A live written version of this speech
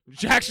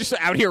Jack's just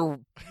out here,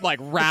 like,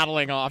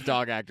 rattling off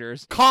dog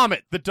actors.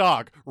 Comet, the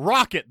dog.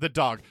 Rocket, the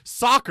dog.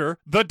 Soccer,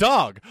 the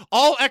dog.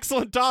 All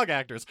excellent dog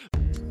actors.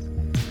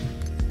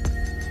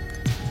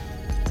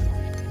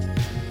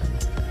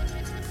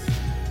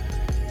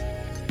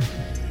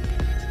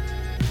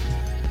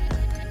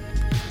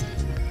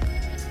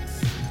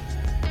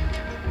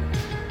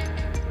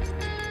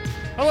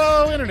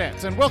 Hello,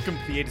 internets, and welcome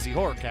to the A to Z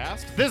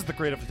Horrorcast. This is the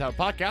Creative Town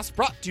podcast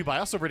brought to you by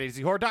us over at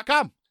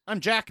AtoZHorror.com. I'm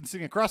Jack, and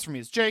sitting across from me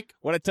is Jake.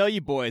 What I tell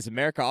you, boys,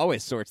 America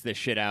always sorts this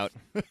shit out.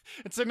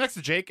 And sitting next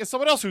to Jake is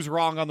someone else who's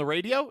wrong on the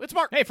radio. It's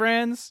Mark. Hey,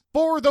 friends.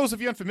 For those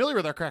of you unfamiliar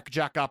with our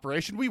Crackerjack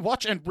operation, we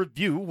watch and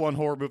review one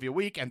horror movie a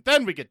week, and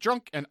then we get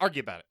drunk and argue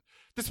about it.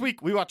 This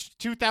week, we watched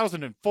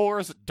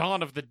 2004's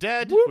Dawn of the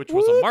Dead, which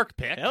was a Mark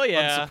pick, Hell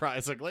yeah.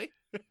 unsurprisingly.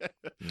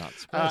 Not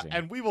surprising.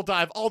 And we will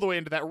dive all the way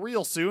into that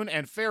real soon,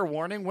 and fair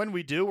warning, when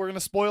we do, we're going to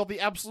spoil the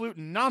absolute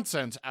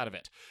nonsense out of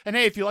it. And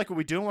hey, if you like what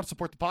we do and want to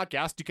support the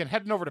podcast, you can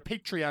head on over to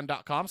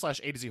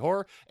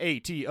patreon.com/A-to-Z-Horror,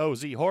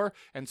 A-T-O-Z Horror,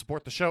 and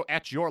support the show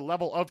at your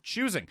level of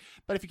choosing.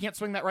 But if you can't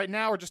swing that right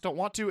now or just don't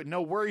want to,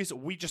 no worries.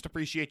 We just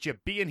appreciate you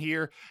being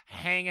here,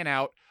 hanging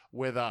out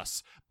with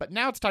us. But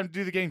now it's time to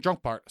do the getting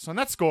drunk part. So on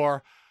that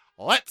score,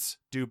 let's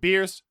do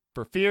beers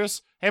for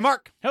fears. Hey,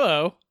 Mark.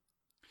 Hello.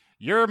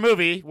 Your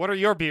movie, what are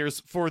your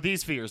beers for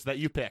these fears that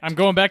you picked? I'm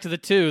going back to the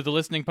two. The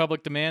listening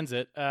public demands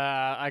it.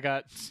 I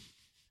got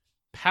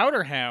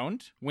Powder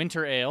Hound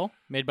Winter Ale,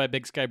 made by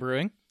Big Sky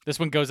Brewing. This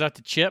one goes out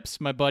to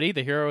Chips, my buddy,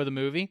 the hero of the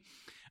movie.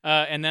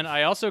 And then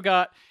I also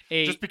got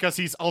a... Just because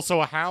he's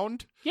also a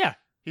hound? Yeah.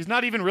 He's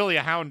not even really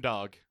a hound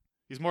dog.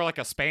 He's more like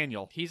a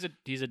spaniel. He's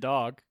a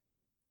dog.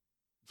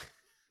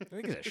 I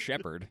think he's a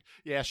shepherd.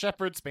 Yeah,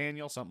 shepherd,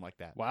 spaniel, something like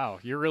that. Wow,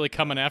 you're really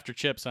coming after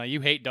Chips, huh?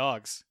 You hate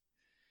dogs.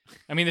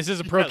 I mean, this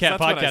is a ProCat that's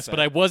what I podcast, said. but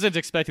I wasn't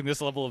expecting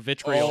this level of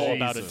vitriol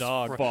about a Jesus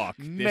dog. Fuck.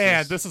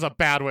 This is a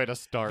bad way to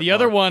start. The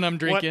other Mark. one I'm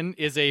drinking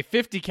is a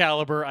 50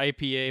 caliber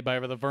IPA by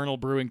the Vernal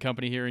Brewing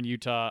Company here in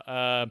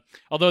Utah.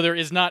 Although there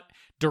is not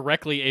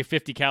directly a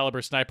 50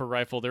 caliber sniper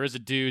rifle, there is a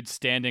dude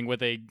standing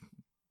with a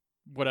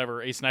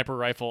sniper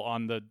rifle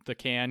on the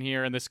can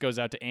here, and this goes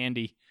out to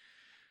Andy,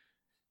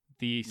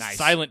 the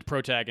silent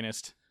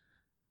protagonist.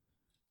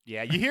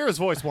 Yeah, you hear his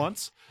voice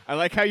once. I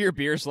like how your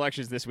beer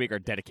selections this week are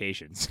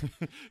dedications.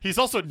 He's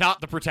also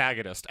not the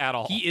protagonist at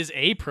all. He is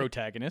a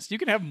protagonist. You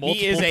can have multiple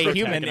He is a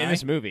human in protagoni.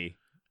 this movie.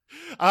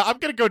 I'm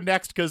going to go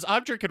next because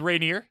I'm drinking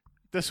Rainier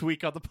this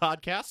week on the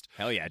podcast.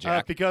 Hell yeah,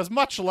 Jack. Because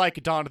much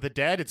like Dawn of the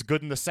Dead, it's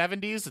good in the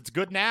 70s, it's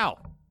good now.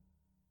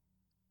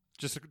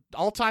 Just an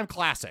all-time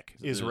classic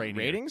is Rainier.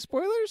 Rating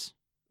spoilers?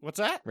 What's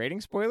that? Rating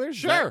spoilers?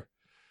 Sure.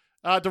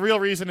 The real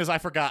reason is I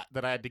forgot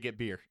that I had to get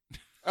beer.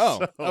 Oh,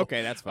 So,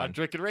 okay, that's fun. I'm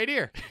drinking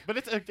Rainier, but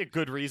it's a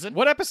good reason.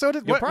 What episode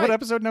is You're what probably-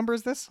 episode number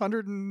is this?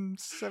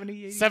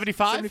 170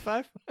 75?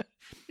 75?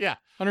 Yeah.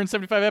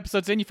 175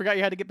 episodes in, you forgot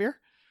you had to get beer?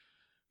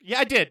 Yeah,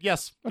 I did.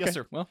 Yes. Okay. Yes,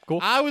 sir. Well, cool.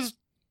 I was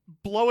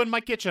blowing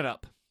my kitchen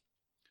up.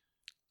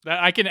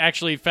 I can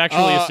actually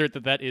factually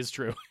assert that is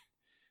true.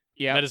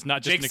 Yeah, That is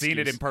not just Jake's an seen it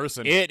excuse. in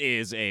person. it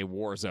is a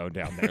war zone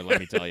down there, let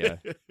me tell you.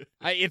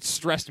 It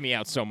stressed me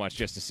out so much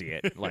just to see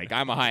it. Like,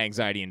 I'm a high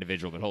anxiety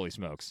individual, but holy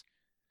smokes.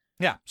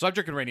 Yeah, so I'm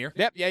drinking Rainier.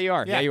 Yep, yeah, you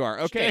are. Yeah. Yeah, you are.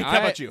 Okay, Jake, how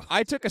about you?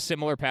 I took a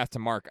similar path to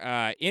Mark.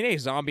 In a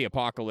zombie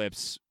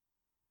apocalypse,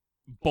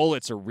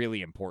 bullets are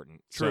really important.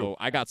 True. So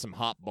I got some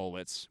hot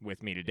bullets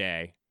with me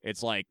today.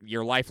 It's like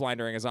your lifeline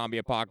during a zombie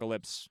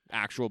apocalypse,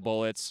 actual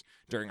bullets.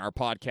 During our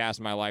podcast,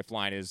 my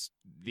lifeline is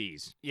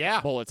these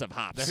Yeah. bullets of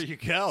hops. There you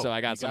go. So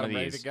I got You some of them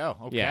ready these. to go.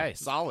 Okay, Yeah.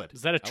 solid.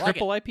 Is that a I like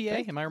triple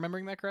IPA? Am I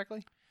remembering that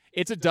correctly?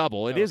 It's a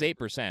double. It Oh. is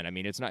 8%. I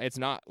mean, it's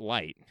not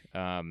light.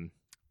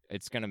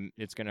 It's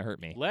gonna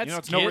hurt me. Let's You know,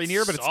 it's get no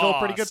Rainier, but it's still a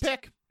pretty good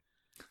sauced.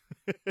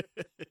 pick.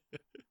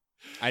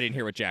 I didn't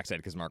hear what Jack said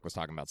because Mark was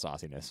talking about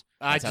sauciness.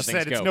 I That's how just things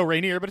said it's go. no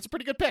Rainier, but it's a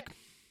pretty good pick.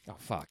 Oh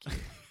fuck!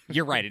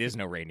 You're right. It is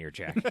no Rainier,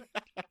 Jack.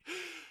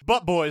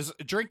 But, boys,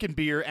 drinking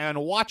beer and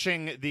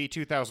watching the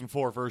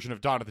 2004 version of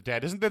Dawn of the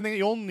Dead isn't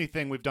the only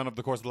thing we've done over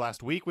the course of the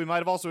last week. We might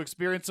have also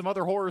experienced some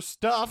other horror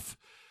stuff.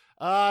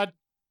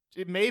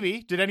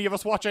 Maybe. Did any of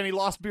us watch any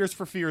Lost Beers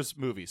for Fears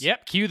movies?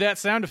 Yep, cue that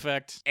sound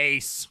effect.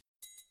 Ace.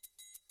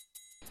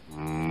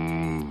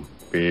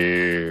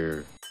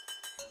 Beer.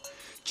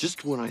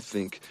 Just when I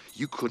think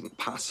you couldn't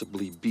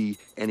possibly be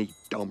any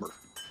dumber,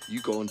 you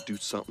go and do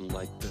something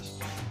like this.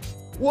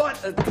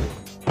 What an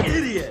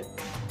idiot!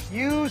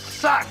 You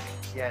suck,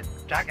 you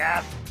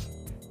jackass!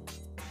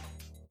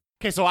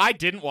 Okay, so I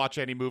didn't watch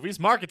any movies.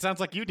 Mark, it sounds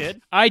like you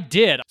did. I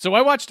did. So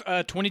I watched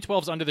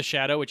 2012's Under the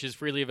Shadow, which is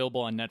freely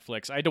available on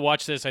Netflix. I had to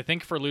watch this, I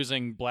think, for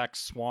losing Black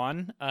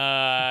Swan. And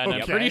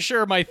I'm Okay. pretty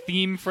sure my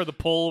theme for the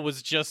poll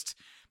was just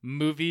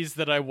movies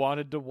that I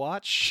wanted to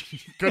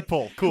watch. Good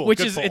pull. Cool. Which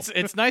Good is pull.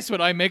 it's nice when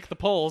I make the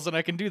polls and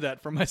I can do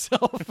that for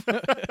myself.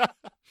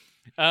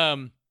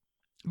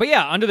 But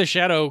yeah, Under the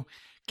Shadow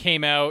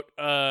came out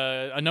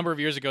a number of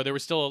years ago. There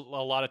was still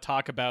a lot of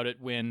talk about it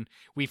when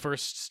we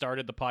first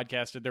started the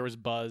podcast. There was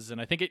buzz,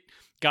 and I think it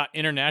got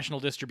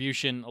international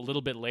distribution a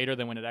little bit later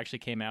than when it actually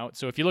came out.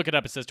 So if you look it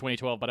up, it says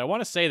 2012. But I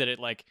want to say that it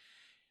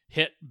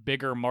hit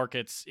bigger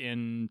markets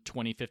in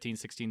 2015,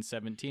 16,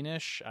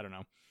 17-ish. I don't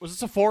know. Was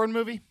this a foreign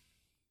movie?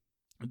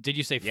 Did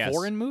you say Yes.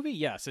 foreign movie?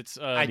 Yes, it's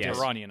did.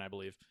 Iranian, I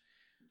believe.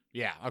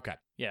 Yeah, okay.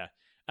 Yeah.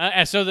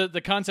 And so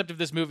the concept of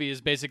this movie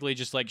is basically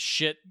just like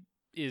shit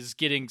is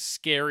getting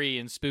scary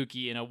and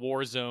spooky in a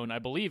war zone, I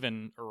believe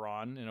in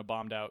Iran, in a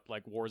bombed out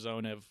like war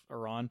zone of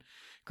Iran.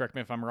 Correct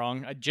me if I'm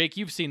wrong. Jake,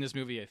 you've seen this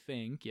movie, I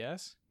think,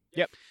 yes?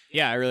 Yep.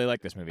 Yeah, I really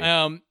like this movie.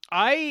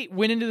 I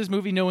went into this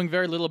movie knowing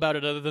very little about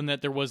it other than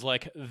that there was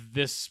like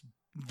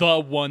the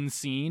one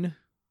scene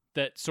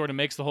that sort of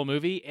makes the whole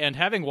movie. And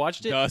having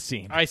watched it, The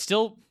scene. I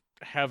still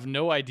have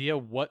no idea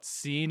what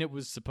scene it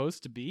was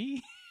supposed to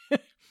be.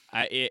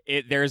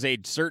 There's a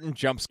certain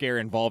jump scare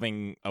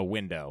involving a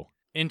window.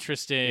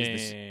 Interesting.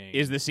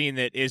 Is the scene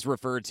that is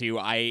referred to.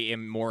 I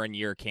am more in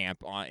your camp.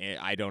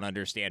 I don't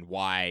understand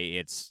why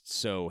it's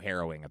so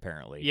harrowing,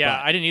 apparently. Yeah,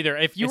 But I didn't either.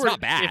 If you it's were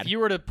not bad. If you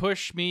were to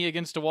push me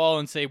against a wall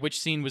and say which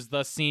scene was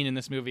the scene in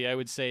this movie, I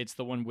would say it's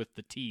the one with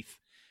the teeth.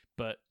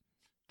 But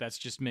that's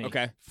just me.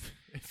 Okay.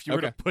 If you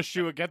were to push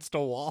you against a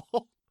wall.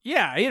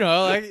 Yeah,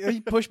 like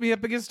you push me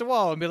up against a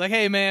wall and be like,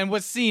 "Hey, man,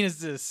 what scene is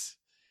this?"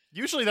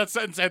 Usually that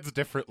sentence ends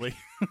differently.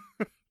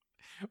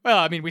 Well,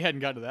 I mean, we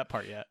hadn't gotten to that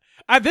part yet.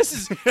 This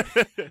is a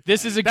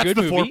That's good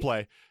the movie.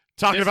 foreplay.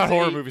 Talking This about is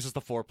horror movies is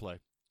the foreplay.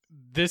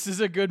 This is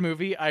a good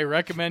movie. I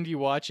recommend you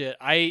watch it.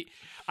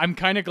 I'm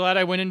kind of glad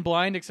I went in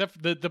blind,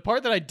 except the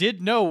part that I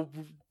did know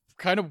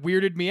kind of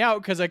weirded me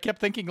out because I kept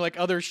thinking like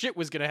other shit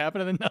was going to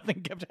happen and then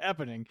nothing kept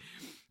happening.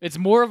 It's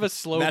more of a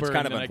slow That's burn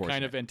kind of than I kind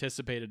unfortunate. of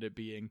anticipated it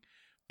being.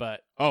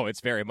 But Oh,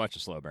 it's very much a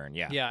slow burn.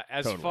 Yeah. yeah,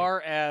 as totally.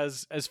 far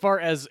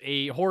as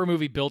a horror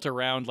movie built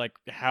around like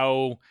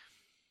how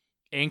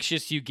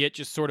anxious you get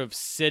just sort of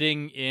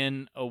sitting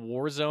in a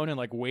war zone and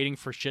like waiting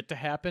for shit to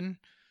happen,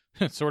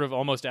 sort of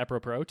almost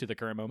apropos to the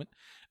current moment.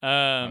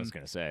 I was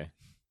gonna say.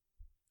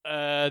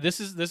 This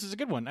is a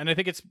good one, and I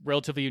think it's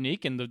relatively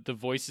unique, and the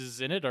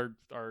voices in it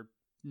are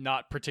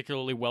not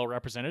particularly well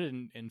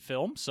represented in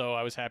film, so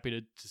I was happy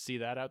to see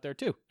that out there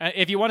too.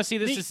 If you want to see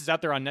this, this is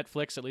out there on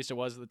Netflix. At least it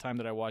was at the time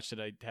that I watched it.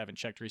 I haven't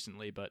checked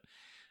recently, but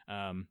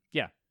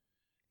yeah,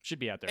 should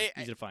be out there.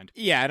 Easy to find.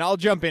 Yeah, and I'll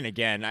jump in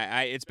again.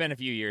 It's been a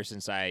few years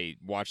since I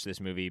watched this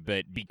movie,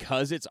 but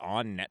because it's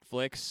on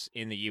Netflix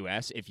in the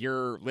U.S., if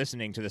you're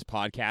listening to this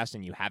podcast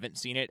and you haven't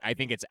seen it, I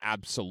think it's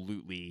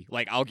absolutely,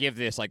 like, I'll give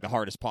this, like, the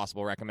hardest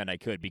possible recommend I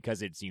could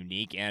because it's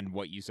unique, and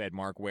what you said,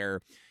 Mark,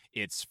 where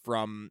it's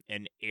from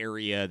an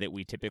area that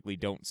we typically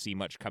don't see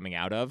much coming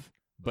out of.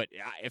 But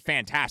a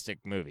fantastic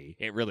movie.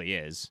 It really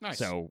is. Nice.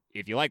 So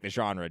if you like the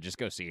genre, just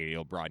go see it.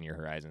 It'll broaden your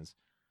horizons.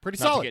 Pretty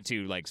Not solid. to get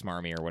too like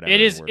smarmy or whatever. It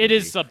the is word it would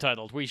is be.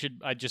 subtitled.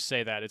 I just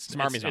say that it's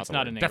Smarmy's it's not the not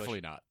word. in English.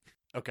 Definitely not.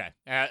 Okay.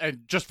 And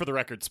just for the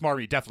record,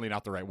 smarmy, definitely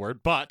not the right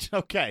word, but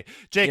okay.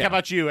 Jake, Yeah. how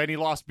about you? Any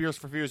lost beers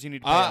for fears you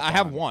need to pay up I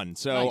have on? one.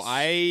 So Nice.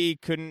 I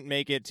couldn't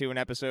make it to an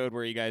episode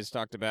where you guys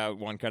talked about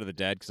One Cut of the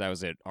Dead because I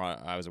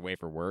was away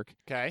for work.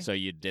 Okay. So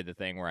you did the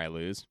thing where I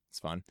lose. It's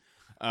fun.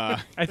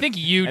 I think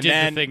you And did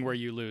then- the thing where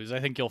you lose.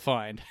 I think you'll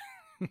find.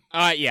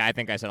 Yeah, I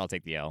think I said I'll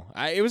take the L.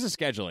 It was a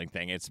scheduling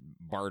thing. It's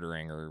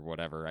bartering or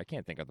whatever. I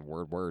can't think of the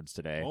words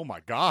today. Oh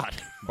my God.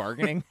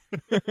 Bargaining?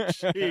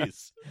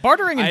 Jeez.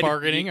 Bartering and I had to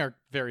bargaining are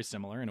very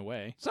similar in a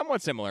way.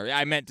 Somewhat similar.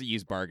 I meant to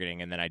use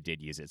bargaining, and then I did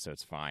use it, so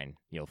it's fine.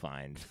 You'll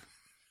find.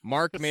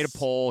 Mark made a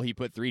poll. He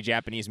put 3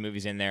 Japanese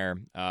movies in there.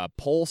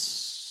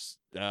 Pulse,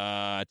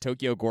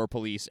 Tokyo Gore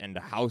Police, and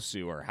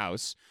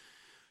House.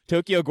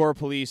 Tokyo Gore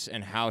Police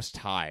and House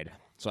tied,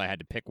 so I had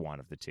to pick one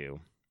of the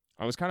two.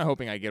 I was kind of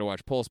hoping I'd get to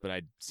watch Pulse, but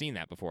I'd seen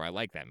that before. I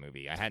like that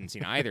movie. I hadn't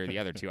seen either of the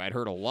other two. I'd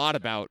heard a lot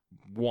about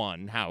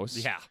one, House.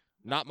 Yeah.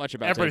 Not much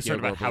about Everybody's Tokyo heard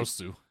about Gore House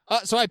Zoo.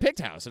 Police. So I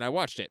picked House, and I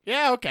watched it.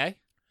 Yeah, okay.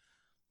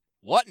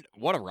 What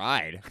a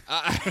ride!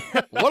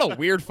 What a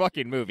weird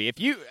fucking movie.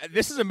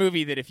 This is a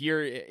movie that if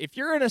you're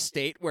in a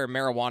state where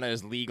marijuana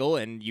is legal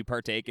and you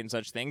partake in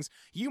such things,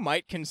 you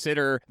might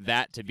consider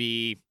that to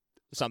be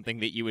something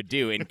that you would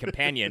do in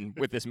companion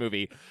with this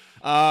movie.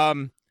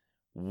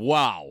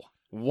 Wow.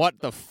 What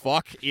the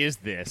fuck is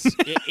this?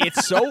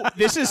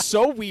 This is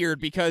so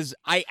weird because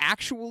I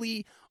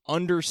actually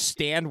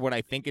understand what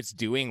I think it's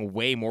doing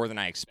way more than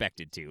I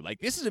expected to.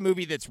 Like, this is a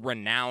movie that's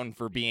renowned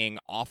for being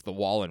off the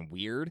wall and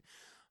weird,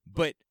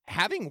 but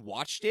having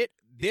watched it,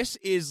 this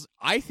is,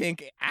 I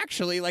think,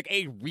 actually like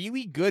a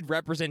really good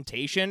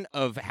representation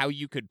of how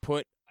you could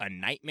put a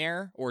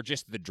nightmare or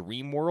just the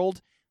dream world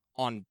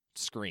on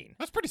screen.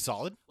 That's pretty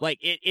solid. Like,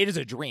 it is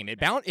a dream. It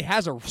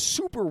has a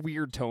super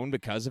weird tone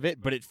because of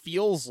it, but it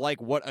feels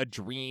like what a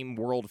dream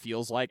world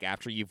feels like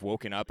after you've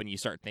woken up and you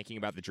start thinking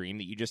about the dream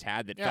that you just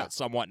had that felt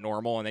somewhat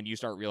normal, and then you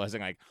start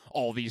realizing, like,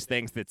 all these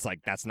things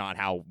that's not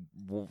how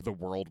the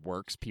world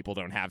works. People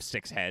don't have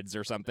 6 heads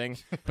or something,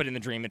 but in the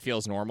dream it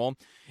feels normal.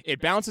 It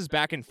bounces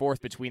back and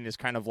forth between this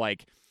kind of,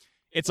 like,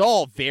 it's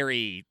all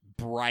very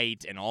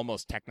bright and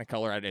almost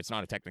Technicolor. It's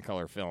not a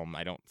Technicolor film,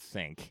 I don't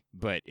think,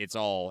 but it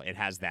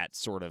has that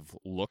sort of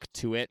look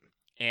to it.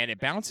 And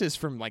it bounces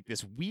from like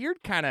this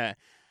weird kind of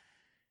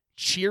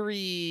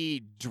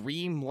cheery,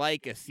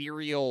 dreamlike,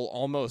 ethereal,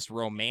 almost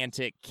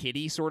romantic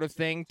kitty sort of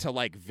thing to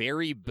like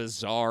very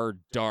bizarre,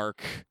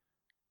 dark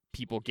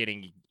people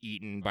getting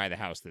eaten by the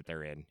house that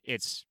they're in.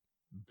 It's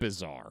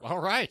bizarre. All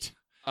right.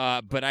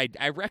 But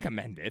I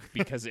recommend it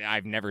because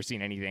I've never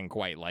seen anything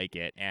quite like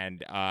it.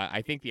 And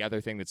I think the other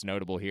thing that's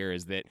notable here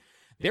is that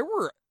there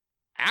were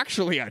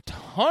actually a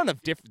ton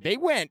of different... They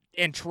went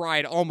and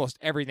tried almost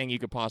everything you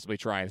could possibly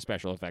try in the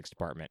special effects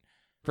department.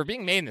 For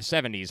being made in the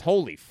 70s,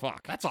 holy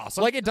fuck. That's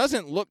awesome. Like, it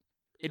doesn't look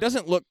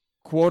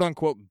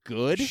quote-unquote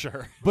good,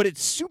 Sure. but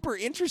it's super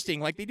interesting.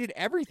 Like, they did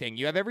everything.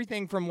 You have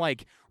everything from,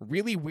 like,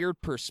 really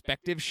weird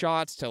perspective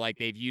shots to, like,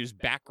 they've used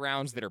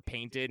backgrounds that are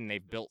painted and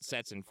they've built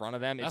sets in front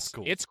of them. That's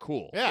cool. It's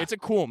cool. Yeah. It's a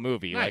cool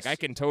movie. Nice. Like, I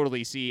can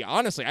totally see...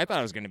 Honestly, I thought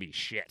it was going to be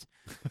shit,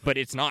 but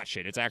it's not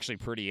shit. It's actually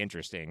pretty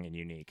interesting and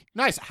unique.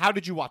 Nice. How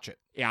did you watch it?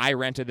 Yeah, I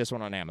rented this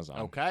one on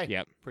Amazon. Okay.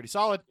 Yep. Pretty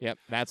solid. Yep.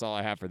 That's all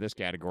I have for this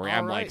category. All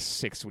I'm right. like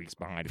 6 weeks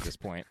behind at this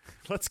point.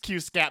 Let's cue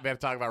Scatman to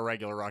talk about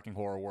regular Rocking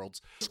Horror Worlds.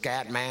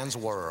 Scatman's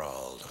World.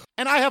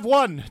 And I have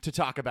one to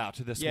talk about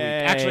this week.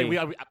 Yay. Actually,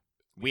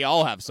 We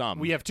all have some.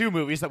 we have 2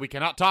 movies that we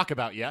cannot talk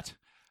about yet.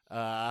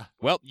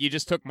 Well, you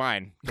just took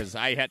mine because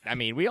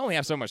we only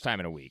have so much time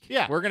in a week.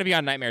 Yeah. We're going to be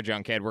on Nightmare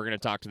Junkhead. We're going to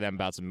talk to them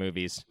about some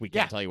movies. We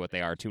can't tell you what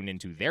they are. Tune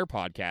into their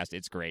podcast.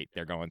 It's great.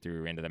 They're going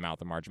through Into the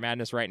Mouth of March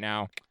Madness right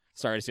now.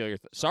 Sorry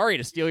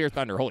to steal your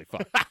thunder. Holy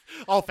fuck.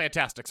 All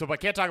fantastic. So, but I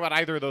can't talk about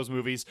either of those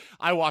movies.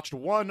 I watched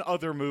one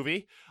other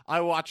movie.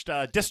 I watched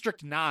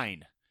District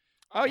 9.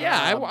 Oh,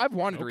 yeah. I've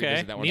wanted to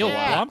revisit that one. Neil for a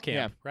while. Blomkamp,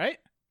 Yeah. right?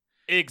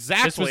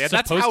 Exactly. This was and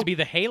that's supposed how to be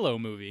the Halo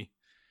movie.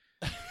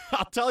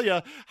 I'll tell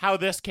you how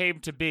this came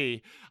to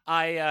be.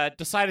 I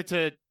decided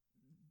to,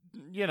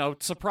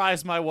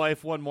 surprise my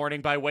wife one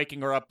morning by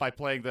waking her up by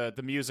playing the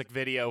music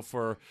video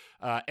for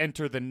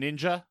Enter the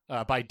Ninja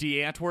by D.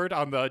 Antwoord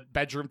on the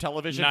bedroom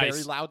television Nice.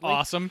 very loudly.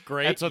 Awesome.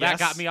 Great. And so that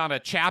got me on a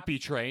Chappie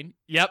train.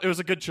 Yep, it was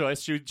a good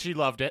choice. She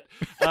loved it.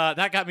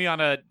 That got me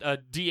on a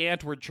D.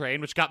 Antwoord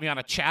train, which got me on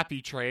a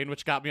Chappie train,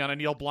 which got me on a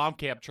Neil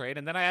Blomkamp train,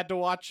 and then I had to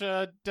watch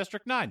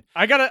District 9.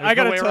 I gotta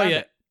no way tell around you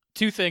it.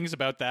 2 things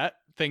about that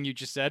thing you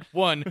just said.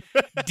 One,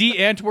 D.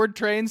 Antwoord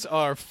trains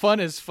are fun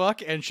as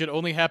fuck and should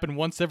only happen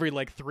once every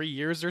 3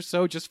 years or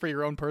so, just for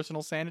your own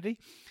personal sanity.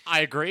 I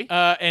agree.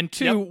 And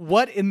 2,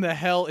 what in the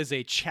hell is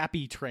a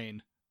Chappie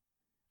train?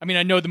 I mean,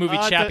 I know the movie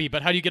Chappie,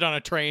 but how do you get on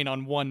a train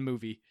on one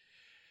movie?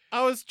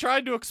 I was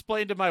trying to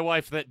explain to my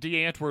wife that D.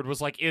 Antwoord was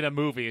in a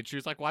movie, and she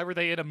was like, "Why were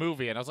they in a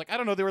movie?" And I was like, "I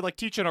don't know. They were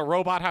teaching a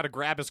robot how to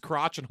grab his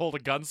crotch and hold a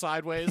gun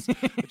sideways."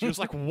 And she was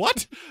like,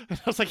 "What?" And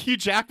I was like, "Hugh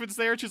Jackman's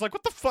there." And she's like,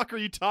 "What the fuck are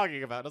you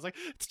talking about?" And I was like,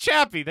 "It's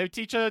Chappie. They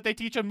teach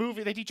a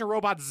movie. They teach a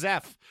robot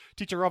Zeph.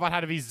 Teach a robot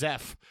how to be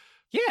Zeph."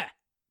 Yeah.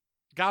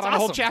 Got That's on a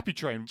whole awesome. Chappie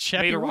train.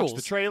 Chappie Made her watch rules.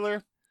 the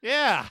trailer.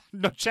 Yeah.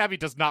 No, Chappie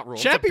does not rule.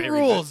 It's a Chappie very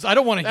rules. bad- I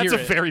don't want to hear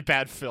That's it. a very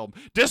bad film.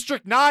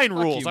 District 9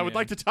 rules. you, I would man.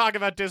 like to talk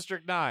about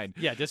District 9.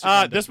 Yeah, District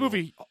 9 does This rule.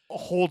 movie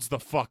holds the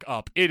fuck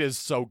up. It is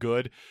so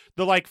good.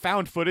 The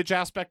found footage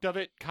aspect of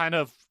it kind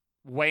of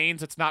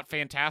wanes. It's not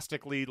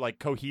fantastically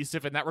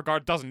cohesive in that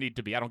regard. Doesn't need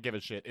to be. I don't give a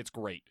shit. It's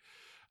great.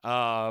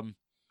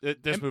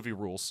 This movie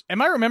rules.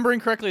 Am I remembering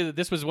correctly that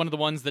this was one of the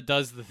ones that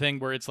does the thing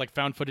where it's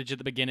found footage at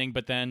the beginning,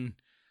 but then,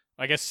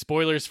 I guess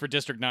spoilers for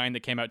District 9 that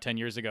came out 10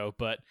 years ago,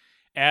 but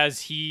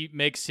as he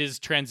makes his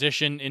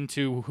transition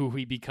into who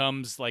he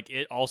becomes,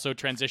 it also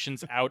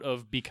transitions out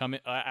of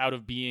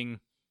being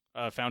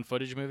a found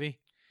footage movie,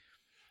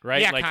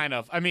 right? Yeah, kind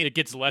of. I mean, It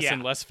gets less yeah.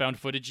 and less found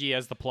footagey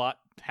as the plot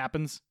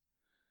happens.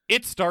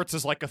 It starts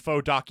as a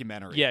faux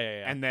documentary. Yeah.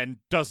 And then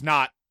does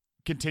not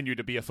continue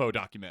to be a faux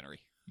documentary.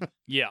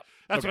 Yeah.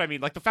 That's what I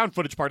mean. The found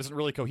footage part isn't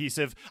really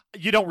cohesive.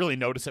 You don't really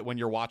notice it when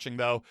you're watching,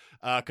 though,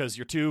 because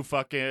you're too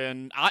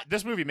fucking...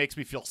 this movie makes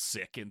me feel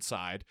sick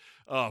inside.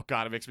 Oh,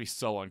 God, it makes me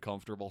so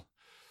uncomfortable.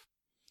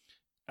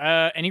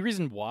 Any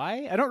reason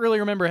why? I don't really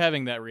remember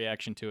having that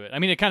reaction to it. I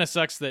mean, it kind of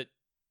sucks that...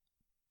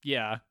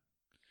 Yeah.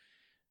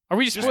 Are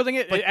we just spoiling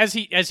it as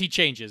he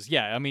changes?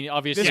 Yeah, I mean,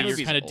 obviously This you're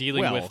movie's- kind of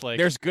dealing well, with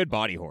there's good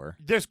body horror.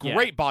 There's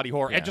great body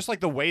horror, Yeah. and just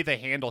the way they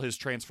handle his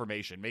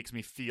transformation makes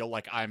me feel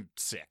like I'm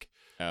sick.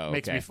 Oh,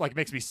 Makes me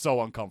makes me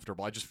so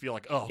uncomfortable. I just feel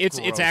like, oh, It's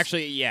gross.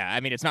 actually, yeah.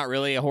 I mean, it's not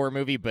really a horror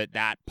movie, but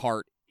that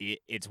part,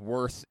 it's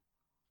worth.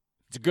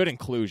 It's a good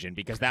inclusion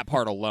because that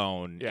part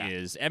alone Yeah.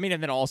 is. I mean,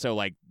 and then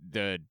also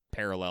the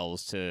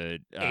parallels to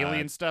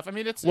alien stuff. I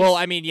mean, it's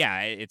I mean,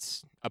 yeah,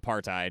 it's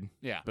apartheid.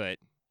 Yeah. but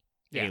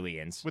Yeah.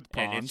 aliens With and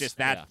prawns, it's just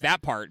yeah.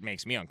 that part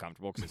makes me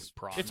uncomfortable because it's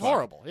prawns. It's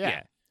horrible.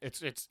 Yeah. Yeah.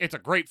 It's a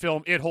great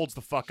film. It holds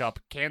the fuck up.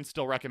 Can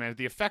still recommend it.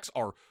 The effects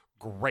are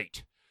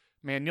great.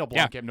 Man, Neil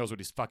Yeah. Blomkamp knows what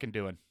he's fucking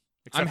doing.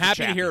 I'm Except for happy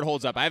to hear Chappie. it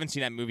holds up. I haven't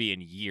seen that movie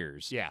in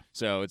years. Yeah.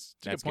 So that's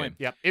a good point.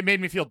 good. Yep. It made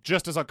me feel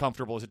just as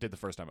uncomfortable as it did the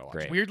first time I watched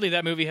Great. it. Weirdly,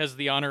 that movie has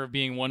the honor of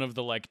being one of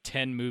the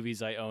 10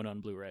 movies I own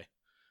on Blu-ray.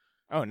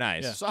 Oh,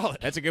 nice. Yeah. Solid.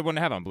 That's a good one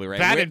to have on Blu-ray.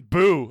 That and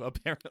Boo,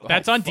 apparently.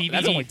 That's on That's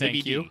DVD, only thank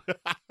DVD. you.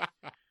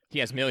 He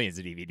has millions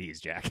of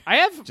DVDs, Jack. I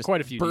have Just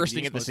quite a few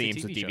bursting DVDs, at the mostly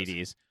seams with TV shows.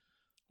 DVDs.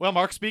 Well,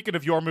 Mark, speaking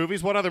of your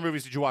movies, what other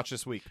movies did you watch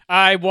this week?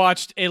 I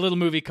watched a little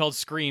movie called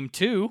Scream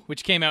 2,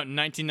 which came out in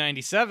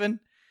 1997.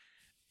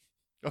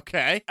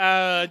 Okay.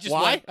 Just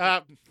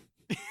Why?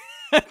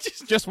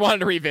 Just wanted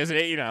to revisit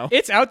it,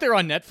 It's out there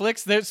on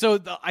Netflix.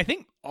 I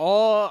think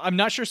I'm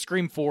not sure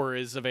Scream 4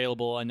 is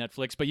available on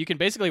Netflix, but you can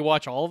basically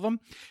watch all of them.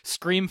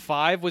 Scream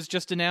 5 was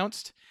just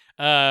announced,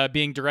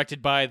 being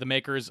directed by the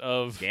makers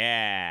of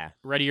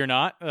Ready or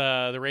Not,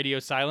 the Radio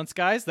Silence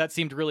guys. That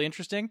seemed really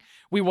interesting.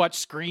 We watched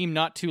Scream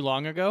not too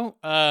long ago,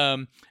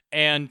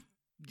 and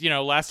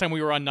last time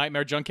we were on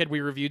Nightmare Junkhead, we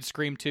reviewed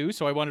Scream 2,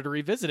 so I wanted to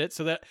revisit it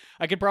so that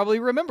I could probably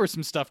remember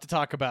some stuff to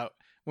talk about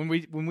when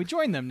we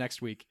join them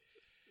next week.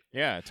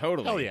 Yeah,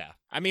 totally. Hell yeah.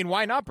 I mean,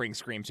 why not bring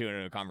Scream 2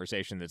 into a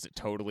conversation that's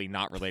totally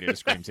not related to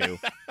Scream 2?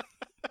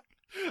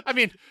 I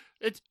mean,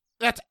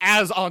 that's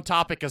as on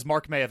topic as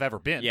Mark may have ever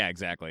been. Yeah,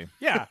 exactly.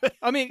 Yeah.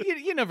 I mean,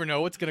 you never know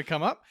what's going to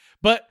come up.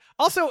 But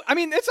also, I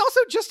mean, it's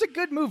also just a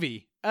good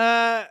movie.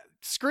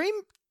 Scream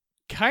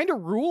kind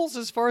of rules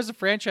as far as the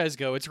franchise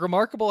go. It's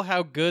remarkable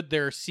how good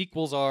their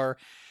sequels are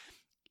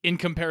in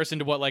comparison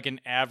to what like an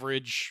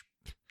average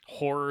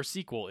horror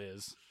sequel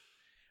is.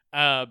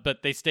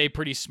 But they stay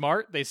pretty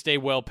smart. They stay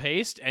well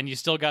paced, and you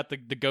still got the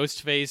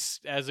Ghostface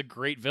as a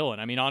great villain.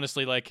 I mean,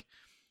 honestly, like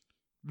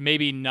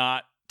maybe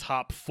not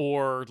top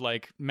 4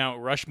 like Mount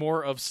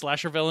Rushmore of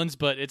slasher villains,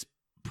 but it's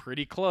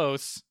pretty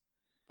close.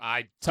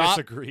 I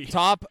disagree.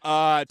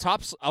 I'll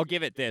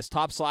give it this: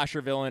 top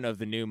slasher villain of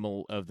the new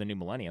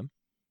millennium.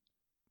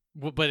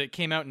 Well, but it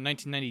came out in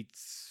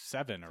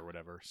 1997 or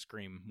whatever.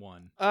 Scream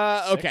 1.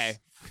 Okay.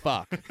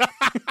 Fuck.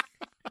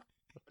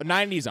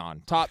 90s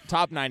on. Top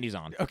 90s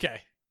on.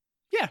 Okay.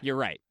 Yeah, you're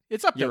right.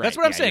 It's up there. You're That's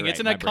right. what I'm Yeah, saying. you're It's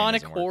an right. My brain iconic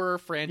doesn't work. horror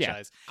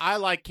franchise. I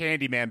like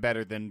Candyman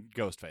better than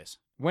Ghostface.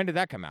 When did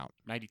that come out?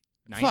 90.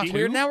 Fuck,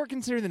 now we're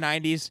considering the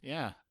 90s.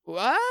 Yeah.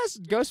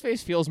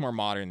 Ghostface feels more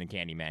modern than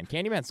Candyman.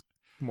 Candyman's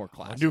more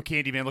classic. New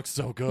Candyman looks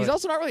so good. He's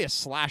also not really a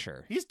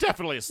slasher. He's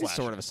definitely a He's slasher.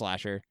 sort of a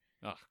slasher.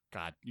 Oh,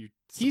 God.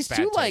 He's bad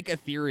too, take. like,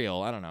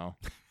 ethereal. I don't know.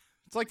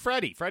 It's like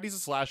Freddy. Freddy's a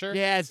slasher.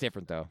 Yeah, it's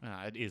different, though.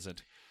 It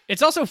isn't.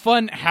 It's also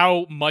fun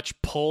how much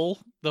pull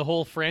the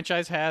whole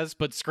franchise has,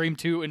 but Scream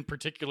 2 in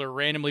particular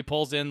randomly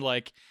pulls in,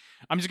 like,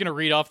 I'm just going to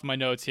read off my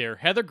notes here.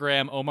 Heather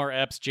Graham, Omar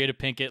Epps, Jada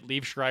Pinkett,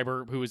 Liev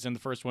Schreiber, who was in the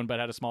first one but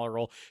had a smaller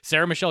role,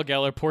 Sarah Michelle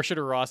Gellar, Portia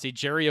de Rossi,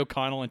 Jerry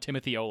O'Connell, and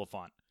Timothy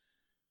Oliphant.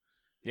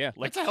 Yeah.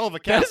 Like, that's a hell of a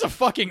That cast. is a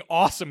fucking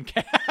awesome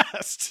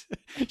cast.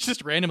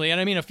 Just randomly.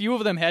 And I mean, a few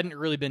of them hadn't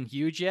really been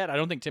huge yet. I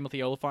don't think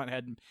Timothy Oliphant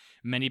had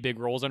many big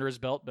roles under his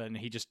belt, but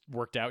he just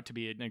worked out to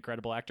be an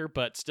incredible actor.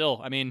 But still,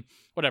 I mean,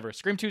 whatever.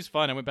 Scream 2 is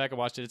fun. I went back and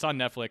watched it. It's on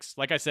Netflix.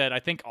 Like I said, I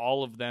think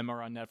all of them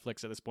are on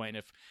Netflix at this point.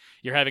 If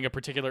you're having a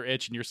particular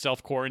itch and you're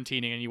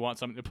self-quarantining and you want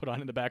something to put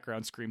on in the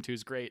background, Scream 2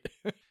 is great.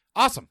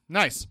 Awesome.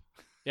 Nice.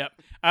 Yep.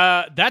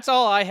 That's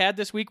all I had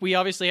this week. We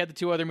obviously had the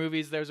 2 other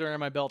movies. Those are in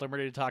my belt. I'm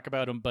ready to talk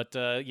about them. But,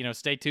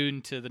 stay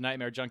tuned to the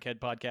Nightmare Junkhead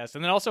podcast.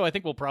 And then also, I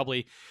think we'll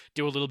probably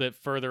do a little bit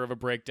further of a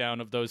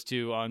breakdown of those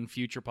 2 on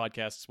future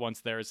podcasts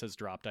once theirs has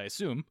dropped, I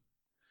assume.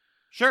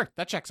 Sure.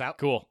 That checks out.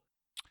 Cool.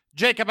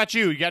 Jake, how about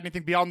you? You got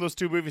anything beyond those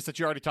 2 movies that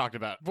you already talked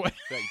about that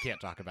you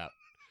can't talk about?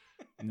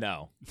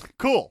 No.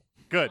 Cool.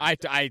 Good. I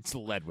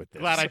led with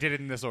this. Glad I did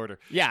it in this order.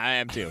 Yeah, I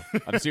am too.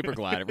 I'm super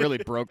glad. It really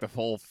broke the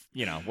whole,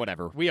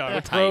 whatever. We are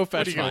We're tight. What are you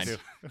professionals. gonna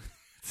do?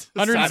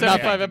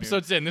 175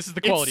 episodes in. This is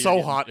the quality. It's so you're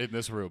getting. hot in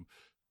this room.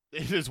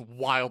 It is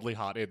wildly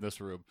hot in this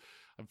room.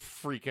 I'm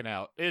freaking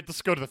out.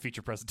 Let's go to the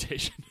feature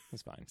presentation.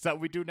 That's fine. Is that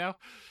what we do now?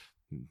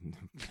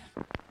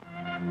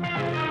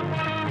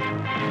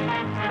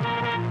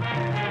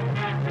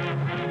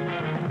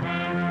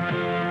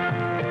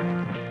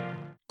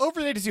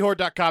 Over at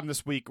ADCHorror.com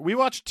this week, we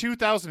watched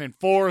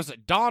 2004's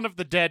Dawn of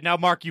the Dead. Now,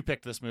 Mark, you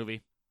picked this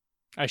movie.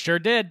 I sure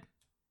did.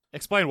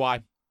 Explain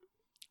why.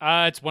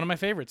 It's one of my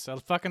favorites. I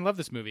fucking love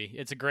this movie.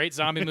 It's a great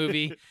zombie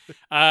movie.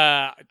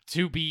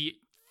 To be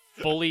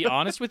fully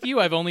honest with you,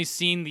 I've only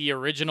seen the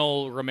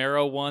original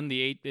Romero one.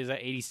 Is that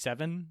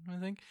 87? I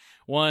think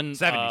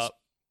 70s.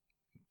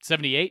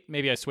 78.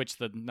 Maybe I switched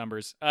the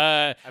numbers.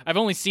 I've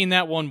only seen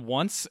that one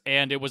once,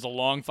 and it was a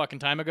long fucking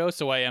time ago,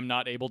 so I am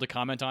not able to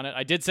comment on it.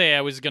 I did say I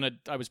was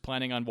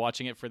planning on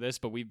watching it for this,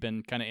 but we've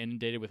been kind of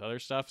inundated with other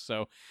stuff,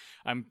 so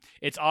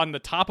it's on the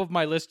top of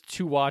my list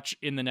to watch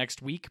in the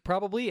next week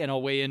probably, and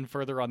I'll weigh in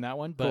further on that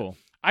one. But Cool.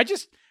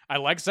 I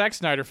like Zack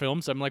Snyder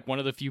films. I'm like one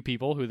of the few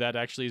people who that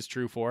actually is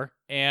true for,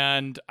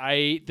 and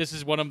this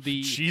is one of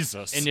the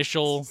Jesus.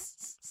 initial.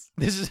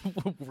 This is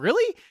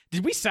really?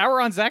 Did we sour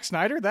on Zack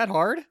Snyder that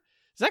hard?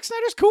 Zack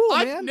Snyder's cool,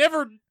 man. I've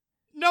never.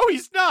 No,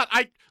 he's not.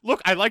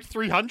 I liked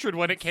 300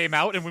 when it came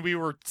out, and when we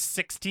were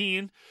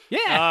 16.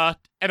 Yeah.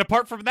 And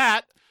apart from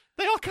that,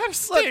 they all kind of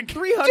stink.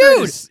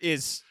 300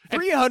 is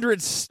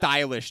 300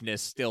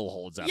 stylishness still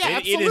holds up. Yeah,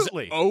 It is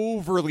absolutely.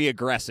 overly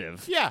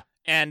aggressive. Yeah,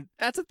 And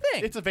that's a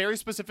thing. it's a very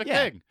specific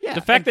Yeah. thing. Yeah.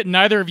 The fact that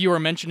neither of you are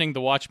mentioning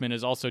The Watchmen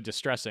is also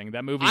distressing.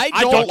 That movie. I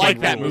I don't don't like like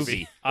that that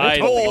movie. I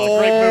don't think it's a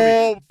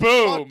great movie.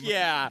 Boom. Fuck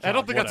Yeah. I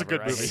don't think that's a good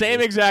whatever, movie. Same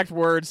exact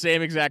word,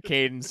 same exact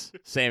cadence,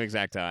 same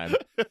exact time.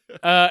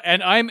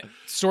 And I'm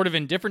sort of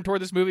indifferent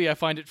toward this movie. I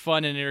find it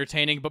fun and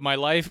entertaining, but my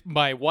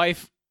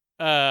wife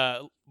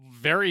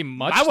very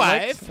much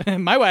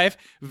My wife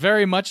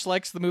very much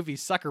likes the movie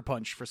Sucker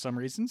Punch for some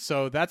reason,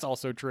 so that's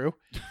also true.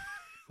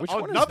 Which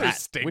Oh, one another is that?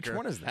 stinker. Which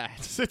one is that?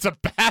 It's a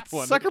bad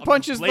one. Sucker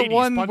Punch is the Ladies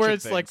one punching where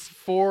it's things.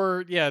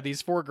 like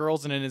these four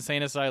girls in an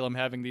insane asylum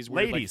having these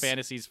weird like Ladies.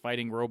 fantasies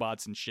fighting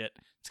robots and shit.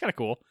 It's kind of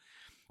cool.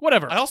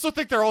 Whatever. I also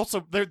think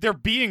they're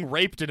being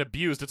raped and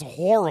abused. It's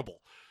horrible.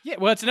 Yeah,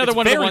 well, it's another It's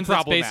one of the very ones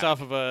that's based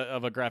problematic. off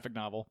of a graphic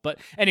novel. But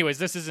anyways,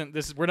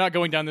 we're not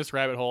going down this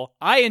rabbit hole.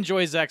 I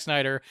enjoy Zack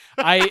Snyder.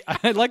 I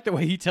like the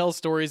way he tells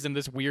stories in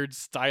this weird,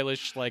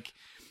 stylish, like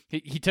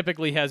he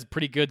typically has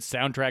pretty good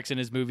soundtracks in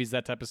his movies,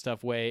 that type of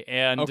stuff way.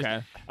 And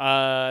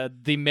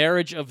the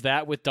marriage of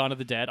that with Dawn of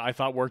the Dead, I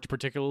thought worked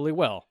particularly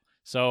well.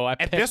 So I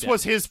And picked this it.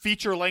 was his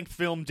feature-length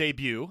film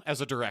debut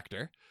as a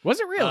director. Was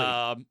it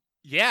really?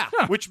 Yeah,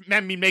 which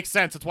makes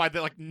sense. It's why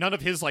none of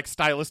his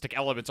stylistic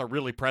elements are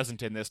really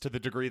present in this to the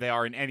degree they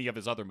are in any of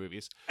his other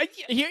movies.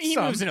 He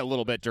Some. moves in a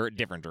little bit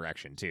different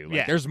direction too. Like,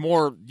 Yeah. there's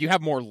more. You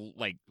have more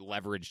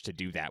leverage to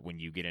do that when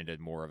you get into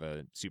more of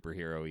a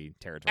superhero-y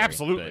territory.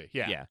 Absolutely, But,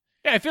 yeah.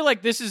 Yeah, I feel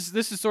like this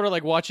is sort of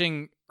like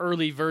watching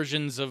early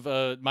versions of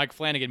Mike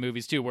Flanagan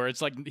movies too, where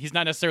it's like he's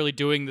not necessarily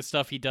doing the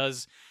stuff he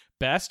does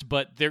best,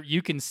 but there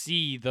you can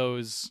see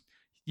those.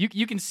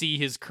 You can see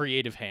his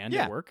creative hand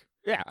at work.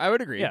 Yeah, I would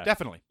agree. Yeah.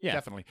 Definitely. Yeah.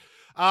 Definitely.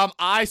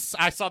 I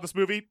saw this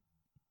movie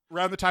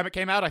around the time it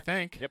came out, I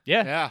think. Yep.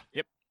 Yeah.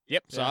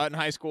 Yep. Saw it in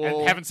high school.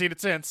 And haven't seen it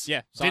since.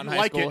 Yeah, saw it Didn't in high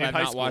like school. it in Have high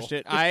not school. watched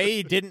it.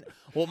 I didn't.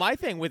 Well, my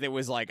thing with it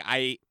was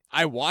I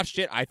watched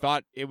it. I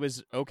thought it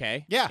was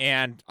okay. Yeah.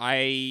 And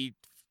I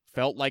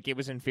felt like it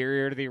was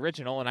inferior to the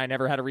original, and I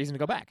never had a reason to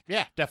go back.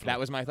 Yeah, definitely. That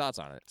was my thoughts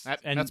on it.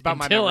 And that's about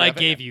my until memory I of it.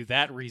 gave you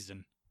that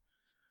reason.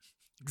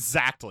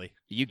 Exactly.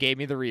 You gave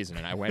me the reason,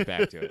 and I went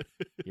back to it.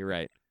 You're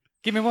right.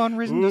 Give me one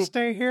reason to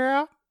stay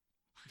here.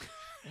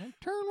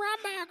 Turn right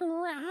back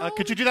around.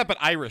 Could you do that but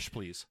Irish,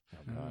 please?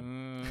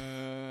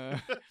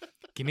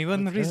 Give me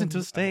one reason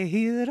to stay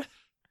here.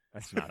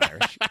 That's not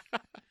Irish.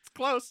 It's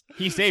close.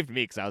 He saved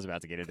me because I was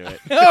about to get into it.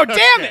 Oh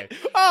damn it!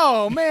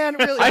 Oh man,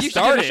 really? I You should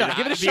started. Give it a shot.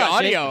 Give it a the shot.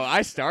 Jake. audio.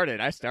 I started.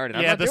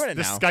 I'm Yeah, not this doing it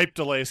now. Skype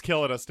delay is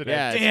killing us today.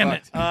 Yeah, it's Damn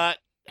fucked.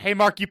 it. Hey,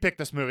 Mark, you picked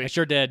this movie. I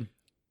sure did.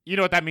 You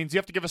know what that means. You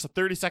have to give us a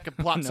 30-second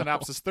plot No.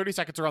 synopsis. 30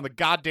 seconds are on the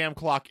goddamn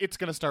clock. It's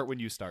going to start when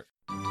you start.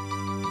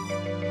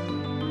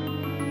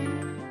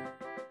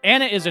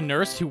 Anna is a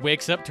nurse who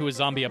wakes up to a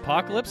zombie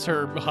apocalypse.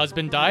 Her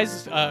husband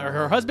dies.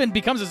 Her husband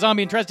becomes a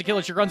zombie and tries to kill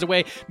her. She runs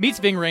away, meets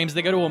Ving Rhames.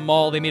 They go to a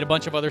mall. They meet a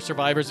bunch of other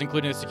survivors,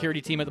 including a security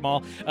team at the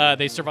mall.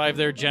 They survive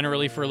there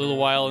generally for a little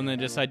while and then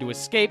decide to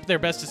escape. Their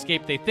best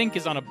escape, they think,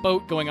 is on a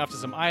boat going off to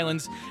some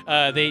islands.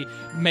 They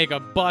make a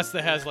bus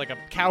that has like a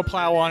cow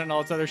plow on it and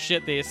all this other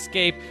shit. They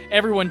escape.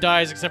 Everyone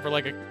dies except for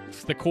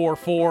the core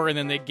four, and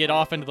then they get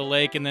off into the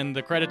lake, and then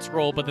the credits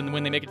roll. But then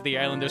when they make it to the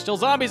island, there's still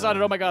zombies on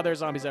it. Oh my god, there's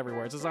zombies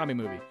everywhere. It's a zombie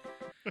movie.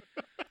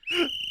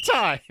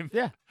 Time.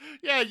 Yeah.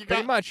 Yeah, you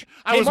Pretty got much.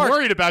 I Hey, was Mark,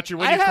 worried about you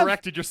when I you have-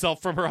 corrected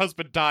yourself from her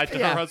husband died to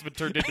Yeah. her husband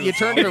turned into You a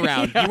turned it zombie.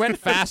 around. You went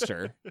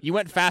faster. You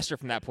went faster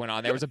from that point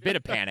on. There was a bit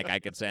of panic I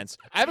could sense.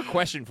 I have a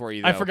question for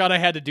you, though. I forgot I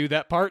had to do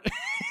that part.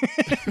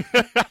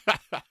 I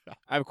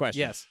have a question.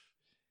 Yes.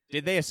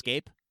 Did they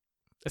escape?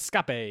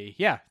 Escape.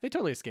 Yeah, they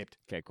totally escaped.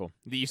 Okay, cool.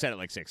 You said it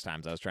like 6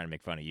 times. I was trying to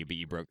make fun of you, but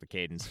you broke the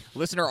cadence.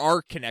 Listener,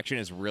 our connection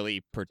is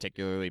really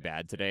particularly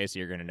bad today, so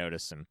you're going to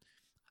notice some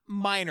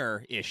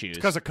minor issues.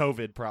 Because of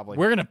COVID, probably.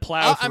 We're gonna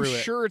plow I'm through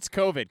it. sure it's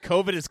COVID.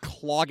 COVID is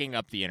clogging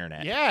up the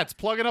internet. Yeah, it's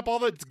plugging up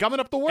it's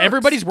gumming up the works.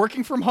 Everybody's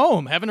working from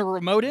home, having a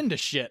remote into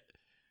shit.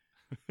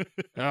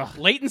 Ugh.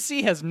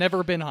 Latency has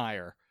never been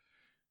higher.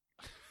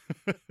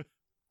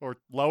 Or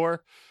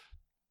lower.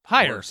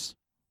 Higher. Worse.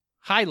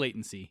 High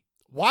latency.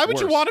 Why would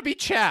you Worse. want to be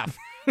chaff?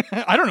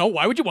 I don't know.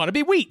 Why would you want to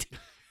be wheat?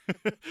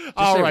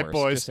 All say right, worse.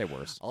 boys. Just say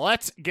worse.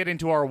 Let's get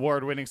into our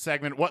award-winning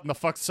segment. What in the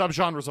fuck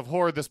subgenres of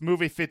horror this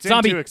movie fits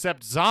Zombie. into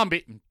except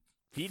zombie?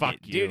 Fuck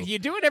you. Dude, you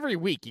do it every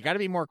week. You got to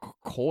be more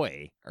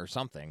coy or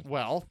something.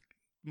 Well,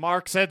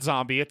 Mark said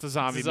zombie. It's a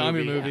zombie, It's a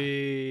zombie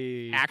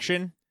movie.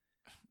 Action.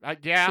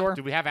 Yeah. Sure.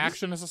 Do we have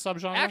action as a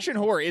subgenre? Action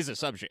horror is a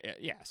subject.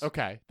 Yes.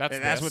 Okay. That's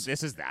That's this. what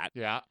this is. That.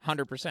 Yeah.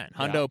 100%.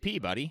 Hundo P,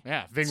 buddy.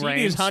 Yeah. Ving So you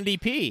can use Rhames. Hundy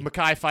P.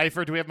 Mackay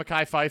Pfeiffer. Do we have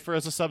Mackay Pfeiffer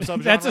as a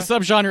subgenre? That's a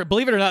subgenre.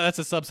 Believe it or not, that's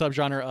a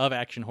subgenre of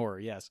action horror.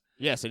 Yes.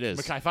 Yes, it is.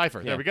 Mackay Pfeiffer.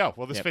 Yeah. There we go.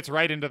 Well, this Yep. fits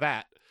right into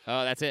that.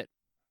 Oh, that's it.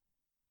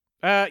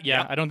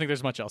 Yeah. I don't think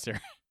there's much else here.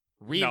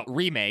 No.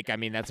 Remake. I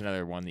mean, that's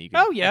another one that you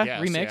can. Oh yeah,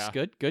 guess, remakes.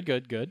 yeah.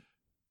 Good.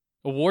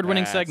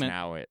 Award-winning That's segment.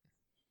 Now it.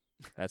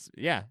 That's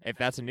yeah. If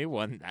that's a new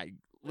one,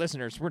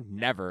 listeners, we're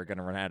never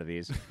gonna run out of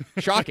these.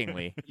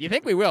 Shockingly, you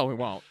think we will? We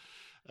won't.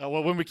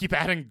 Well, when we keep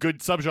adding good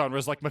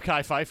subgenres like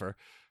Mackay Pfeiffer.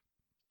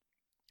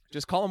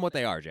 Just call them what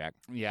they are, Jack.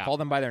 Yeah. Call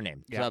them by their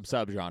name. Yeah.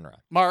 Subgenre.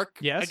 Mark,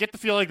 Yes? I get the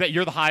feeling that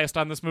you're the highest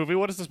on this movie.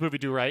 What does this movie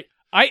do right?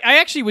 I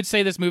actually would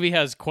say this movie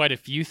has quite a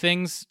few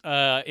things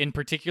in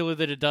particular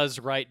that it does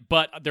right,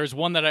 but there's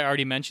one that I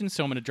already mentioned,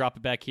 so I'm going to drop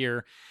it back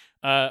here.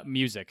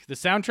 Music. The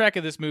soundtrack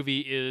of this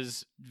movie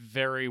is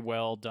very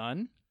well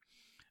done.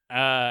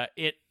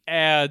 It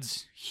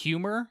adds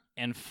humor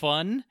and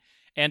fun,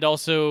 and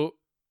also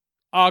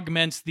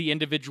augments the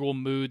individual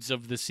moods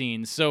of the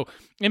scenes. So,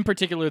 in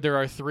particular, there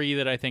are 3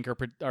 that I think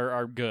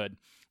are good.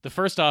 The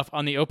first off,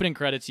 on the opening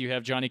credits, you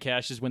have Johnny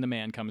Cash's "When the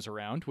Man Comes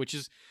Around," which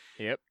is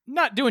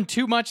not doing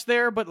too much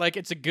there, but like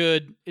it's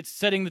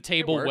setting the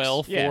table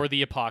well for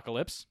the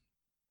apocalypse.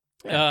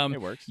 Yeah,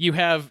 it works. You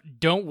have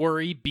 "Don't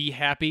Worry, Be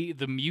Happy,"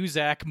 the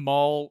Muzak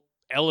Mall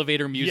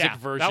elevator music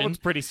version. That one's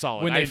pretty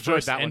solid. When I they enjoyed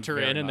first that one enter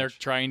very in and they're much.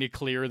 trying to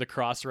clear the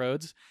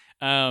crossroads.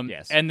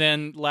 Yes. And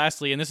then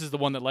lastly, and this is the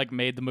one that like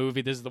made the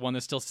movie, this is the one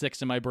that still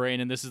sticks in my brain,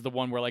 and this is the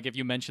one where like if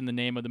you mention the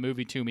name of the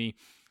movie to me,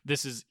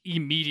 this is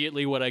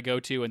immediately what I go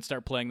to and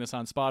start playing this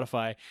on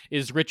Spotify,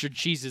 is Richard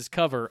Cheese's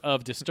cover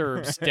of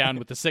Disturbed's Down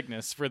with the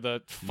Sickness for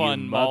the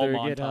fun mall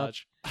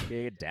montage.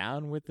 Get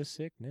down with the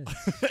sickness.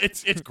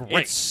 It's great.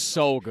 It's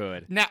so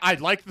good. Now, I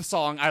like the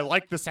song. I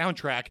like the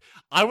soundtrack.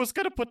 I was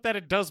going to put that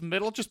it does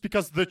middle just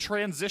because the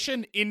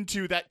transition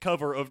into that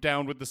cover of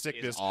Down with the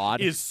Sickness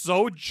odd. is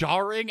so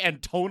jarring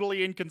and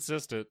tonally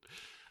inconsistent.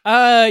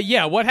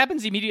 Yeah, what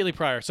happens immediately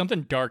prior?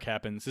 Something dark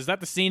happens. Is that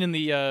the scene in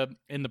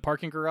the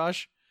parking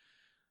garage?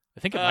 I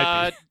think it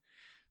might be.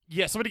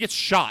 Yeah, somebody gets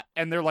shot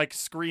and they're like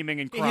screaming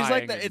and crying. He's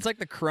like it's like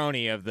the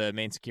crony of the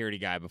main security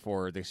guy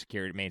before the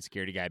main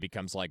security guy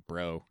becomes like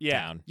bro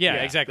town. Yeah, Yeah,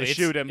 exactly. they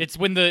shoot him. It's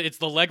when it's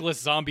the legless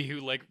zombie who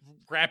like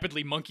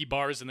rapidly monkey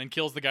bars and then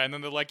kills the guy, and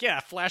then they're like, yeah,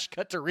 flash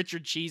cut to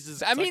Richard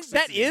Cheese's. I mean,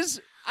 that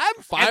is I'm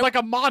fine. And like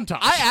a montage.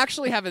 I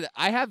actually have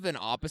an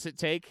opposite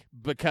take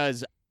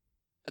because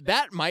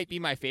that might be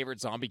my favorite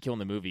zombie kill in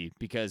the movie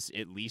because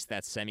at least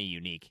that's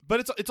semi-unique.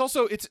 But it's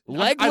also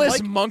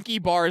Legless monkey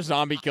bar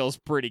zombie kill's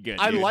pretty good.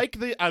 I dude. like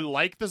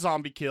the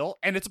zombie kill,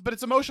 and it's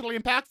emotionally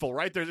impactful,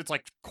 right? It's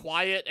like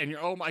quiet, and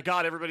you're, oh my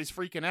god, everybody's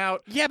freaking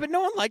out. Yeah, but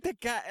no one liked that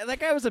guy. That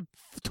guy was a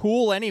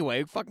tool anyway.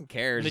 Who fucking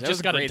cares? They That just was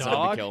a got a great dog?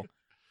 zombie kill.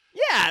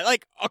 Yeah,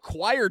 like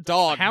acquire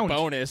dog Hound,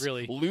 bonus.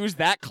 really. Lose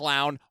that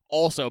clown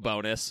also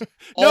bonus.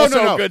 No,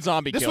 also no. good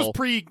zombie This kill. was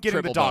pre getting the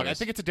triple dog. bonus. I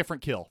think it's a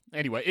different kill.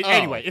 Anyway, Oh.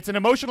 anyway, it's an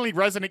emotionally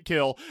resonant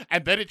kill,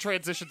 and then it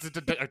transitions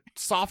into a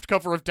soft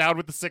cover of Down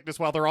with the Sickness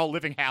while they're all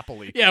living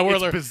happily. Yeah, where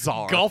it's they're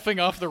bizarre. golfing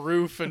off the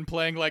roof and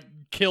playing like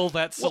kill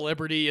that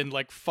celebrity and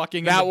like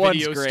fucking That in the one's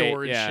video great,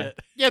 store and yeah. shit.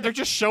 Yeah, they're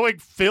just showing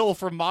Phil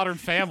from Modern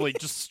Family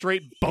just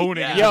straight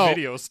boning in Yo, the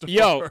video store.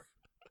 Yo,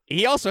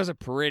 he also has a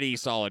pretty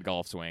solid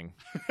golf swing.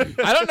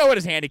 I don't know what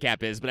his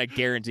handicap is, but I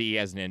guarantee he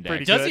has an index.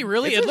 Pretty Does good. he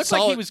really? It's It a looks like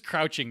he solid- was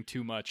crouching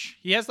too much.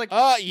 He has like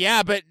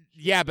Yeah, but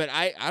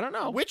I don't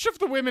know. Which of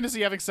the women is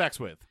he having sex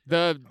with?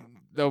 The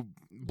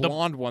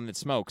blonde one that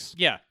smokes.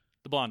 yeah,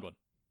 the blonde one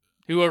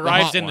who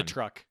arrives hot in one. the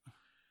truck.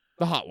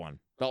 The hot one.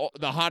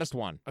 The hottest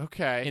one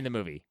Okay. in the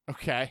movie.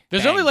 Okay.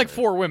 There's Bang only like her.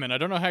 4 women. I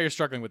don't know how you're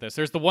struggling with this.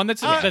 There's the one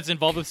that's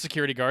involved with the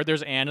security guard.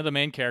 There's Anna, the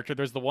main character.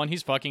 There's the one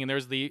he's fucking, and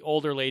there's the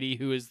older lady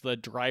who is the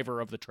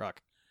driver of the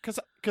truck.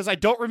 Because I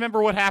don't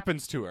remember what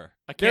happens to her.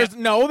 I can't.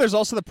 There's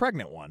also the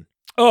pregnant one.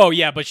 Oh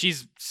yeah, but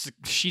she's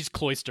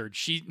cloistered.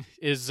 She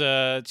is she's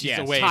Yes,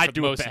 away tied for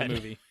to a most of the bed.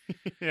 movie.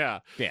 Yeah.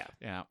 Yeah.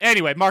 Yeah.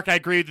 Anyway, Mark, I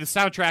agree. The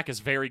soundtrack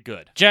is very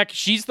good. Jack,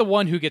 she's the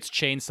one who gets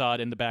chainsawed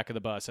in the back of the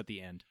bus at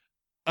the end.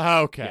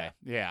 Okay.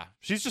 Yeah.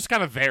 She's just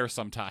kind of there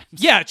sometimes.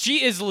 Yeah,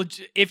 she is.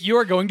 If you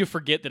are going to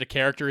forget that a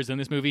character is in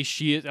this movie,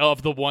 she is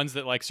of the ones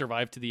that like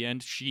survive to the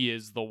end. She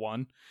is the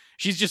one.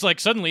 She's just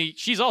like suddenly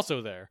she's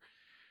also there.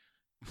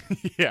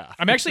 Yeah.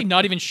 I'm actually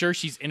not even sure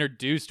she's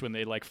introduced when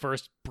they like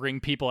first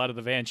bring people out of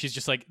the van. She's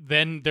just like,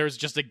 then there's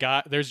just a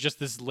guy. There's just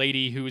this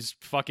lady who's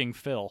fucking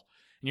Phil,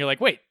 and you're like,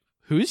 wait,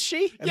 who's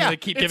she? And Yeah, then they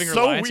keep it's giving her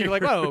so lines. And you're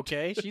like, weird. oh,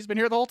 okay, she's been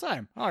here the whole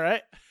time. All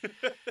right.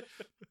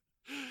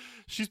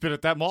 She's been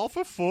at that mall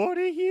for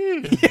 40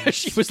 years. Yeah,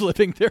 she was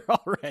living there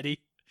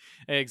already.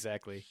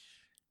 Exactly.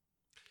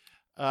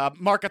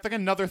 Mark, I think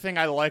another thing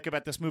I like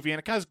about this movie, and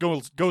it kind of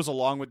goes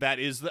along with that,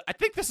 is that I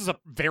think this is a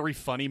very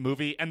funny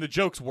movie, and the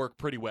jokes work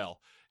pretty well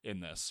in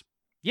this.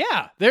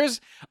 Yeah,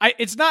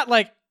 it's not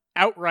like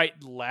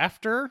outright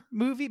laughter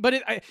movie,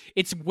 but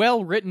it's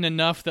well written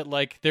enough that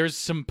like there's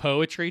some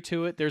poetry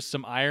to it, there's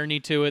some irony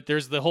to it.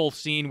 There's the whole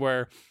scene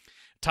where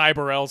Ty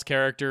Burrell's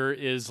character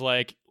is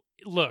like,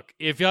 look,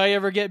 if I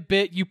ever get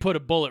bit, you put a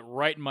bullet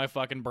right in my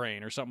fucking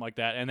brain or something like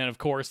that. And then of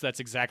course that's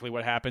exactly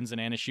what happens, and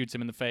Anna shoots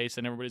him in the face,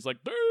 and everybody's like,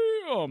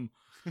 damn.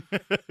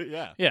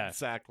 Yeah,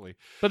 exactly.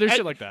 But there's And-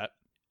 shit like that.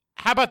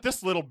 How about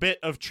this little bit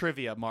of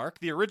trivia, Mark?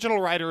 The original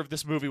writer of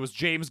this movie was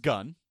James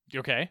Gunn.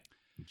 Okay.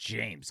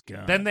 James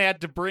Gunn. Then they had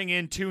to bring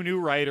in 2 new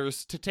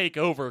writers to take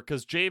over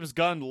because James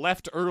Gunn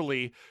left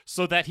early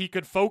so that he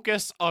could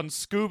focus on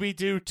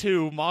Scooby-Doo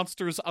 2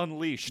 Monsters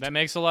Unleashed. That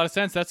makes a lot of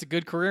sense. That's a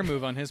good career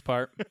move on his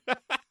part.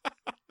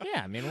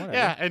 Yeah, I mean whatever.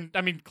 Yeah, and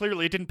I mean,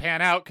 clearly it didn't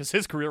pan out because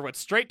his career went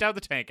straight down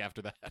the tank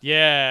after that.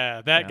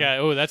 Yeah, that guy.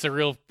 Oh, that's a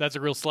real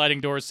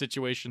sliding doors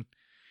situation.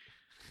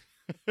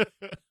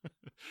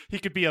 He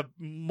could be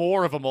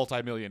more of a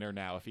multimillionaire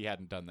now if he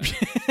hadn't done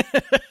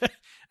that.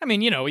 I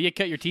mean, you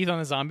cut your teeth on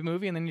a zombie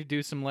movie, and then you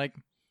do some like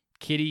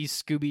kitty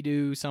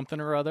Scooby-Doo something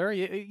or other.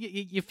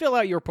 You fill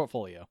out your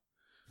portfolio.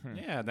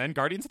 Yeah, and then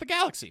Guardians of the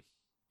Galaxy.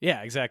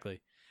 Yeah,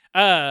 exactly.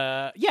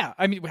 Yeah,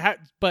 I mean,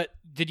 but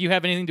did you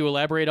have anything to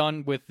elaborate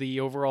on with the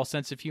overall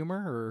sense of humor,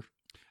 or?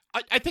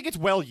 I think it's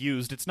well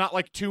used. It's not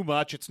like too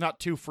much. It's not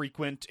too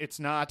frequent. It's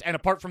not, and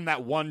apart from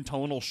that one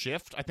tonal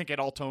shift, I think it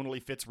all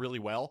tonally fits really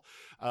well.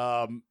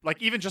 Like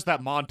even just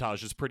that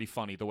montage is pretty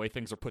funny, the way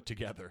things are put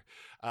together.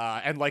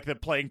 And like the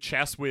playing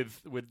chess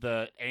with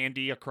the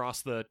Andy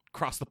across the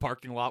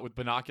parking lot with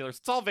binoculars.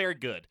 It's all very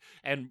good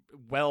and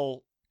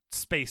well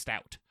spaced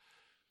out.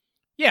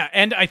 Yeah,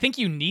 and I think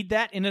you need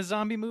that in a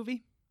zombie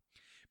movie,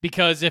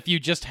 because if you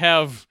just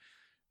have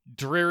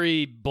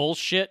dreary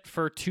bullshit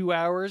for 2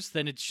 hours,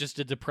 then it's just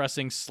a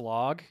depressing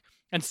slog.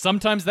 And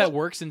sometimes that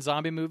works in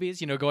zombie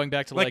movies, going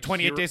back to like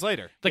 28 Days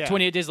Later. Like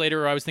 28 Days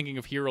Later, or I was thinking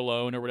of Here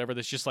Alone or whatever,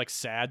 that's just like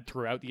sad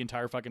throughout the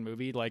entire fucking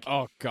movie. Like,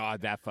 oh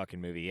god, that fucking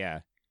movie,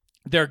 yeah.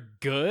 They're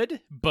good,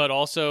 but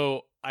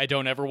also I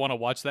don't ever want to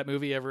watch that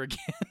movie ever again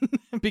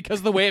because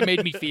of the way it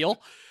made me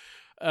feel.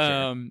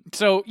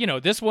 So,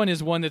 this one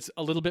is one that's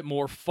a little bit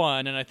more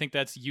fun, and I think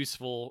that's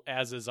useful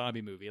as a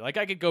zombie movie. Like,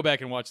 I could go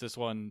back and watch this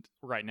one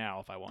right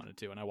now if I wanted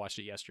to, and I watched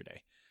it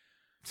yesterday.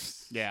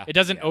 Yeah. It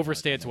doesn't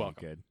overstay its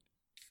welcome. Good.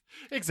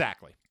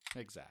 Exactly.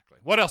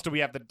 What else do we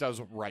have that does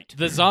right?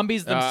 The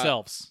zombies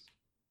themselves.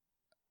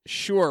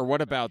 Sure,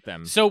 what about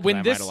them? So when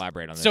I this might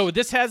elaborate on this. So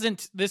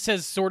this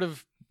has sort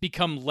of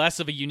become less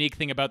of a unique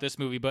thing about this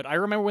movie, but I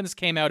remember when this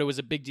came out, it was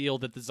a big deal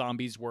that the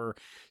zombies were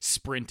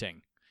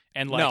sprinting.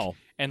 And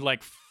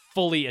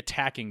fully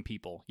attacking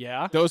people.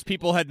 Yeah? Those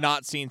people had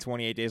not seen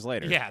 28 Days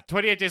Later. Yeah,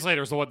 28 Days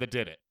Later is the one that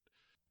did it.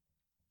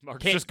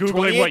 Mark's just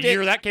Googling what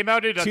year that came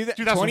out in.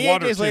 2001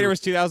 28 Days or Later 2.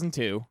 was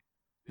 2002.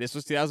 This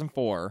was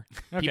 2004.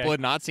 Okay. People had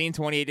not seen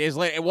 28 Days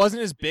Later. It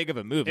wasn't as big of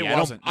a movie. It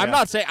wasn't. I'm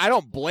not saying I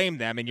don't blame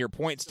them, and your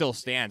point still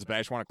stands, but I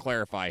just want to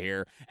clarify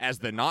here, as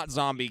the not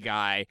zombie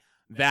guy,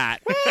 that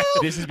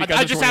this is because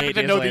I of just 28 happen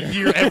to Days know Later. the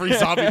year every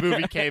zombie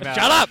movie came out.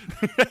 Shut up!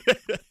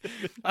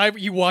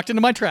 You walked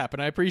into my trap,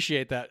 and I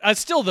appreciate that.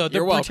 Still, though, the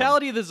You're welcome.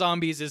 brutality of the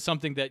zombies is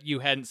something that you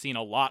hadn't seen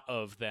a lot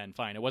of then.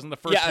 Fine. It wasn't the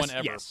first one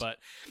ever, but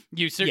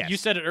you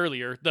said it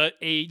earlier.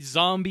 A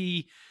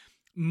zombie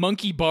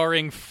monkey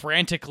barring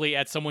frantically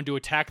at someone to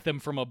attack them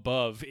from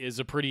above is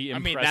a pretty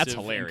impressive that's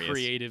hilarious. and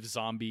creative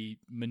zombie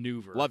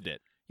maneuver. Loved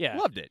it. Yeah.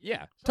 Loved it.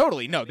 Yeah.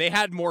 Totally. No, they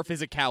had more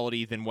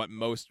physicality than what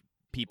most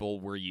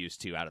people were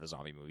used to out of the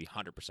zombie movie.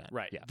 100%.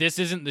 Right. Yeah. This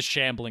isn't the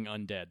shambling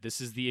undead.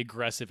 This is the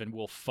aggressive and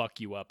will fuck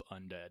you up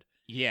undead.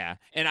 Yeah,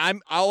 and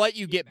I'll let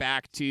you get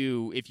back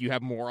to if you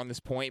have more on this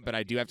point, but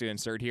I do have to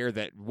insert here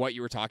that what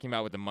you were talking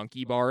about with the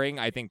monkey barring,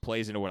 I think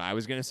plays into what I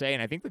was going to say,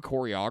 and I think the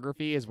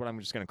choreography is what I'm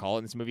just going to call it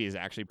in this movie is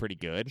actually pretty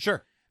good.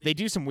 Sure. They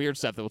do some weird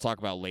stuff that we'll talk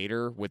about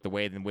later with the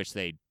way in which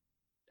they,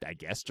 I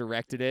guess,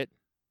 directed it,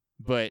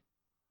 but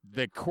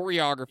the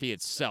choreography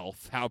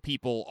itself, how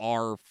people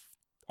are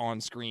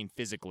on screen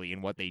physically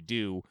and what they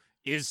do,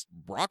 is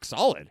rock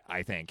solid,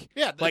 I think.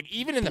 Yeah, like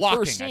even in the blocking,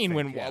 first scene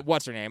when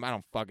what's her name? I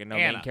don't fucking know.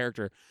 Anna. Main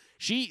character.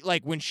 She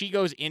when she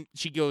goes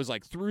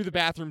like through the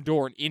bathroom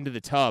door and into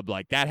the tub,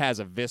 like that has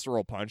a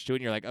visceral punch to it,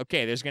 and you're like,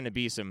 okay, there's gonna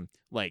be some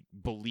like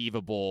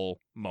believable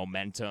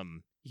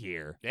momentum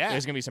here. Yeah.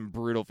 There's gonna be some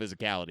brutal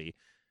physicality.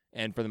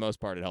 And for the most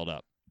part it held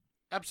up.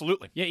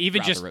 Absolutely. Yeah,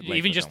 even Throughout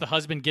just the the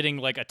husband getting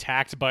like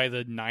attacked by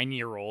the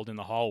 9-year-old in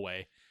the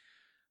hallway.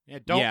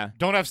 Yeah,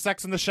 don't have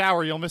sex in the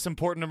shower. You'll miss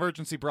important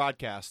emergency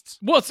broadcasts.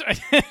 Well,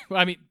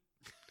 I mean,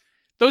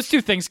 those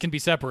two things can be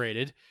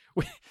separated.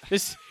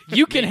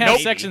 You can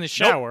have sex in the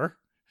shower.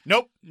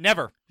 Nope,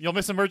 never. You'll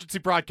miss emergency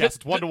broadcasts.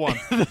 It's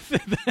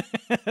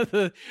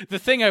 1-to-1. The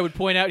thing I would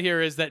point out here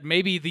is that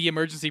maybe the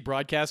emergency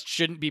broadcast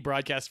shouldn't be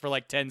broadcast for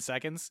like 10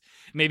 seconds.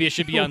 Maybe it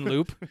should be on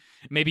loop.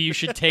 Maybe you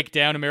should take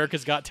down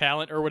America's Got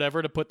Talent or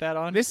whatever to put that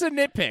on. This is a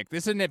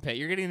nitpick.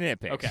 You're getting a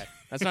nitpick. Okay.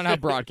 That's not how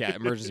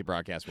emergency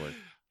broadcasts work.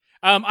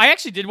 I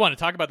actually did want to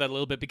talk about that a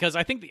little bit because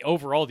I think the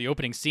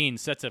opening scene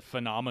sets a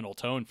phenomenal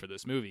tone for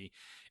this movie.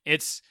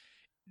 It's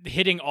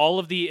hitting all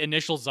of the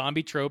initial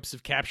zombie tropes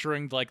of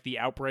capturing like the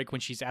outbreak when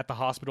she's at the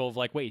hospital of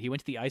like, wait, he went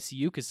to the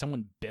ICU because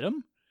someone bit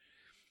him?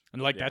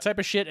 And like that type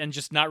of shit, and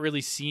just not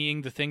really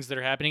seeing the things that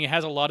are happening. It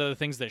has a lot of the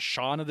things that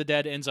Shaun of the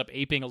Dead ends up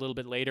aping a little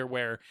bit later,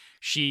 where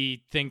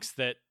she thinks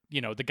that,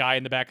 the guy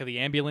in the back of the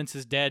ambulance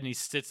is dead and he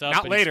sits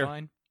up and he's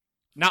fine.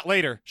 Not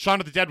later. Shaun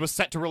of the Dead was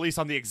set to release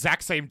on the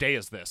exact same day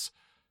as this.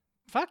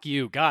 Fuck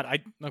you.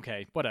 God,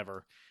 okay,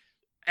 whatever.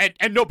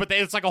 And no, but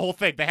it's like a whole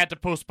thing. They had to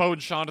postpone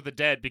Shaun of the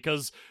Dead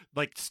because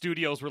like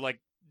studios were like,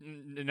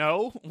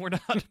 no, we're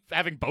not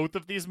having both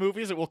of these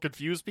movies. It will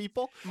confuse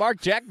people. Mark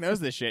Jack knows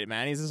this shit,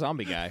 man. He's a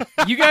zombie guy.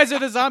 You guys are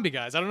the zombie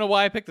guys. I don't know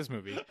why I picked this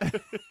movie.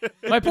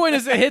 My point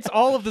is it hits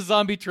all of the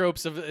zombie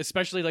tropes of,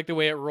 especially like the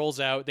way it rolls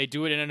out. They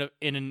do it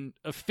in an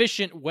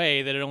efficient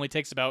way that it only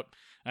takes about,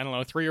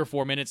 3 or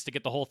 4 minutes to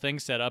get the whole thing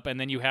set up. And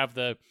then you have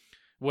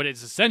what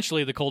is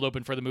essentially the cold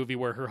open for the movie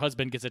where her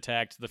husband gets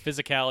attacked, the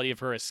physicality of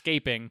her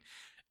escaping,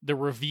 the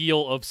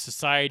reveal of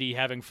society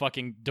having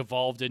fucking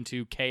devolved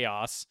into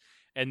chaos,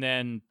 and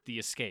then the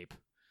escape.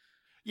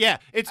 Yeah,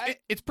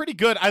 it's pretty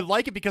good. I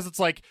like it because it's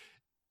like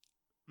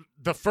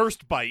the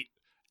first bite,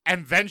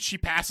 and then she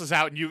passes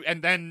out,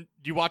 and then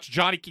you watch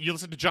you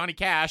listen to Johnny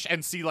Cash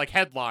and see like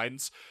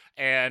headlines,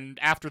 and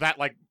after that,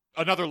 like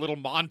another little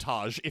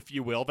montage, if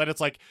you will. Then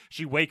it's like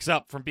she wakes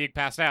up from being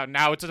passed out, and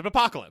now it's an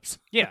apocalypse.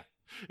 Yeah.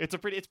 It's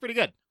pretty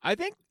good. I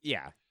think,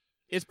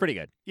 it's pretty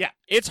good. Yeah.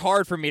 It's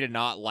hard for me to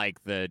not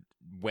like the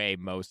way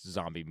most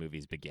zombie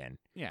movies begin.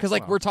 Yeah, Because,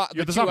 like, well, we're talking,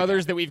 you're the the two zombie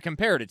others guy. that we've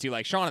compared it to,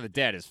 like, Shaun of the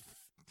Dead is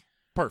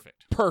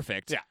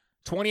Perfect. Yeah.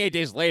 28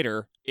 Days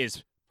Later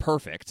is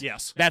perfect.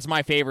 Yes. That's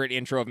my favorite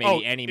intro of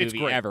maybe any it's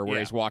movie great. ever, where Yeah.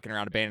 he's walking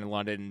around abandoned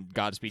London,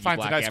 Godspeed You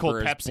Finds a Black nice cold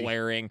Emperor is Pepsi.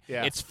 blaring.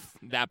 Yeah. It's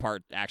that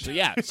part, actually.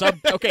 Yeah.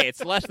 Okay,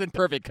 it's less than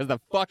perfect because the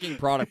fucking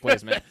product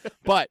placement,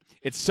 but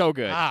it's so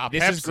good.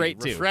 This Pepsi, is great,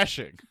 too.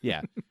 refreshing.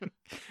 Yeah.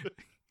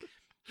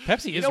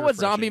 Pepsi You is know what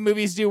zombie refreshing.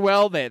 movies do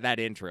well? That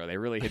intro. They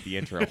really hit the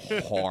intro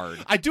hard.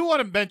 I do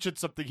want to mention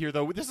something here,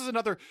 though. This is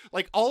another,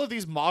 like, all of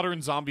these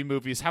modern zombie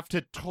movies have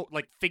to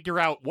like, figure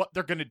out what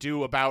they're going to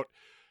do about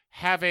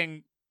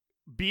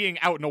being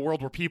out in a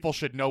world where people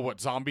should know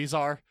what zombies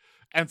are.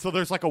 And so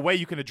there's, like, a way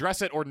you can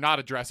address it or not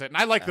address it. And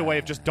I like the way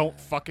of just don't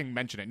fucking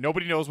mention it.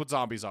 Nobody knows what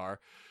zombies are.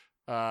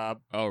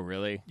 Oh,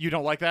 really? You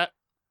don't like that?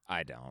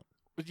 I don't.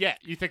 But yeah,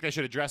 you think they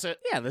should address it?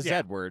 Yeah, the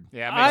Z word.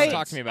 Yeah, it I- makes Talk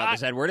sense. to me about the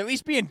Z word. At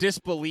least be in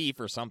disbelief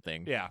or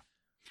something. Yeah.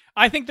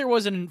 I think there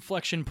was an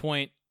inflection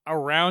point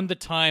around the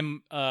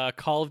time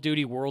Call of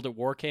Duty World at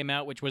War came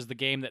out, which was the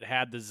game that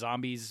had the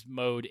zombies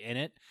mode in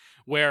it,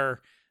 where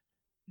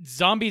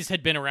zombies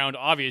had been around,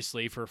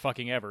 obviously, for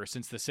fucking ever,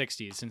 since the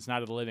 60s, since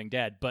Night of the Living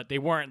Dead, but they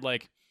weren't,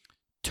 like,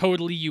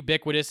 totally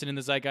ubiquitous and in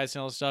the zeitgeist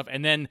and all this stuff.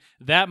 And then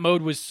that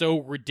mode was so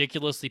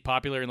ridiculously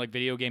popular in, like,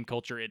 video game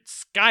culture, it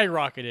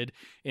skyrocketed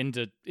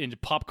into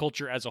pop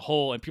culture as a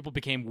whole, and people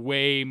became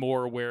way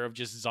more aware of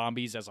just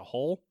zombies as a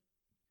whole.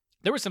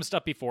 There was some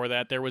stuff before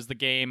that. There was the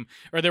game,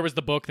 or there was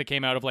the book that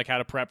came out of, like, how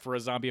to prep for a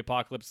zombie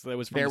apocalypse. That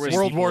was from There the was same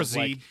World people War as, Z.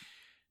 like-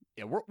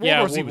 Yeah, World yeah,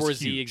 War Z World was War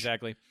Z, huge.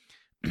 exactly.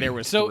 There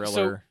was So-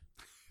 Thriller.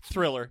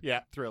 Thriller.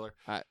 Yeah, Thriller.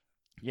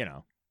 You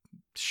know.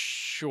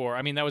 Sure.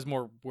 I mean, that was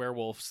more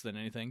werewolves than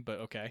anything, but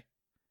okay.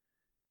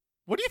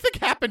 What do you think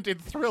happened in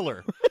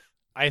Thriller?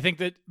 I think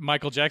that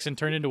Michael Jackson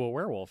turned into a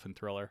werewolf in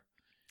Thriller.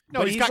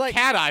 No, But he's he's got like-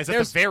 cat eyes at the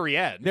there's- very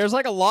end. There's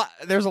like a lot.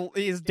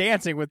 He's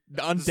dancing with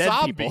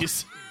undead people.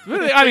 Zombies.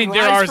 I mean,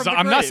 there Rise are. from the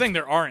I'm not grave. saying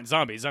there aren't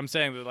zombies. I'm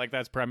saying that, like,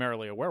 that's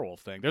primarily a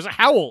werewolf thing. There's a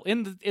howl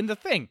in the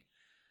thing.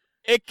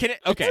 It can.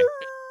 Okay.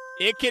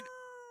 It can.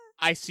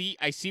 I see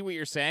what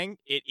you're saying.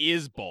 It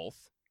is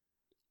both.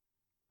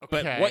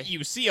 But Okay. what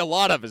you see a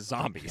lot of is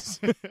zombies.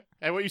 Hey,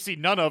 And what you see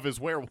none of is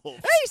werewolves.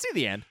 you see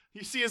the end.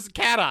 You see his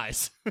cat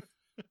eyes.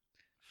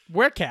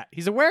 Werecat.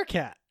 He's a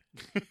werecat.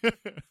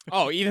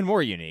 Oh, even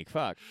more unique.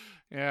 Fuck.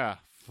 Yeah,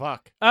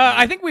 fuck.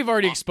 I think we've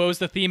already exposed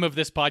the theme of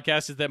this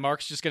podcast is that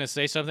Mark's just going to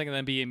say something and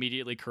then be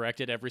immediately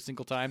corrected every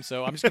single time.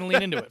 So I'm just going to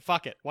lean into it.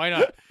 Fuck it. Why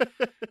not?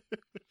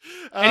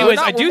 Anyways,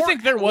 no, I do we're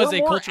think there was we're a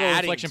more cultural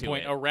adding inflection to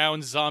point it.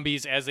 around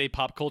zombies as a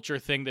pop culture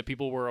thing that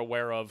people were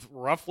aware of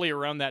roughly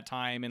around that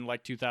time in,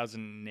 like,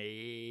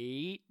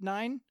 2008,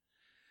 9.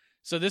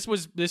 So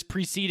this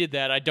preceded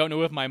that. I don't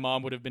know if my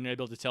mom would have been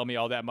able to tell me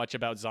all that much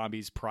about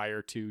zombies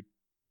prior to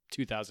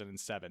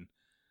 2007.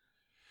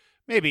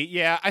 Maybe,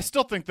 yeah. I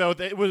still think, though,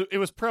 that it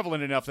was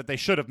prevalent enough that they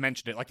should have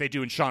mentioned it, like they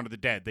do in Shaun of the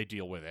Dead. They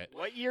deal with it.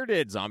 What year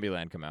did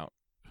Zombieland come out?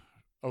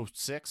 Oh,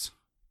 6?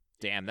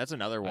 Damn, that's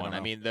another one. don't I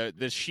know. mean,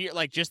 the sheer,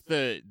 like, just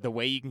the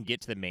way you can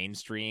get to the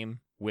mainstream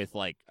with,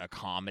 like, a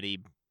comedy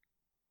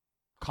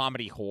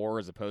horror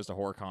as opposed to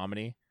horror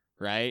comedy,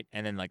 right?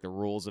 And then, like, the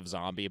rules of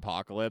zombie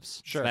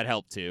apocalypse. Sure. That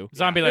helped too.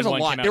 Zombieland There's a 1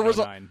 lot. came out There in was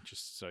a 09,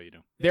 just so you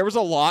know. There was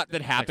a lot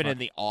that happened Mark. in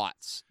the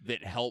aughts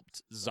that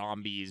helped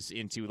zombies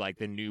into, like,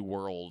 the new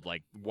world,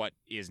 like what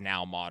is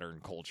now modern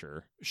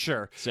culture.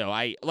 Sure. So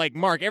I like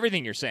Mark.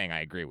 Everything you're saying,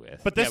 I agree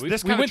with. But this we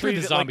kind went of through the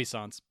treated zombie it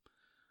songs.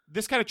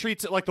 this kind of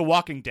treats it like The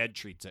Walking Dead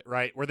treats it,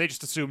 right? Where they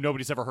just assume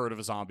nobody's ever heard of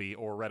a zombie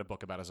or read a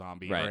book about a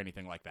zombie Right. or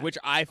anything like that. which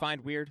I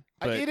find weird.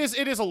 But It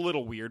is a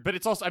little weird, but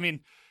it's also, I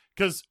mean,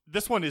 because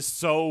this one is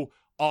so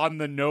on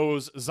the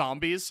nose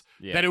zombies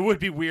Yeah. that it would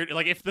be weird.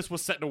 Like, if this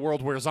was set in a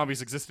world where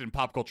zombies existed in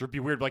pop culture, it'd be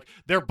weird. Like,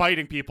 they're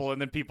biting people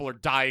and then people are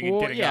dying and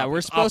Well, getting yeah, up. we're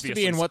It's supposed to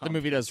be in obviously what the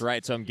movie does zombies.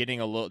 right, so I'm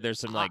getting a little. There's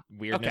some like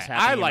weirdness okay, I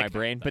happening like in my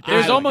brain, that. but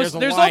There's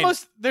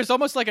There's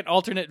almost like an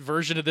alternate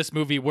version of this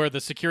movie where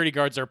the security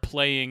guards are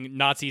playing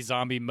Nazi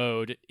zombie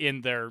mode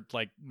in their,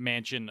 like,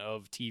 mansion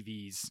of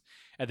TVs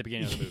at the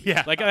beginning of the movie.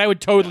 Yeah. Like, that would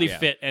totally Yeah.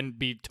 fit and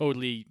be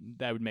totally,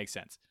 that would make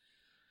sense.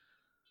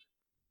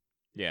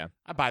 yeah,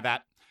 I buy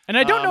that. And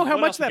I don't know how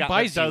what much else we that got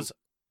buys that you. does-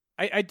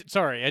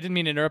 Sorry, I didn't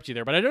mean to interrupt you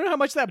there, but I don't know how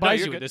much that No, buys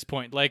you're you good. at this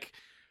point. Like,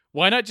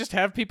 why not just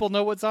have people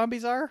know what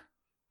zombies are?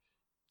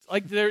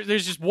 Like,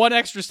 there's just one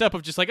extra step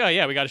of just like, oh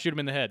yeah, we got to shoot them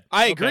in the head.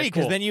 I Okay, agree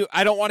because cool. then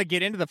I don't want to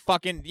get into the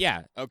fucking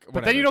Okay,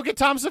 But then you don't get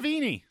Tom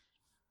Savini.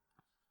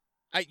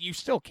 You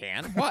still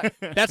can. What?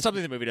 That's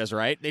something the movie does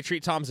right. They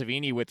treat Tom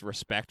Savini with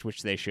respect,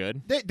 which they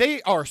should.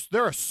 There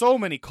are so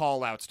many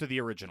call outs to the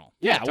original.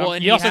 Yeah, well,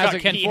 and he also has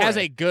got Ken he has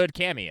Foree. a good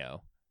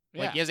cameo.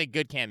 Yeah. Like he has a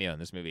good cameo in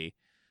this movie.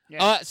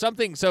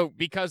 Something, so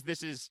because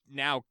this is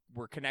now,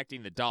 we're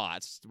connecting the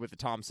dots with the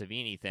Tom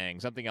Savini thing,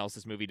 something else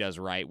this movie does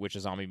right, which a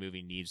zombie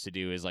movie needs to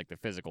do, is like the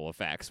physical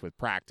effects with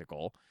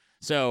practical.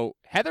 So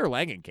Heather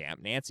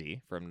Langenkamp,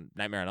 Nancy from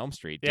Nightmare on Elm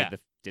Street,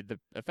 did the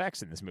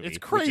effects in this movie. It's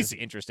crazy. Which is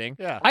interesting.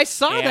 Yeah. I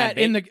saw And that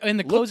in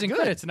the closing good.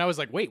 credits, and I was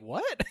like, wait,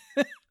 what?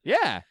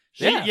 Yeah.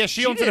 She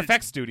owns an did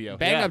effects studio.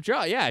 Bang up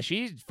job. Yeah,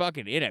 she's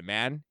fucking in it,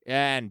 man.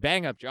 And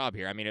bang up job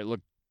here. I mean, it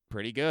looked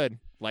pretty good.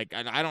 Like,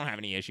 I don't have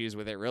any issues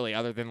with it, really,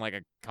 other than, like,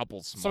 a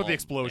couple small Some of the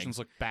explosions things.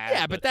 look bad.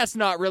 Yeah, but that's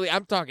not really...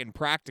 I'm talking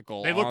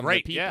practical. They look on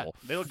great. The Yeah, people.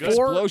 they look The good.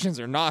 explosions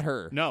are not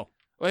her. No.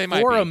 Well, they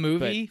might for be,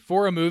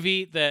 a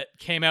movie that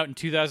came out in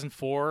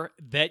 2004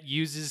 that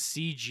uses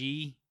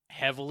CG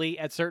heavily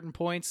at certain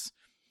points,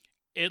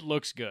 it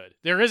looks good.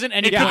 There isn't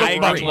anything I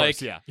much agree.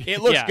 like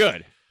It looks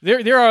good.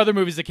 There are other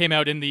movies that came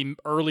out in the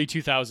early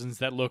 2000s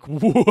that look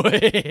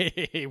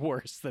way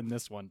worse than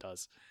this one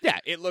does. Yeah,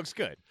 it looks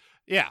good.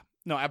 Yeah.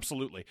 No,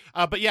 absolutely.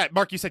 But yeah,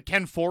 Mark, you said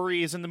Ken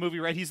Foree is in the movie,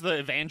 right? He's the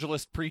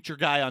evangelist preacher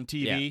guy on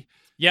TV.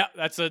 Yeah,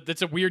 that's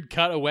a weird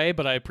cut away,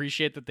 but I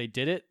appreciate that they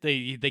did it.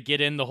 They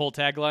get in the whole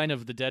tagline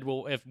of the dead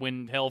will,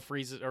 when hell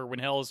freezes or when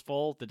hell is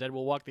full, the dead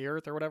will walk the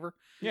earth or whatever.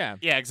 Yeah.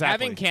 Yeah,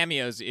 exactly. Having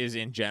cameos is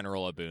in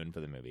general a boon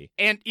for the movie.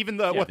 And even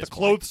the at this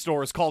clothes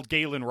store is called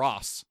Galen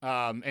Ross,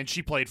 and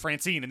she played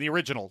Francine in the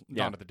original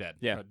Dawn of the Dead.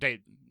 Yeah.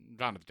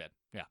 Dawn of the Dead.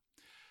 Yeah.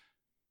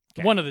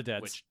 Okay. One of the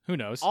Deads. Which- Who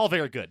knows? All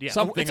very good. Yeah.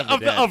 Something It's of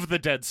the Dead. of the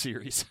Dead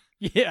series.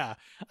 Yeah.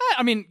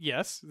 I mean,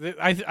 yes.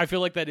 I feel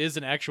like that is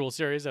an actual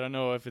series. I don't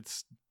know if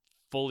it's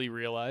fully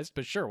realized,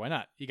 but sure, why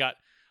not? You got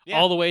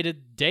all the way to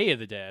Day of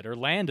the Dead or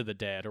Land of the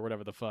Dead or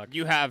whatever the fuck.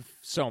 You have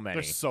so many.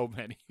 There's so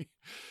many.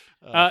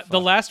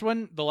 The last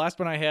one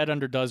I had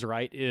under Does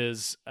Right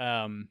is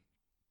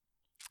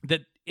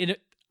that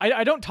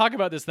I don't talk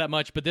about this that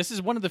much, but this is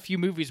one of the few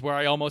movies where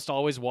I almost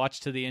always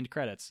watch to the end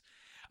credits.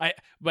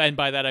 And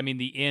by that I mean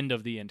the end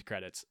of the end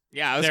credits.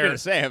 Yeah, I was going to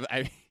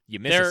say, you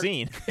miss a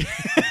scene.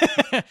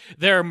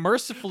 They're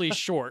mercifully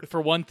short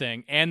for one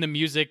thing, and the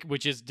music,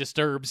 which is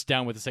Disturbed's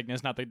Down with the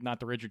Sickness, not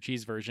the Richard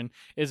Cheese version,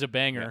 is a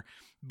banger. Yeah.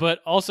 But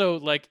also,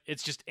 like,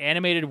 it's just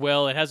animated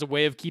well. It has a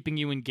way of keeping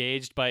you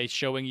engaged by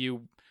showing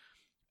you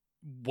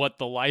what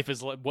the life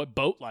is like, what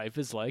boat life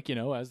is like,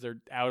 as they're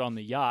out on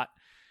the yacht.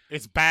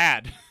 It's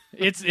bad.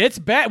 It's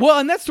bad. Well,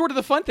 and that's sort of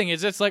the fun thing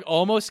is it's like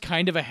almost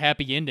kind of a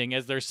happy ending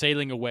as they're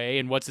sailing away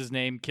and what's his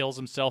name kills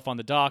himself on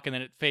the dock and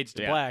then it fades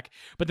to black.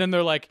 But then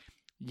they're like,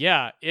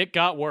 yeah, it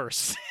got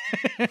worse.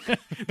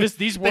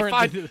 These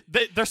weren't.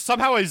 There's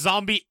somehow a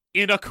zombie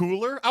in a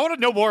cooler. I want to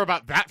know more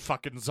about that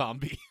fucking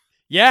zombie.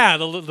 Yeah,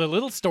 the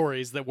little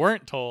stories that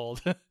weren't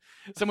told.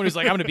 Someone who's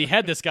like, I'm going to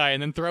behead this guy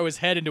and then throw his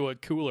head into a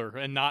cooler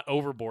and not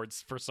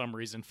overboards for some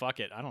reason. Fuck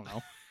it. I don't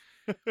know.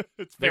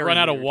 They run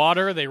out of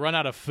water, they run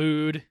out of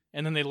food,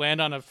 and then they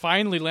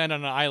finally land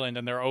on an island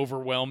and they're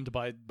overwhelmed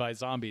by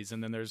zombies.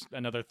 And then there's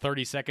another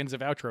 30 seconds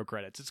of outro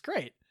credits. It's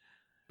great.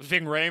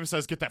 Ving Rhames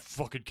says, "Get that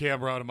fucking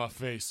camera out of my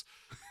face."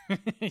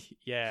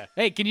 Yeah.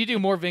 Hey, can you do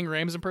more Ving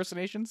Rhames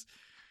impersonations?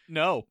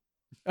 No.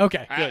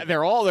 Okay, good.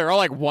 They're all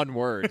like one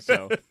word,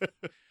 so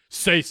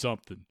say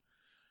something.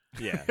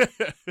 Yeah.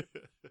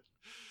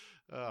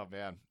 Oh,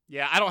 man.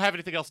 Yeah, I don't have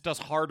anything else that does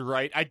hard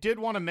right. I did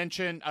want to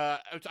mention,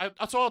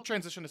 so I'll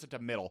transition this into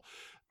middle.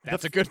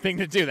 That's a good thing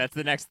to do. That's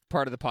the next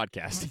part of the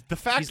podcast. The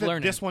fact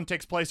that this one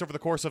takes place over the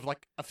course of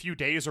like a few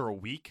days or a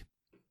week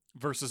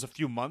versus a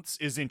few months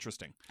is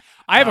interesting.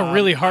 I have a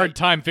really hard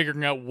time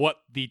figuring out what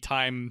the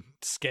time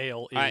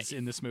scale is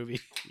in this movie.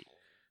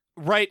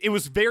 Right. It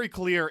was very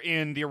clear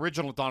in the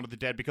original Dawn of the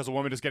Dead because a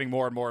woman is getting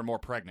more and more and more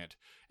pregnant.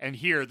 And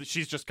here,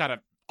 she's just kind of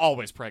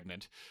always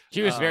pregnant.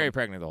 She was very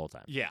pregnant the whole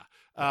time. Yeah.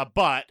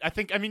 But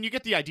I mean, you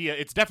get the idea.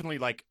 It's definitely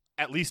like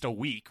at least a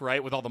week,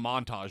 right? With all the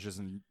montages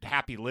and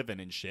happy living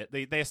and shit.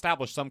 They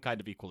establish some kind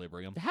of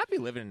equilibrium. The happy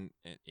living,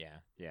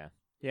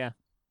 yeah.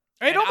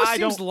 It almost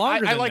seems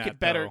longer I than like that, it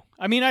better. Though.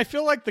 I mean, I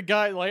feel like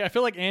I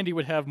feel like Andy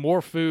would have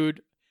more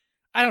food.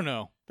 I don't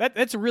know.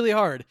 That's really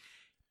hard.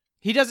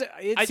 He doesn't.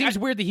 It seems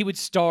weird that he would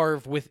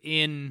starve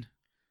within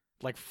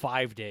like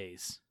 5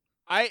 days.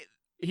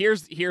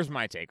 Here's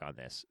my take on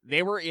this.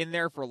 They were in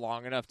there for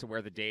long enough to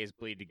where the days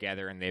bleed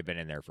together, and they've been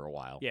in there for a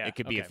while. Yeah, it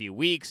could be a few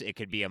weeks. It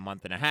could be a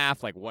month and a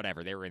half. Like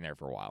whatever. They were in there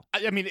for a while.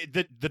 I mean,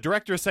 the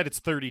director said it's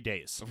 30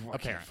 days.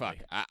 Okay, apparently.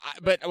 fuck.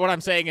 But what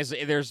I'm saying is,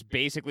 there's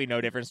basically no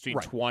difference between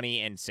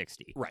 20 and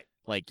 60. Right.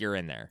 Like you're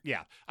in there.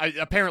 Yeah.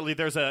 Apparently,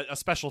 there's a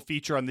special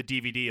feature on the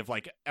DVD of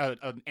like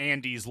an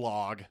Andy's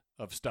log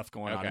of stuff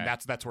going on, and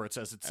that's where it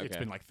says it's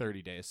been like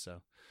 30 days.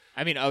 So.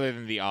 I mean, other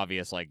than the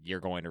obvious, like, you're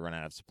going to run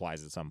out of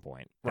supplies at some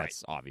point.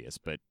 That's obvious,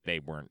 but they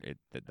weren't.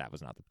 That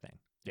was not the thing.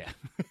 Yeah.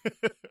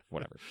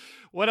 Whatever.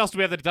 What else do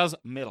we have that does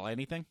middle?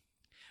 Anything?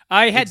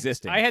 I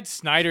had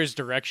Snyder's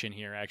direction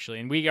here,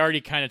 actually, and we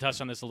already kind of touched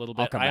on this a little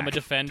bit. I am a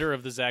defender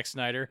of the Zack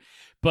Snyder,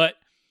 but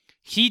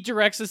he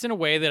directs this in a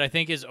way that I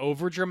think is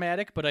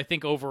over-dramatic, but I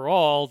think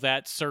overall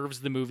that serves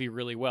the movie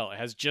really well. It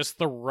has just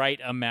the right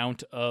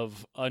amount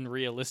of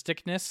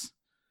unrealisticness.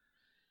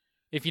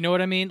 If you know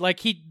what I mean. Like,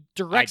 he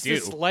directs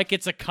this like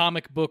it's a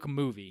comic book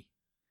movie.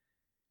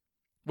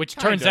 which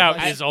Kind turns of.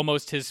 out is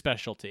almost his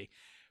specialty.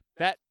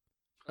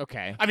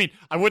 Okay. I mean,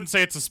 I wouldn't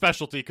say it's a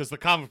specialty because the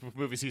comic book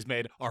movies he's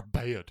made are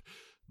bad,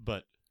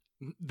 but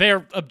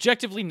They're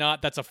objectively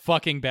not. That's a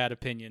fucking bad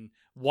opinion.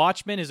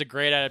 Watchmen is a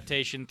great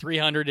adaptation.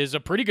 300 is a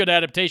pretty good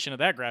adaptation of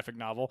that graphic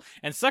novel.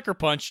 And Sucker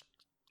Punch,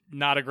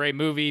 not a great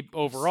movie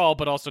overall,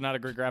 but also not a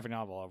great graphic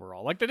novel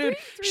overall. Like, the dude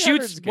 300's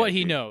shoots good, what he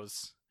dude.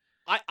 knows.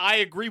 I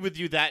agree with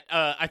you that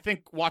I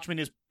think Watchmen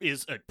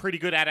is a pretty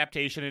good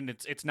adaptation, and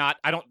it's not.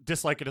 I don't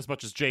dislike it as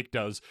much as Jake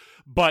does,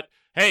 but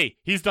hey,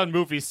 he's done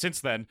movies since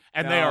then,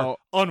 and they are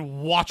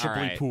unwatchably All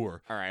right.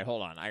 poor. All right,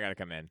 hold on. I gotta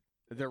come in.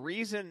 The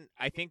reason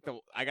I think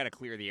I gotta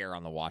clear the air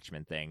on the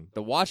Watchmen thing.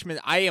 The Watchmen.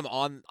 I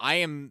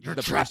am You're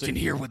the trapped person in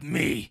here with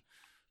me.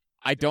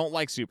 I don't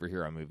like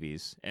superhero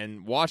movies,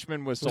 and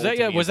Watchmen was sold Was that,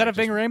 to me was as, that a like,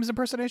 Ving just- Rhames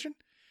impersonation?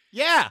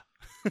 Yeah.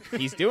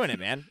 He's doing it,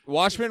 man.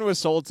 Watchmen was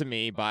sold to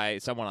me by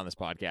someone on this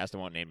podcast. I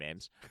won't name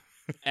names.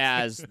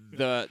 As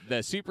the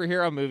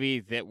superhero movie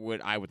that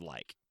I would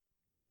like,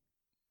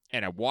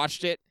 and I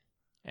watched it,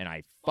 and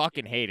I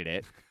fucking hated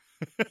it,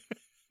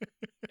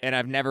 and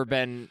I've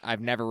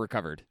never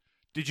recovered.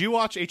 Did you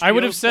watch HBO's I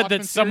would have said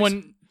Watchmen that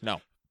someone...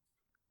 No,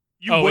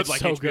 You Oh, would it's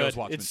like so HBO's good.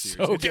 Watchmen It's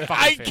series. so It's good.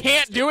 fucking I fantastic.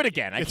 can't do it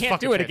again. I It's can't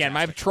fucking do it again.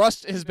 My fantastic.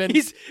 trust has been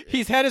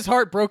He's had his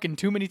heart broken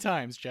too many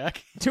times,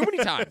 Jack. too many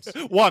times.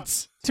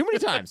 Once. Too many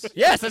times.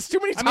 Yes, that's too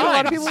many I times. mean, a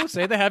lot of people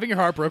say that having your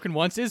heart broken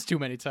once is too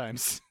many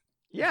times.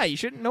 Yeah, you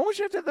shouldn't. No one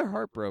should have to have their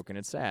heart broken.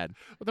 It's sad.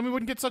 But then we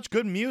wouldn't get such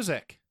good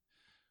music.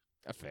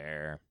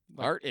 Fair.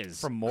 Like, Art is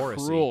from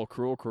Morrissey.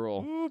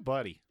 Cruel. Ooh,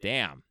 buddy.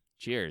 Damn.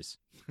 Cheers.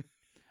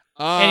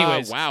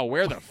 Anyways. Wow.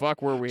 Where the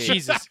fuck were we?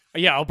 Jesus.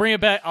 Yeah, I'll bring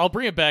it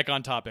back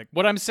on topic.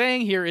 What I'm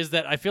saying here is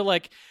that I feel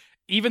like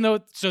even though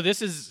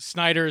this is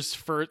Snyder's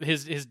for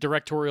his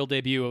directorial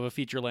debut of a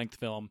feature-length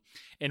film,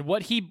 and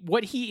what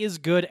he is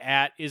good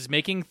at is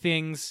making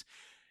things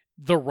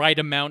the right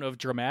amount of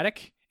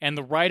dramatic and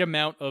the right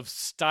amount of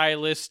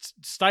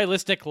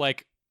stylistic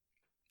like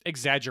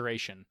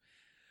exaggeration.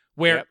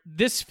 Where Yep.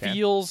 this Okay.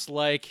 feels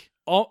like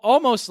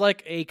almost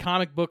like a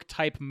comic book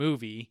type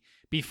movie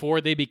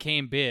before they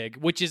became big,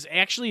 which is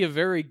actually a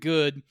very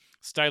good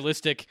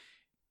stylistic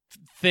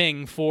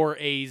thing for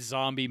a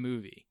zombie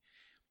movie.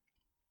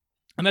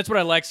 And that's what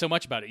I like so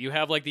much about it. You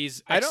have like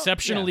these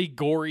exceptionally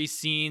gory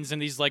scenes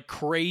and these like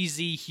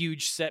crazy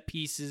huge set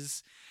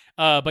pieces.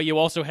 But you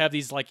also have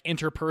these like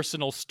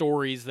interpersonal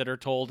stories that are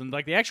told, and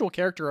like the actual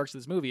character arcs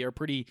of this movie are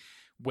pretty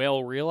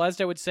well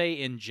realized, I would say,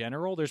 in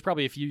general. There's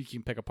probably a few you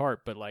can pick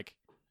apart, but like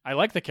I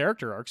like the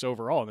character arcs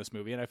overall in this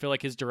movie, and I feel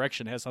like his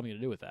direction has something to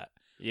do with that.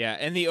 Yeah,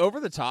 and the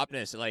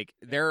over-the-topness, like,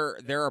 there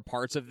are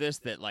parts of this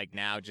that, like,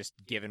 now, just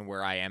given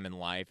where I am in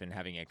life and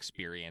having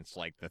experienced,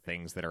 like, the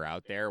things that are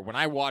out there, when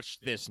I watch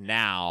this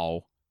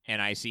now,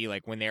 and I see,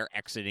 like, when they're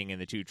exiting in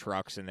the two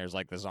trucks, and there's,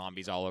 like, the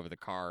zombies all over the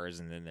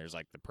cars, and then there's,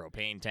 like, the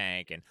propane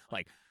tank, and,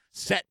 like,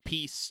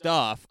 set-piece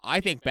stuff,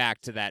 I think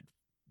back to that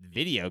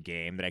video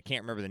game that I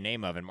can't remember the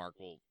name of, and Mark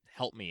will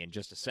help me in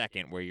just a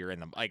second, where you're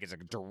in the, like, it's a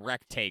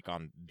direct take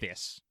on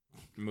this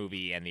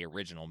movie and the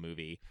original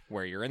movie,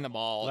 where you're in the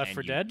mall Left and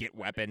 4 you Dead? get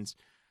weapons.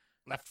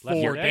 Left You're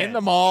 4 Dead. in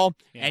the mall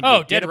and you Oh,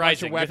 get Dead a bunch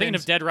Rising. of You're thinking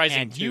weapons of Dead Rising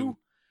and 2. you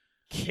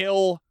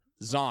kill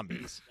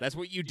zombies. That's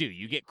what you do.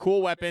 You get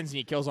cool weapons and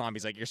you kill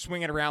zombies. Like, you're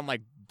swinging around like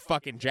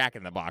fucking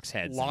Jack-in-the-Box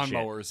heads and shit.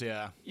 Lawnmowers,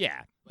 yeah.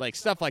 Yeah, like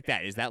stuff like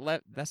that. Is that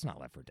That's not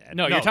Left 4 Dead.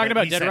 No, No, you're talking but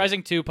about he Dead said it.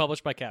 Rising 2,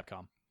 published by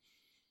Capcom.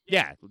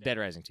 Yeah, Dead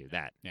Rising 2.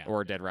 That. Yeah.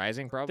 Or Dead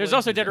Rising, probably. There's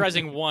also Dead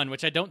Rising 1,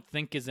 which I don't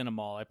think is in a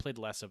mall. I played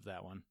less of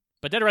that one.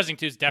 But Dead Rising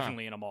 2 is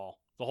definitely in a mall.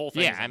 The whole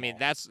thing is Yeah, in a I mean,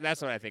 mall.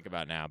 that's what I think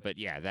about now. But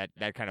yeah,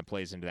 that kind of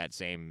plays into that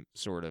same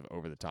sort of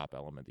over-the-top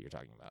element that you're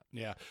talking about.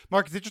 Yeah.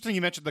 Mark, it's interesting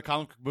you mentioned the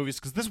comic book movies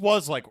because this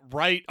was like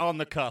right on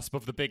the cusp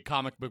of the big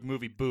comic book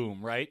movie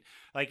boom, right?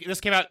 Like this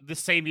came out the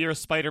same year as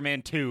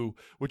Spider-Man 2,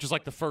 which is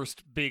like the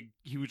first big,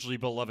 hugely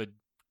beloved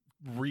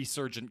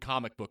resurgent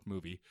comic book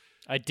movie.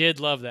 I did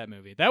love that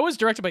movie. That was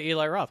directed by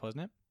Eli Roth,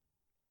 wasn't it?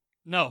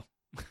 No.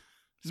 No,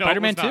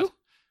 Spider-Man it was not. 2?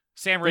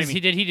 Sam Was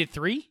Raimi. he did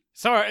 3?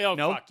 Sorry. Oh,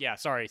 No. fuck. Yeah,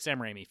 sorry. Sam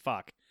Raimi.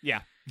 Fuck.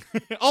 Yeah.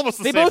 Almost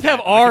the They same both have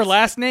guy. R Like,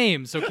 last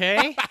names,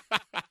 okay?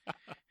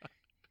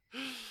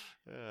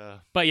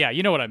 But yeah,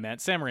 you know what I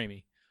meant. Sam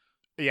Raimi.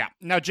 yeah.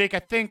 Now, Jake, I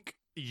think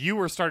you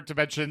were starting to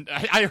mention,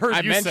 I heard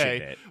I you mentioned say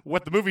it.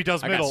 what the movie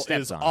does I got middle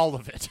stepped is on. all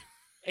of it.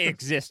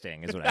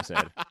 Existing is what I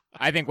said.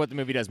 I think what the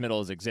movie does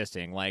middle is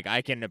existing. Like,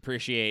 I can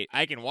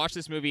watch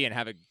this movie and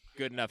have a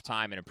good enough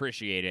time and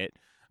appreciate it.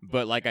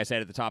 But like I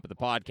said at the top of the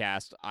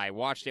podcast, I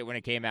watched it when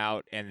it came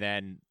out and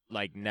then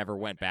like never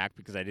went back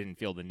because I didn't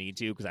feel the need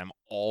to, because I'm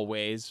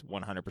always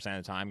 100% of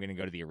the time going to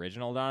go to the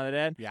original Dawn of the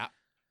Dead. Yeah.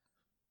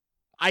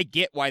 I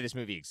get why this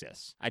movie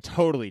exists. I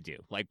totally do.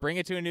 Like, bring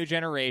it to a new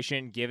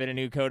generation, give it a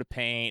new coat of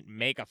paint,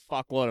 make a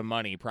fuckload of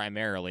money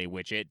primarily,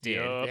 which it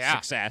did. Yup. Yeah.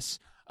 Success.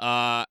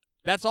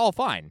 That's all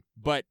fine.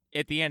 But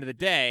at the end of the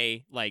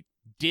day, like,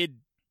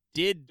 did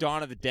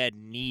Dawn of the Dead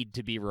need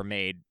to be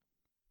remade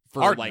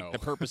for Hard like no. the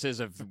purposes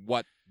of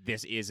what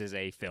this is as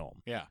a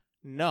film? Yeah.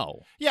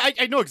 No. Yeah,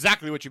 I know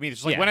exactly what you mean. It's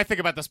just like Yeah. when I think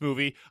about this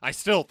movie, I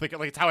still think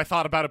like it's how I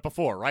thought about it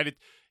before, right?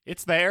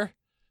 It's there.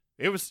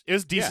 It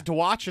was decent to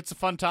watch. It's a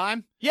fun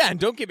time. Yeah, and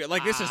don't get me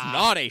like this is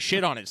not a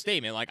shit on it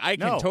statement. Like I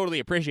can No. totally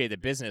appreciate the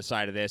business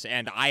side of this,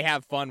 and I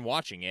have fun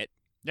watching it.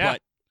 Yeah.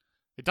 But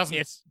It doesn't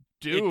it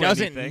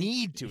doesn't anything.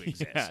 need to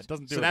exist. Yeah, it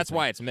doesn't do so that's anything.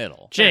 why it's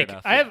middle. Jake,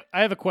 enough, I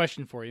have a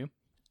question for you.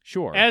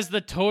 Sure. As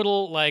the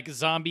total like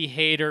zombie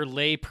hater,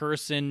 lay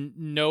person,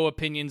 no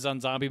opinions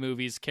on zombie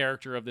movies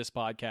character of this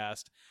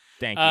podcast,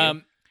 Thank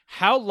you.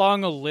 how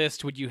long a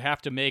list would you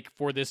have to make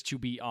for this to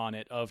be on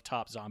it of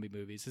top zombie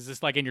movies? Is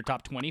this like in your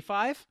top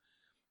 25?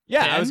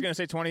 Yeah, 10? I was gonna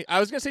say 20. I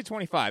was gonna say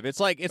 25. It's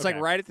like Okay.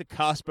 right at the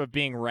cusp of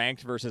being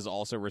ranked versus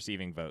also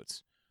receiving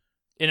votes.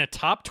 In a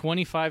top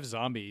 25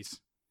 zombies?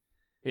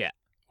 Yeah.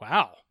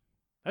 Wow.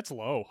 That's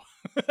low.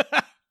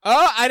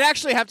 Oh, I'd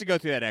actually have to go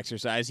through that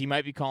exercise. You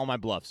might be calling my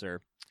bluff, sir.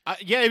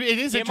 Yeah, it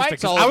is It might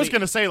interesting. 'Cause I was solidly-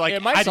 going to say, like,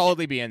 it might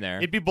solidly be in there.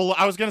 it'd be below.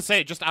 I was going to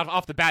say, just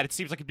off the bat, it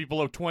seems like it'd be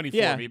below 20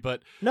 Yeah. for me,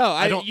 but No,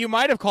 I don't- You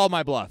might have called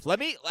my bluff. Let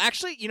me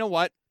actually. You know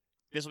what?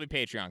 This will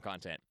be Patreon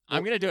content.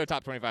 I'm gonna do a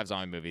top 25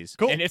 zombie movies.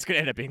 Cool. And it's gonna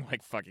end up being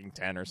like fucking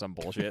 10 or some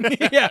bullshit.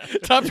 Yeah,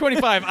 top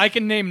 25. I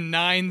can name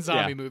 9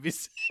 zombie Yeah.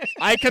 movies.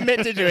 I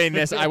commit to doing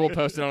this. I will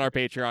post it on our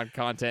Patreon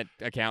content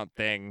account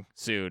thing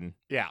soon.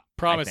 yeah.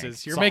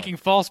 Promises. You're Solid. making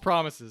false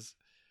promises.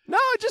 No,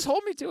 just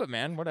hold me to it,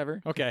 man.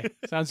 Whatever. Okay,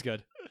 sounds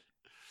good.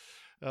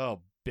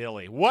 Oh,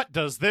 Billy, what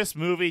does this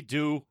movie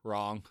do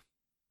wrong?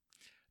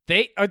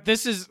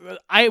 This is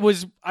I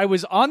was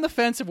on the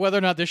fence of whether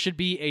or not this should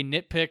be a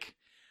nitpick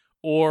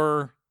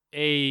or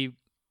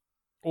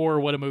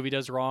what a movie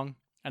does wrong,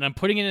 and I'm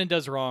putting it in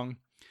does wrong,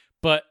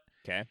 but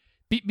Okay.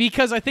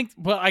 because I think,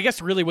 well, I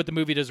guess really what the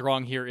movie does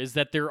wrong here is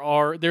that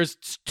there's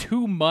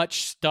too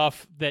much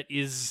stuff that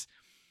is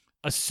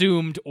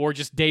assumed or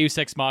just Deus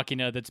Ex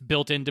Machina that's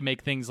built in to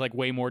make things like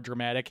way more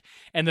dramatic.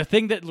 And the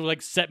thing that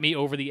like set me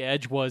over the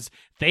edge was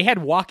they had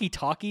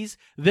walkie-talkies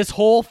this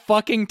whole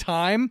fucking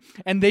time,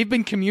 and they've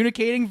been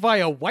communicating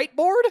via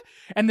whiteboard,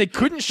 and they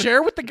couldn't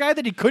share with the guy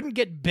that he couldn't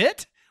get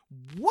bit.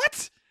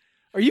 What?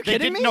 Are you They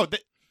kidding didn't. me? No,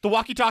 the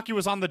walkie-talkie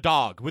was on the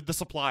dog with the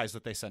supplies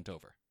that they sent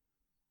over.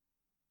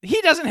 He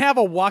doesn't have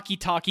a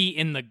walkie-talkie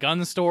in the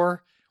gun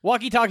store.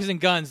 Walkie-talkies and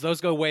guns,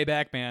 those go way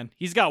back, man.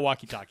 He's got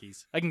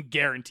walkie-talkies. I can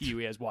guarantee you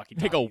he has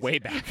walkie-talkies. They go way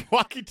back.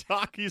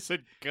 Walkie-talkies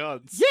and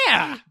guns.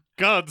 Yeah!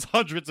 Guns,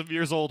 hundreds of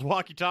years old.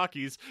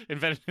 Walkie-talkies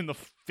invented in the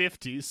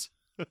 50s.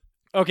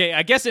 Okay,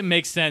 I guess it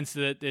makes sense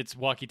that it's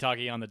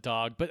walkie-talkie on the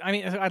dog, but I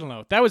mean, I don't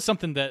know. That was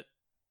something that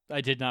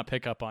I did not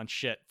pick up on.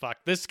 Shit. Fuck.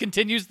 This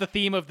continues the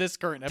theme of this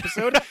current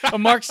episode of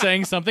Mark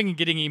saying something and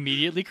getting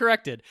immediately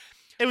corrected.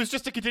 It was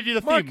just to continue the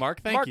theme,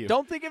 Mark. Thank you.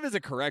 Don't think of it as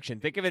a correction.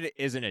 Think of it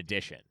as an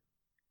addition.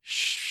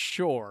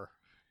 Sure.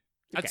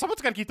 And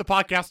someone's got to keep the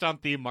podcast on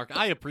theme, Mark.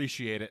 I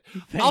appreciate it.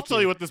 I'll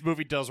tell you what this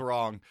movie does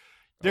wrong.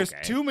 There's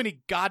Okay. too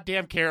many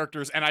goddamn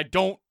characters, and I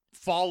don't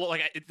follow.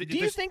 Like, Do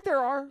you think there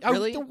are? Oh,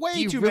 Really? way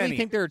do you too really many.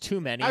 think there are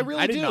too many? I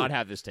really did do. not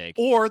have this take.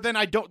 Or then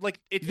I don't like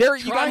it's You gotta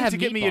trying have to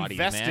get meat me bodies,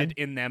 invested man.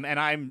 in them, and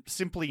I'm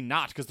simply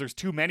not because there's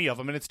too many of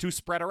them, and it's too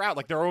spread out.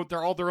 Like they're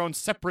all their own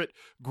separate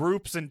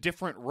groups and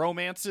different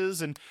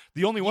romances, and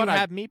the only You one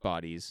have meat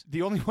bodies.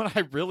 the only one I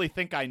really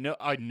think I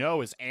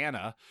know is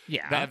Anna.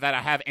 Yeah. That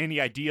I have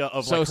any idea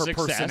of So like her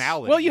success.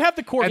 personality. Well, you have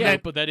the core And group, then-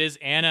 but that is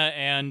Anna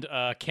and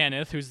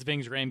Kenneth, who's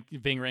Ving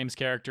Rhames'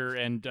 character,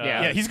 and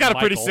yeah, he's got a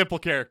pretty Michael. simple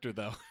character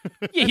though.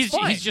 Yeah,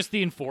 fine. he's just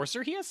the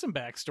enforcer. He has some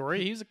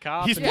backstory. He's a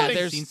cop. He's and playing-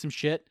 he's seen some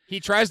shit.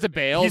 He tries to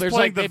bail. He's There's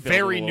playing like the they build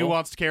very a little.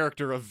 nuanced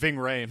character of Ving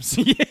Rhames.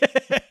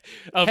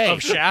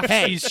 of Shaft.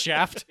 hey. He's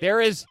Shaft.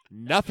 There is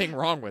nothing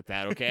wrong with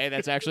that. Okay,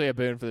 that's actually a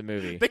boon for the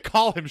movie. They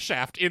call him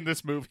Shaft in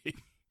this movie.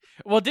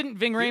 Well, didn't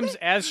Ving Rhames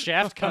as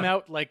Shaft come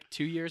out like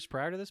 2 years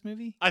prior to this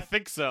movie? I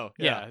think so.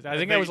 Yeah, I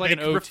think that was like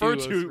they an refer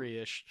 02, to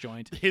 03-ish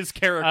joint. his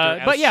character.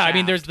 As But yeah, I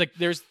mean, Shaft.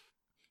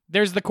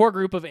 there's the core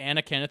group of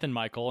Anna, Kenneth, and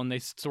Michael, and they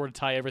sort of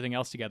tie everything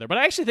else together. But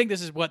I actually think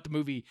this is what the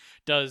movie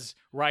does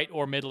right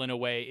or middle in a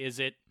way, is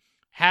it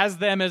has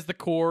them as the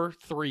core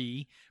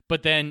 3,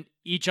 but then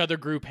each other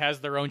group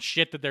has their own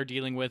shit that they're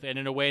dealing with, and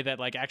in a way that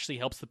like actually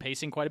helps the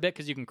pacing quite a bit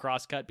because you can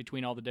cross-cut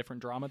between all the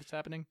different drama that's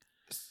happening.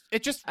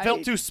 It just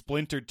felt too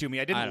splintered to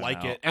me. I didn't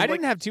like it. And I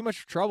didn't have too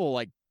much trouble.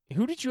 Like,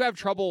 who did you have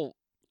trouble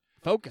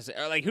focusing?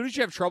 Or like, who did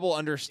you have trouble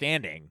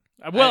understanding?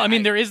 Well, I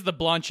mean, there is the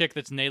blonde chick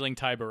that's nailing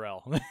Ty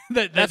Burrell.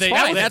 That's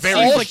fine. That That's seems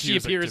all like she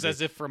confusing appears to me.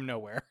 as if from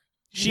nowhere.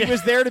 She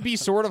was there to be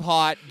sort of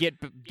hot,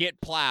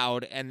 get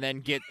plowed, and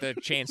then get the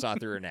chainsaw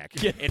through her neck.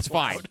 It's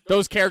fine.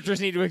 Those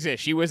characters need to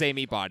exist. She was a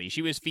meat body.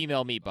 She was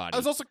female meat body. I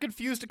was also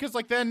confused because,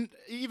 like, then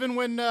even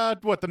when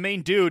the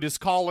main dude is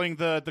calling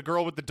the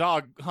girl with the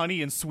dog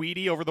Honey and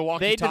Sweetie over the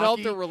walkie-talkie, they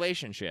developed a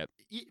relationship.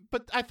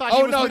 But I thought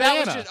he was with that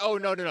Anna. was just. Oh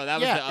no, that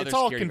was the other it's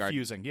all security guard.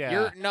 confusing.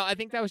 Yeah, No, I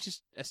think that was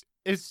just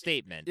a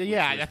statement.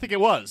 yeah, which was- I think it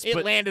was. it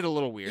but landed a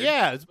little weird.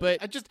 yeah,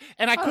 but I just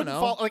I I couldn't don't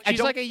know. follow. Like, She's I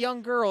don't, like a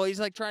young girl. He's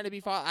like trying to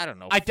be. I don't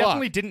know. I Fuck.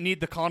 definitely didn't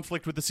need the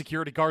conflict with the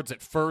security guards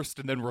at first,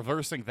 and then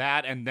reversing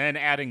that, and then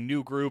adding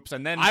new groups,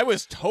 and then I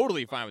was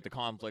totally fine with the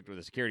conflict with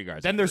the security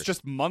guards. then at there's first.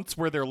 just months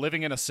where they're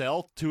living in a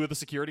cell. Two of the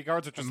security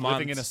guards are just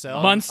living in a Months.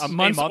 cell. Months A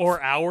month. or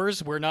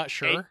hours, we're not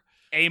sure.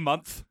 A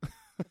month.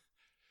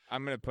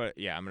 I'm gonna put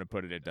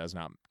it. It does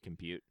not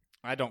compute.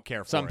 I don't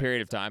care for Some it.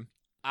 period of time.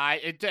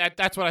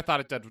 That's what I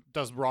thought it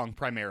does wrong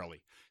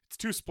primarily. It's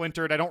too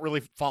splintered. I don't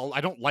really follow.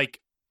 I don't like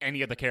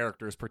any of the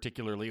characters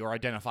particularly, or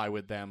identify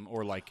with them,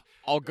 or like.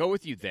 I'll go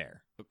with you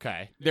there.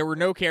 Okay. There were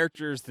no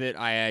characters that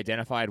I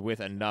identified with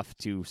enough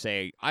to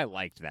say I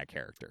liked that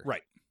character.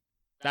 Right.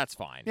 That's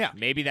fine. Yeah.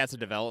 Maybe that's a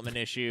development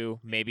issue.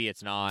 Maybe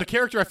it's not. The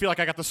character I feel like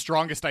I got the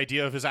strongest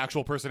idea of his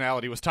actual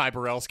personality was Ty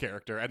Burrell's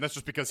character, and that's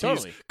just because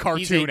Totally. he's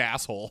cartoon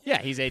asshole.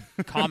 Yeah, he's a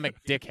comic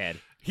dickhead.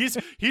 He's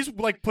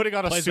like putting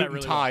on a Plays suit that and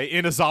really tie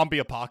in a zombie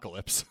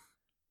apocalypse.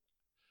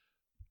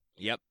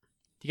 Yep.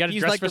 You got to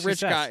He's dress like for the rich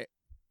success. guy.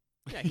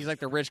 Yeah, he's like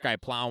the rich guy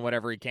plowing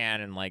whatever he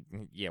can and like,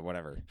 yeah,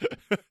 whatever.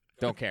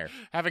 Don't care.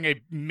 Having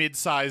a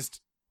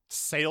mid-sized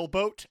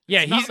sailboat.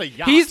 Yeah, It's not a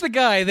yacht. he's the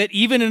guy that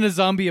even in a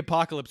zombie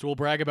apocalypse will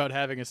brag about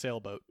having a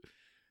sailboat.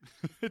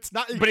 It's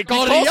not. But he he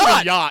called it a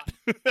calls yacht.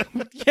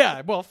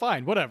 Yeah, well,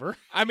 fine, whatever.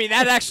 I mean,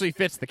 that actually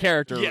fits the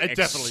character Yeah, it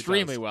definitely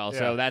extremely does. well. Yeah.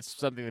 So that's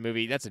something in the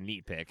movie. That's a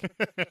neat pick.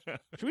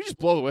 Should we just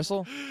blow the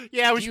whistle?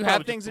 Yeah, we Do should you probably have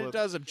just things that blow it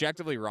does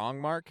objectively wrong,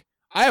 Mark?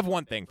 I have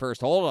one thing first.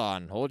 Hold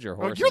on. Hold your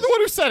Oh, horses. you're the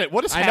one who said it.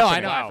 What is I know.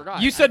 happening? I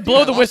forgot. You said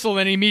blow the whistle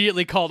and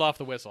immediately called off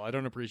the whistle. I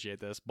don't appreciate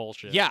this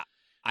bullshit. Yeah,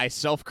 I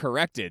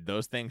self-corrected.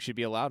 Those things should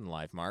be allowed in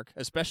life, Mark,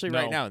 especially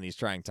right No. now in these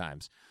trying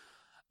times.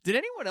 Did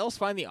anyone else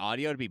find the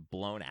audio to be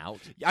blown out?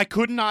 I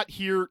could not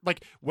hear,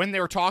 like, when they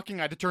were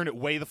talking, I had to turn it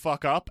way the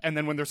fuck up, and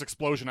then when there's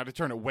explosion, I had to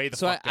turn it way the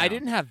So fuck down. I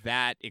didn't have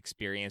that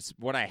experience.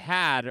 What I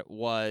had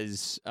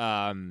was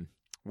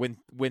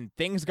when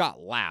things got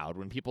loud,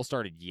 when people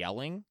started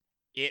yelling,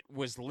 it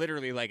was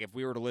literally like if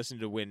we were to listen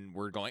to when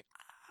we're going,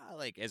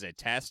 like as a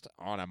test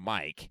on a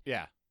mic,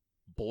 Yeah.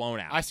 blown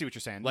out. I see what you're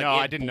saying. Like, no, it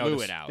I didn't blew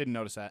notice it out. Didn't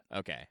notice that.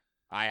 Okay.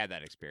 I had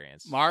that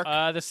experience. Mark?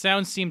 The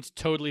sound seemed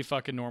totally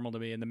fucking normal to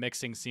me, and the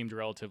mixing seemed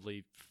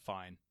relatively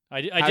fine.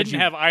 I How'd didn't you-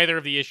 have either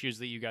of the issues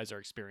that you guys are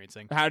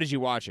experiencing. How did you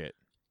watch it?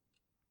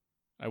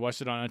 I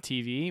watched it on a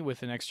TV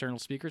with an external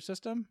speaker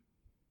system.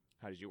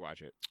 How did you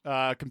watch it?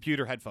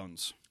 Computer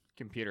headphones.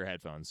 Computer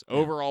headphones.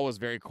 Overall was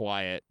very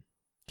quiet.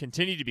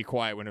 Continued to be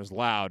quiet when it was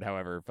loud,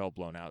 however, it felt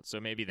blown out.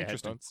 So maybe the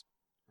Interesting. headphones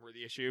were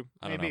the issue.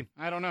 I Maybe. don't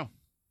know. I don't know.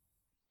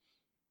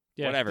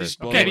 Yeah, Whatever. This,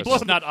 Blow okay, the it's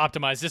whistle. not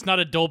optimized. It's not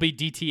a Dolby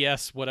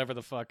DTS, whatever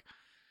the fuck.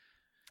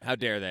 How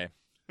dare they?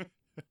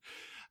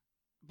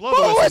 Blow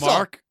the whistle,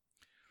 Mark.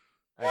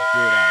 I just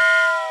blew it out.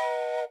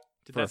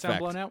 Did For that sound effect.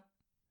 blown out?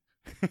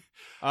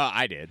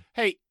 I did.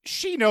 Hey,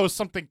 she knows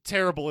something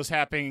terrible is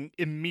happening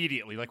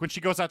immediately. Like when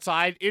she goes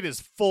outside, it is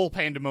full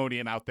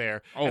pandemonium out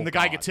there, Oh, and the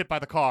guy God. gets hit by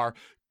the car.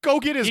 Go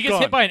get his He gun.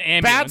 gets hit by an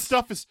ambulance. Bad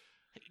stuff is.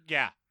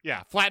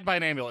 Yeah, flattened by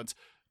an ambulance.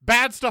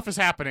 Bad stuff is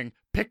happening.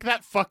 Pick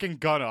that fucking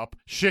gun up.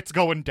 Shit's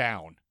going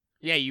down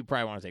Yeah, you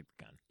probably want to take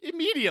the gun.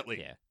 immediately.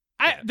 Yeah.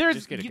 There's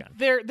just get a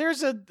gun.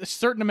 there's a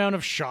certain amount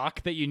of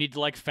shock that you need to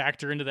like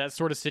factor into that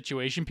sort of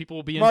situation. People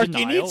will be in Mark,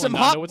 denial you need some and not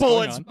know hot what's going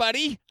bullets, on.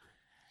 buddy.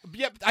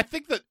 Yeah, I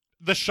think that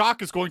the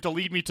shock is going to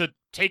lead me to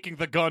taking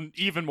the gun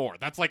even more.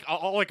 That's like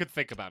all I could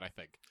think about. I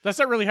think. That's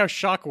not really how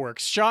shock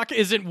works. Shock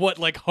isn't what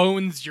like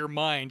hones your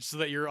mind so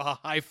that you're a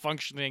high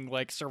functioning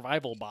like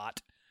survival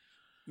bot.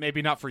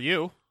 Maybe not for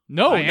you.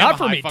 No, I am not a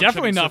for me. high-functioning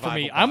Definitely not for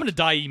survival me. bot. I'm gonna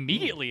die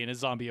immediately in a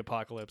zombie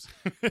apocalypse.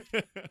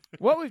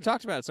 What we've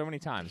talked about so many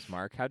times,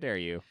 Mark. How dare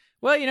you?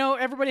 Well, you know,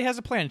 everybody has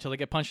a plan until they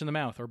get punched in the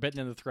mouth or bitten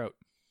in the throat.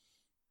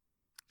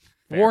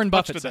 Fair. Warren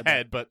Punched Buffett in said the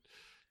head, but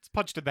it's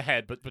punched in the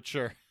head. But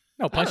sure.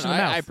 No, punched in the I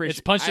don't know. mouth. I appreciate,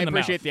 It's punched in the I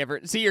appreciate mouth. the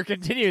effort. See, you're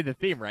continuing the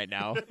theme right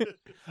now.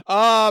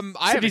 I have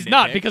Except a he's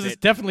not nitpick because that-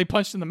 it's definitely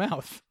punched in the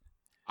mouth.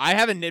 I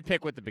have a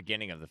nitpick with the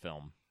beginning of the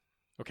film.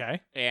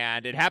 Okay.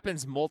 And it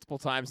happens multiple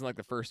times in like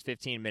the first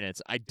 15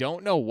 minutes. I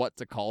don't know what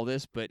to call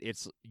this, but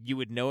you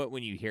would know it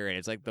when you hear it.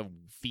 It's like the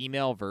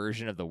female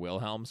version of the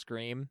Wilhelm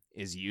scream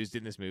is used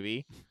in this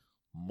movie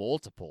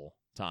multiple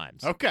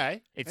times.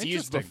 Okay. It's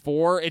used Interesting.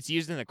 before, it's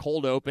used in the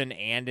cold open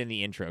and in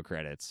the intro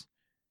credits.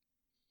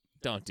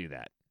 Don't do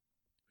that.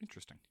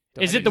 Interesting.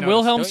 Don't Is you it the notice-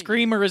 Wilhelm don't you-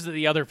 scream or is it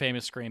the other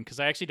famous scream? Because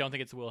I actually don't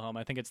think it's the Wilhelm.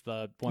 I think it's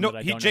the one No, that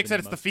I don't know Jake the said name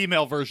it's the of.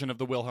 female version of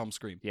the Wilhelm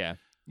scream. Yeah.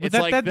 But It's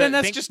that, like that- the then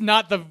that's thing- just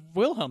not the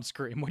Wilhelm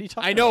scream. What are you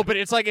talking I about? know, but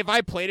it's like if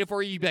I played it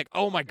for you, you'd be like,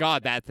 oh my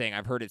God, that thing.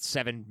 I've heard it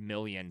 7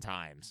 million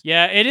times.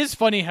 Yeah, it is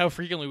funny how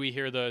frequently we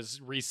hear those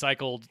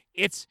recycled.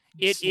 It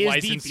is the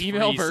License-free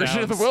female version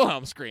of the sounds.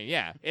 Wilhelm scream.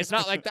 Yeah. It's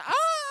not like the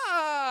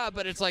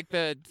but it's like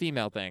the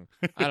female thing.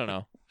 I don't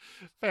know.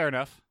 Fair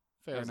enough.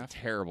 That Fair was a enough.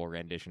 terrible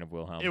rendition of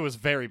Wilhelm. It was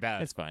very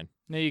bad. It's fine.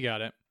 No, you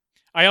got it.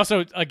 I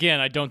also, again,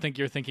 I don't think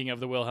you're thinking of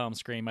the Wilhelm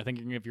scream. I think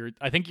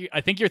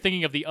you're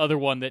thinking of the other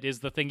one that is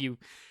the thing you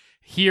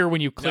hear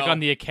when you click No. on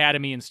the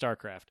Academy in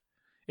StarCraft.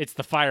 It's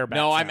the fire bat.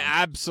 No, I'm sound.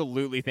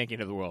 absolutely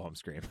thinking of the Wilhelm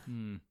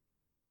scream.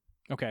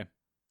 Okay.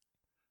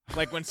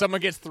 Like when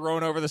someone gets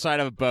thrown over the side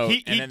of a boat,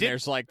 He and then did-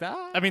 there's like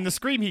that. I mean, the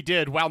scream he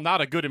did, while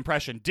not a good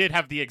impression, did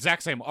have the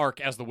exact same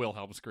arc as the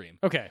Wilhelm scream.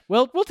 Okay.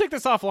 Well, we'll take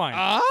this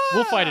offline.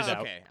 We'll fight it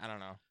out. Okay, I don't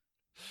know.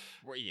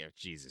 Well, yeah,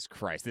 Jesus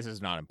Christ, this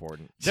is not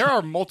important. There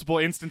are multiple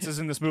instances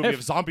in this movie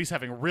of zombies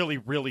having really,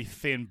 really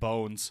thin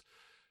bones.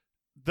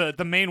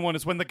 The main one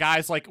is when the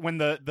guy's like when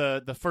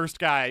the first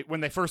guy when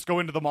they first go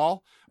into the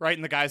mall, right,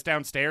 and the guy's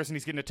downstairs and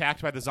he's getting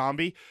attacked by the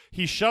zombie.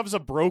 He shoves a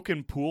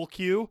broken pool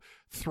cue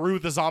through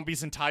the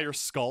zombie's entire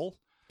skull.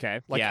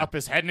 Okay. Like yeah. up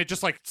his head, and it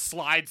just like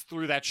slides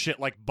through that shit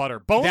like butter.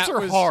 Bones That are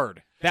was-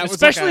 hard. That was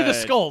Especially like the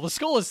skull. The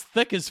skull is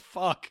thick as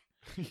fuck.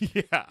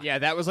 Yeah. Yeah,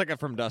 that was like a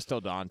From Dusk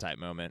Till Dawn type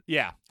moment.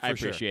 Yeah. I for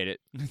sure. appreciate it.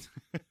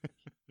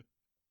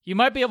 You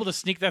might be able to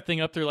sneak that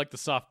thing up through like the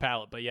soft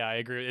palate, but yeah, I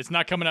agree. It's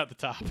not coming out the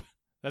top.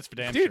 That's for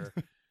damn Dude. sure.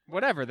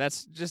 Whatever.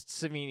 That's just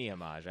Savini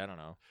homage. I don't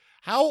know.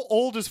 How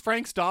old is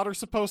Frank's daughter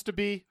supposed to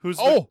be? Who's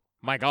Oh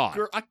my god.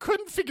 girl? I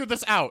couldn't figure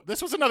this out.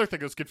 This was another thing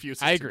that was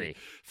confusing. I to agree. me.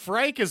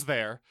 Frank is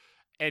there,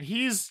 and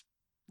he's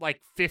like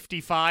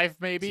 55,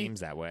 maybe. Seems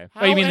that way.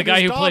 Oh, you mean the and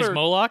guy his who plays daughter-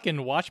 Moloch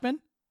in Watchmen?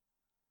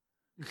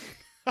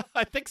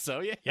 I think so.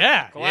 Yeah.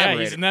 Yeah,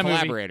 he's in that movie.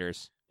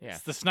 Collaborators. Yeah.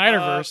 It's the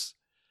Snyderverse.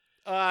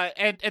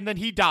 And then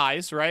he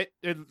dies, right?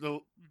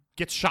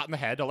 Gets shot in the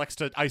head, elects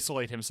to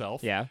isolate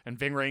himself. Yeah. And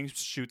Ving Rhames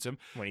shoots him.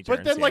 When he turns,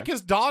 But then, yeah. like,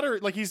 his daughter,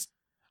 like,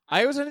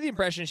 I was under the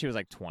impression she was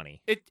like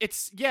 20.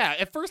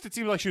 at first it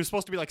seemed like she was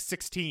supposed to be like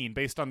 16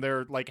 based on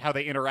their, like, how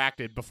they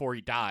interacted before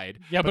he died.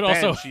 Yeah, but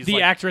then also she's, the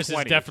like, actress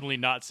 20. is definitely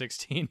not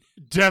 16.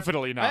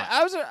 Definitely not.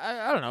 I was,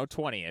 I don't know,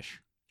 20-ish.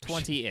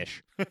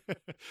 20-ish.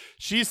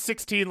 She's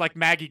 16 like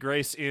Maggie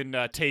Grace in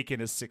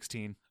Taken is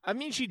 16. I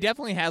mean, she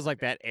definitely has like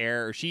that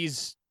air.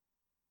 She's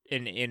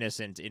an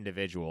innocent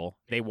individual.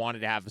 They wanted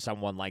to have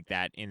someone like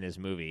that in this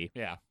movie.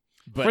 Yeah.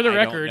 But For the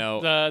I record,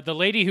 don't know. the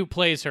lady who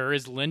plays her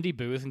is Lindy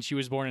Booth, and she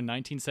was born in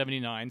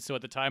 1979. So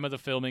at the time of the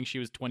filming, she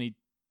was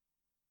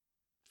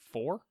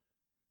 24, I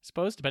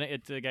suppose.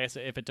 Depending, I guess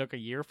if it took a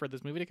year for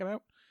this movie to come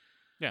out.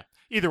 Yeah.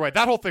 Either way,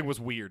 that whole thing was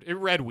weird. It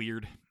read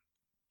weird.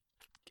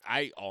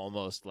 I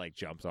almost like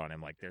jumped on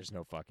him like there's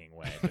no fucking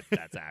way, but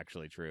that's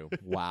actually true.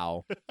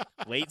 Wow.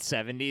 Late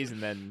 70s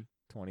and then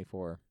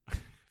 24.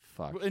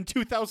 Fuck. In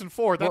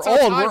 2004, that's we're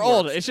how old. time We're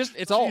old. works. It's just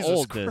it's all Jesus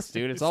oldness,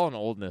 dude. Christ. It's all an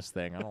oldness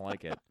thing. I don't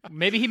like it.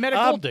 Maybe he met a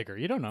gold digger.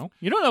 You don't know.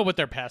 You don't know what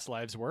their past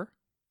lives were.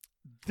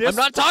 I'm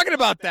not talking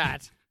about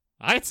that.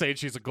 I'd say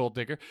she's a gold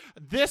digger.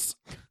 This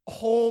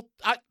whole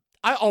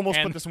I almost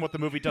And- put this in what the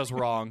movie does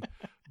wrong,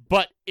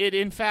 but it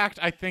in fact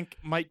I think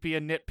might be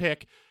a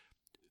nitpick.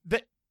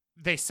 That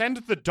they send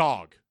the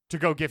dog to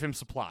go give him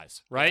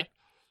supplies, right?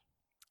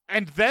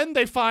 And then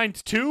they find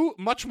two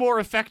much more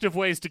effective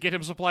ways to get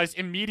him supplies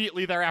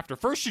immediately thereafter.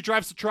 First, she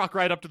drives the truck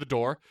right up to the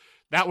door.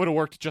 That would have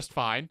worked just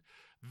fine.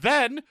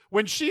 Then,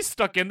 when she's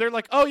stuck in, they're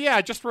like, "Oh yeah,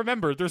 just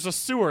remember, there's a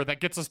sewer that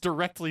gets us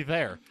directly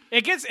there."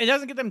 It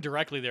doesn't get them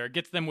directly there. It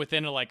gets them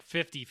within like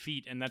 50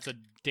 feet, and that's a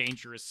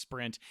dangerous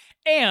sprint.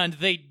 And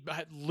they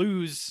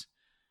lose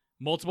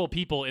multiple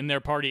people in their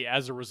party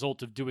as a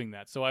result of doing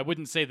that. So I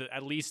wouldn't say that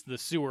at least the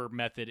sewer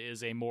method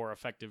is a more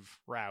effective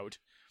route.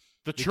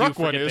 The They truck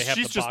do one forget is they have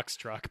she's the just box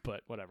truck,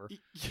 but whatever.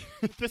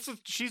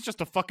 she's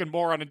just a fucking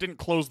moron and didn't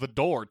close the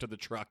door to the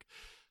truck.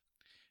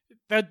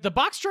 The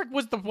box truck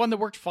was the one that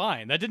worked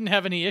fine. That didn't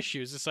have any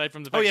issues aside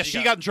from the fact Oh yeah, that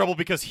she got in trouble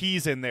because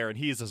he's in there and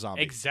he's a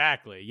zombie.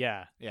 Exactly,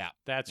 yeah. Yeah.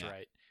 That's Yeah.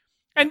 right.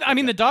 And I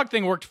mean, the dog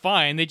thing worked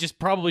fine. They just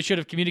probably should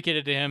have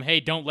communicated to him,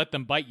 hey, don't let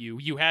them bite you.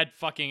 You had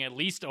fucking at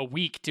least a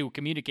week to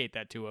communicate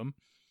that to him.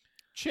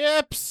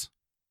 Chips.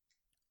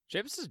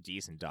 Chips is a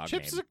decent dog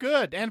Chips name. is a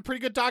good and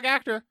pretty good dog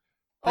actor.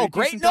 Oh, Pretty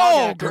great! decent dog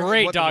No, actor.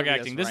 Great What the dog movie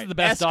acting. is, This right. is the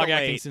best dog Escalate.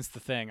 acting since The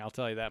Thing. I'll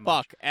tell you that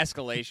much. Fuck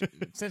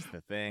escalation since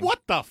the thing.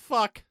 What the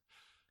fuck?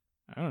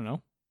 I don't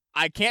know.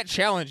 I can't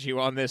challenge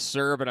you on this,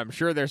 sir, but I'm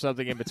sure there's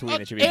something in between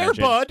that should be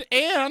mentioned. Airbud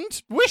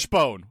and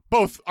Wishbone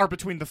both are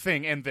between the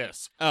thing and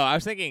this. Oh, I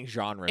was thinking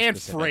genre. And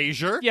specific.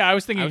 Frasier. Yeah, I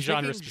was thinking I was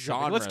genre thinking specific.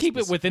 genre Let's keep it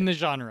specific. within the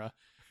genre.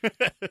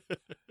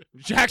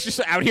 Jack's just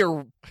out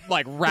here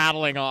like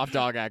rattling off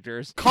dog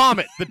actors.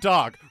 Comet the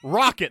dog.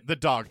 Rocket the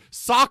dog.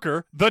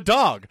 Soccer the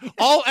dog.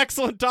 All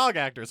excellent dog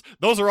actors.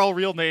 Those are all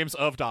real names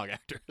of dog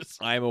actors.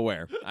 I'm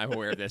aware. I'm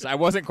aware of this. I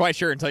wasn't quite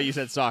sure until you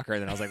said soccer,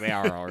 and then I was like, they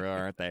are all real,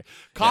 aren't they?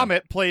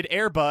 Comet played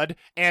Airbud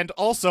and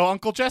also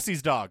Uncle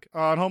Jesse's dog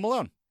on Home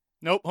Alone.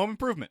 Nope. Home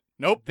Improvement.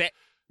 Nope.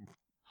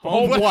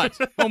 Home what?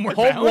 Homeward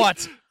Home Bound?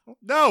 what?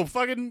 No,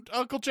 fucking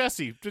Uncle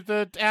Jesse,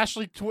 the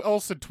Ashley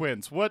Olsen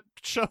twins. What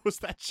show is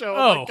that show?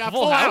 Oh, my God,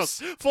 Full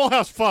House. Full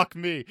House. Fuck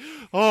me.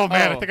 Oh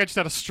man, I Oh. think I just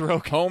had a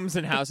stroke. Homes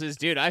and houses,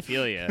 dude. I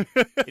feel you.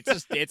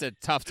 It's a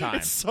tough time.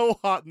 It's so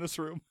hot in this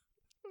room.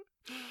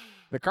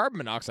 The carbon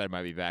monoxide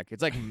might be back.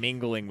 It's like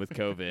mingling with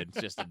COVID. It's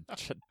just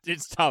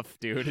it's tough,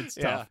 dude. It's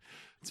Yeah. tough.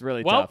 It's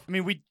really Well, tough. I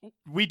mean,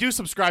 we do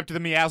subscribe to the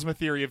miasma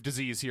theory of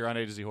disease here on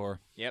A to Z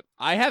Horror. Yep.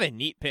 I have a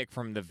neat pick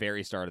from the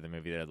very start of the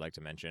movie that I'd like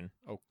to mention.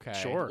 Okay.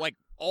 Sure. Like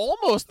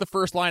almost the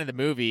first line of the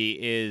movie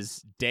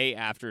is day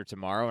after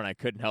tomorrow, and I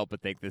couldn't help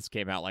but think this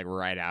came out like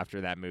right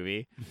after that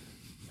movie.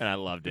 And I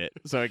loved it.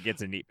 So it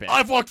gets a neat pick.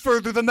 I've walked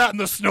further than that in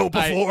the snow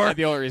before.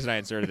 The only reason I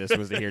inserted this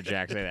was to hear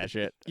Jack say that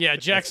shit. Yeah,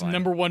 Jack's fine.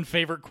 number one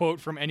favorite quote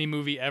from any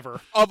movie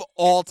ever. Of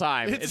all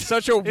time. It's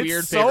such a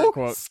weird it's favorite so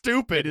quote.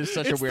 stupid. It is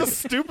such a It's weird the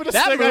stupidest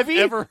That thing movie,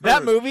 I've ever heard.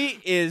 that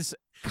movie is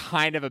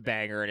kind of a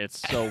banger, and it's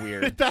so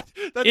weird.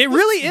 It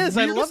really is.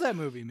 I love that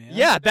movie, man.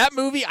 Yeah, that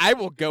movie, I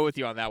will go with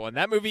you on that one.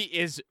 That movie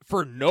is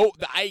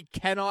I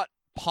cannot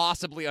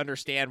possibly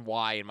understand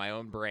why in my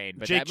own brain,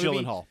 but Jake that movie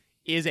Gyllenhaal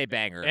is a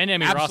banger. And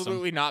Emmy Rossum.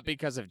 Absolutely not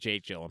because of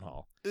Jake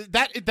Gyllenhaal.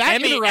 That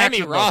Emmy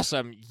interaction,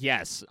 Rossum,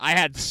 yes. I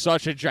had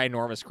such a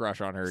ginormous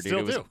crush on her, dude. Still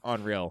it was do.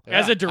 unreal.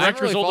 As a direct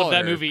I really result of followed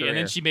that her movie, and then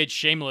career. she made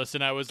Shameless,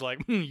 and I was like,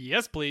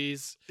 yes,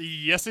 please.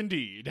 yes,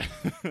 indeed.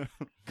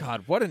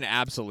 God, what an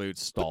absolute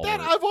stalwart. That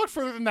I've walked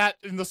further than that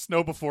in the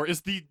snow before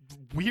is the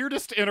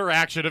weirdest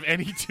interaction of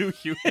any two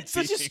humans. It's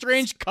such a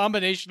strange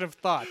combination of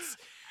thoughts.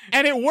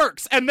 And it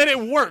works, and then it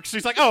works.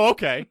 She's like, oh,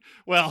 okay.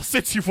 Well,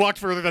 since you've walked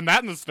further than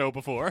that in the snow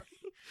before.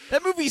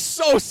 That movie's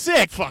so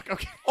sick. Fuck,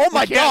 okay. Oh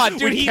my god,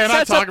 dude, we he cannot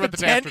sets talk up about the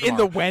the day after tent in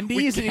the tomorrow. Wendy's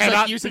We and he's cannot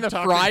like be using the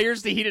talking-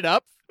 fryers to heat it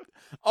up.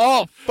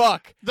 Oh,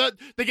 fuck.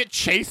 They get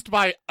chased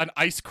by an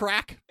ice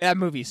crack. That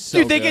movie's so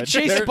Dude, they good. get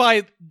chased They're-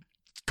 by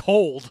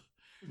cold.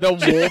 The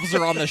wolves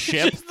are on the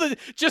ship.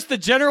 Just the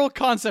general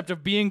concept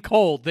of being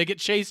cold. They get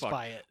chased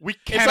by it. We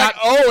It's cannot. like,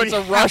 oh, we it's a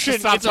have to Russian.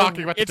 Stop It's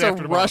talking about the it's day a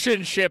after tomorrow.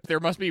 Russian ship. There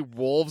must be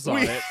wolves on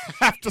We it.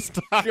 have to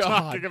stop God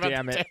talking about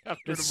damn the it! day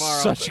after It's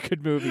tomorrow. such a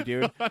good movie,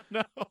 dude.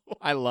 No,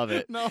 I love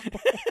it. no.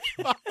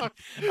 Burn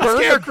the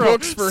Scarecrow.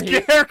 books for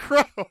him.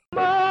 Scarecrow.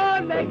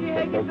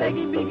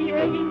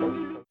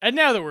 And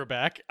now that we're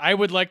back, I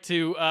would like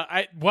to,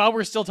 while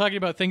we're still talking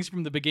about things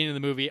from the beginning of the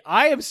movie,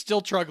 I am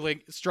still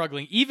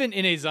struggling, even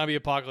in a zombie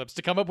apocalypse,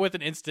 to come up with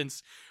an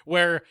instance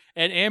where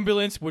an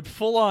ambulance would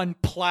full on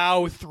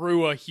plow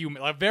through a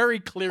human, a very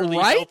clearly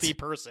Right? healthy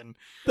person.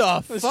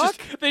 The It's fuck?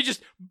 they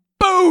just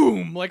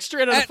boom, like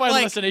straight out of At, Final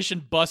like-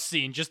 Destination bus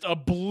scene, just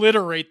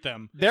obliterate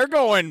them. They're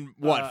going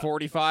what?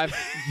 45,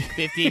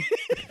 50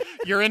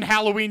 You're in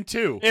Halloween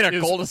 2. in a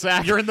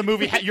cul-de-sac. You're in the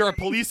movie. You're a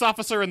police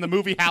officer in the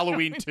movie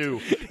Halloween 2.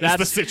 That's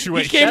the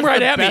situation. He came That's right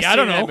the at me. best I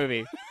don't scene in know. that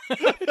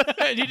movie.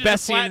 I needed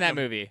Best a scene in that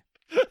platinum. movie.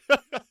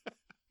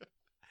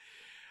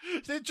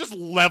 It just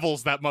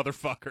levels that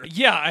motherfucker.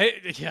 Yeah,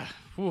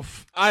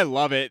 Oof. I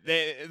love it.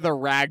 The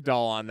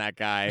ragdoll on that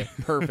guy,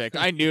 perfect.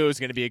 I knew it was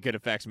going to be a good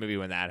effects movie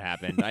when that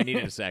happened. I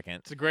needed a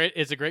second.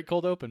 It's a great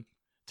cold open.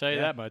 Tell you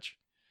Yeah. that much.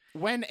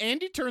 When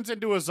Andy turns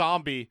into a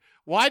zombie,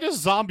 why does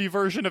zombie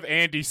version of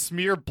Andy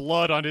smear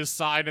blood on his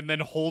side and then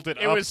hold it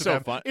It up was to so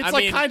them? fun. It's I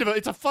like mean, kind of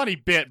it's a funny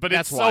bit, but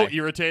it's that's why. so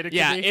irritating.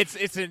 Yeah, to me.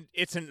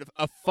 it's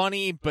a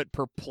funny but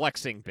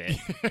perplexing bit.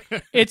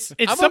 It's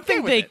I'm something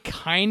okay with they it.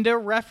 kind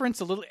of reference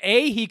a little.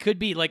 A, he could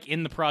be like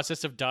in the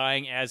process of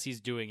dying as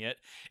he's doing it,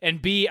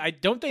 and B,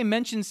 don't they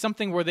mention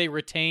something where they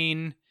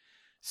retain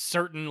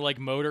certain like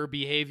motor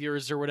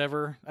behaviors or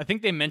whatever? I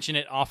think they mention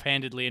it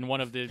offhandedly in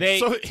one of the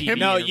So TV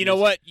No, interviews.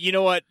 you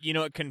know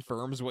what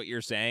confirms what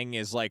you're saying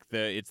is like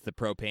it's the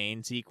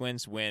propane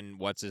sequence when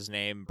what's his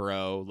name,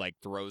 bro, like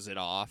throws it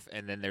off,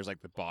 and then there's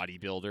like the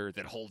bodybuilder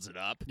that holds it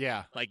up,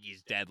 yeah. like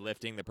he's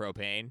deadlifting the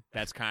propane.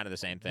 That's kind of the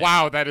same thing.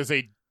 Wow, that is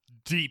a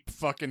deep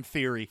fucking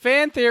theory.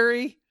 Fan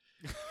theory.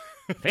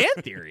 Fan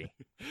theory.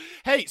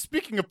 Hey,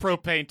 speaking of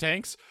propane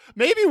tanks,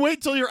 maybe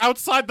wait till you're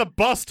outside the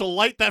bus to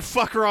light that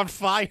fucker on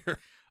fire.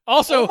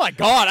 Also, Oh my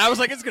god, I was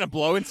like, it's gonna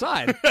blow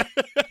inside.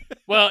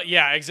 well,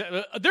 yeah,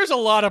 exactly. There's a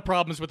lot of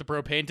problems with the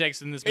propane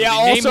tanks in this movie. Yeah,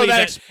 also namely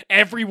that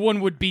everyone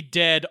would be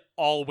dead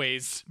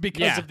always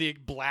because Yeah. of the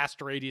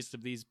blast radius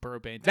of these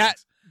propane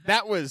tanks.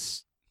 That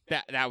was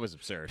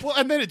absurd. Well,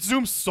 and then it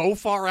zooms so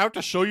far out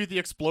to show you the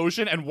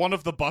explosion, and one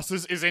of the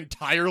buses is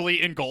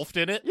entirely engulfed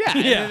in it. Yeah,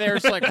 and Yeah. then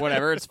there's like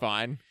whatever, it's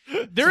fine.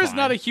 There is fine.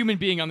 not a human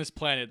being on this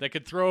planet that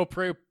could throw a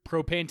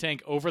propane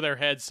tank over their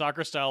head,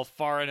 soccer style,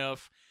 far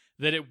enough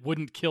that it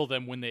wouldn't kill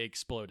them when they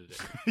exploded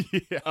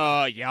it.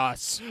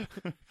 Yes.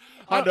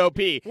 Hundo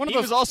P. one of He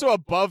those- was also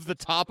above the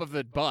top of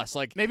the bus.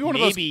 Like Maybe one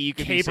of those you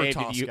could be caber saved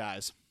if toss you...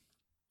 guys.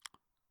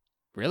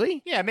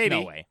 Really? Yeah, maybe.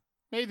 No way.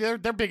 Maybe they're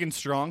big and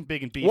strong,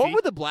 big and beefy. What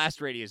would the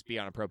blast radius be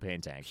on a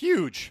propane tank?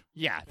 Huge.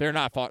 Yeah, they're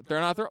not.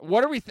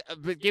 What are we?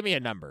 But give me a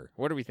number.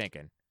 What are we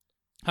thinking?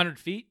 100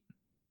 feet?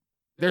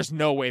 There's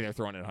no way they're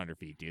throwing it 100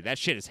 feet, dude. That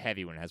shit is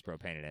heavy when it has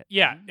propane in it.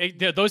 Yeah,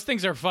 those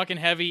things are fucking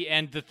heavy.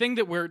 And the thing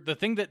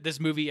that this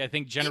movie I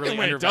think generally Even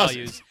when it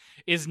undervalues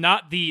is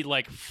not the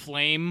like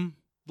flame,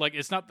 like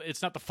it's not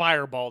the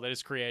fireball that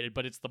is created,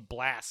 but it's the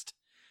blast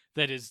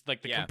that is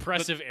like the Yeah.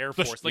 compressive air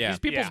the- force. Like yeah. these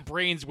people's Yeah.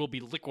 brains will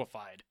be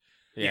liquefied.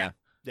 Yeah.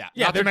 Yeah.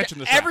 Yeah. Not to they're mention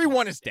the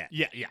everyone is dead.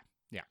 Yeah.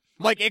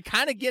 Like it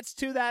kind of gets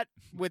to that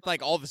with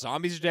like all the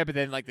zombies are dead, but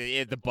then like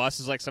the bus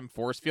is like some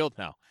force field.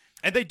 No.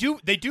 And they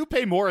do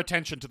pay more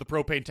attention to the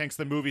propane tanks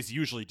than movies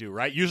usually do,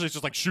 right? Usually it's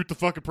just like shoot the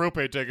fucking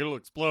propane tank, it'll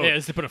explode. Yeah,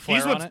 is they put a flare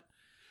These on ones- it?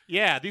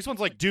 Yeah, these ones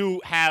like do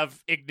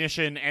have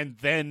ignition and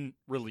then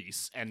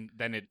release and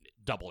then it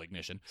double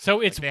ignition. So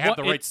it's they have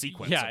one- the right it-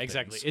 sequence Yeah, of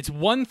exactly. things. It's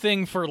one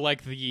thing for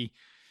like the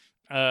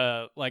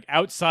like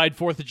outside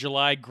 4th of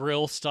July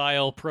grill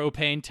style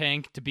propane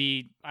tank to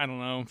be, I don't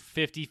know,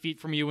 50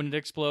 feet from you when it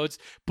explodes.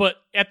 But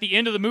at the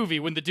end of the movie,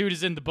 when the dude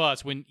is in the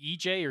bus, when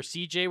EJ or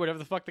CJ, whatever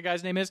the fuck the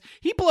guy's name is,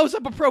 he blows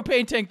up a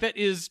propane tank that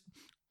is,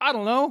 I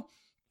don't know,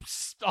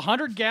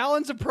 100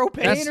 gallons of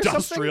propane That's or something?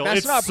 industrial. That's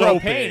It's not so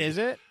propane, big. is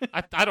it?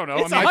 I don't know.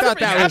 It's I thought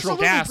that was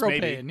natural absolutely gas, propane,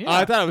 maybe. yeah.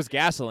 I thought it was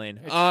gasoline.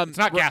 It's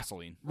not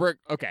gasoline.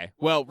 Okay.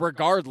 Well,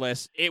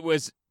 regardless, it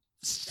was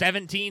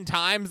 17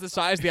 times the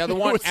size of the other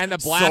one, was and the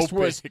blast so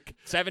was big.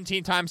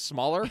 17 times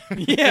smaller.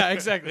 Yeah,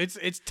 exactly.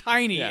 It's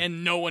tiny, Yeah.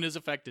 and no one is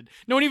affected.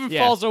 No one even Yeah.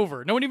 falls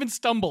over. No one even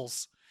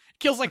stumbles.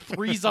 Kills like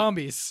 3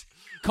 zombies.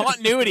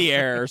 Continuity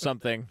error or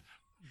something.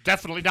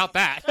 Definitely not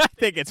that. I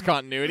think it's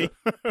continuity.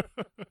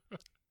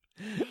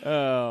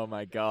 Oh,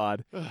 my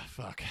God.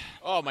 Fuck.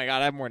 Oh, my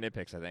God. I have more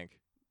nitpicks, I think.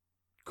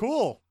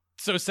 Cool.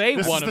 So say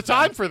This one is of the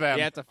time them. for them.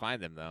 You have to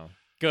find them, though.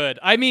 Good.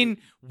 I mean,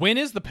 when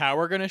is the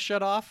power going to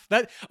shut off?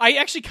 That I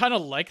actually kind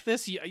of like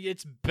this.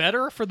 It's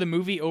better for the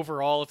movie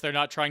overall if they're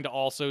not trying to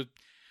also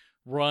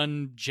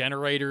run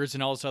generators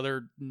and all this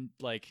other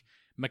like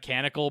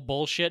mechanical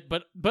bullshit.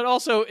 But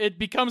also it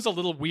becomes a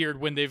little weird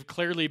when they've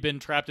clearly been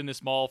trapped in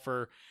this mall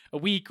for a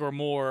week or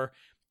more,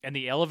 and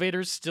the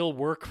elevators still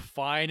work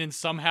fine, and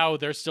somehow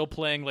they're still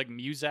playing like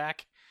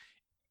Muzak.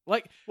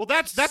 Like, Well,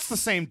 that's the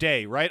same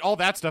day, right? All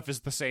that stuff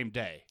is the same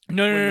day.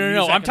 no. When the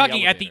I'm Muzak and the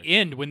talking at the elevator.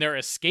 end when they're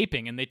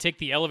escaping and they take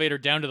the elevator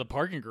down to the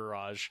parking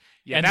garage.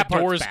 Yeah, and that the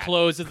part's doors bad.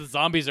 close as the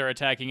zombies are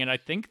attacking, and I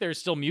think there's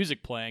still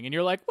music playing. And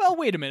you're like, well,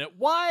 wait a minute.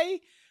 Why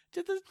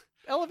did the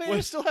elevator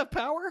Well- still have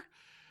power?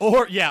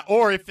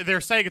 Or if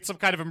they're saying it's some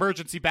kind of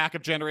emergency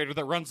backup generator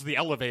that runs the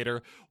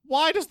elevator,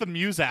 why does the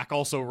Muzak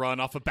also run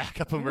off a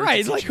backup emergency?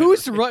 Right. Like,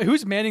 generator?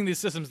 who's manning these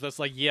systems that's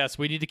like, yes,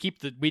 we need to keep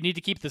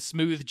the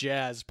smooth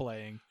jazz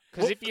playing.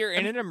 Because if you're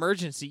in an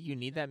emergency, you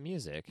need that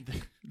music.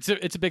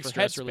 It's a big For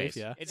stress headspace. relief,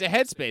 yeah. It's a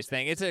headspace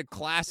thing. It's a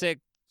classic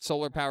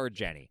solar-powered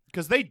Jenny.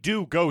 Because they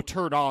do go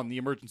turn on the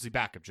emergency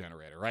backup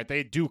generator, right?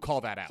 They do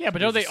call that out. Yeah, but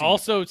There's don't a they scene.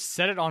 also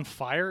set it on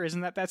fire?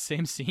 Isn't that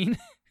same scene?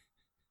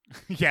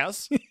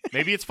 Yes.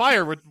 Maybe it's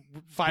fire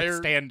Fire-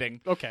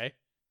 standing. Okay.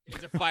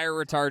 It's a fire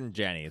retardant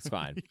Jenny. It's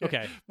fine.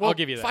 Okay. Well, I'll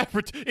give you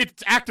that.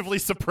 It actively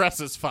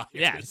suppresses fire.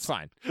 Yeah, it's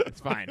fine. It's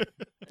fine.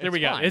 There we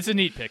go. fine. It's a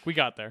neat pick. We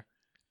got there.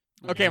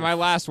 Okay, my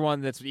last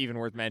one that's even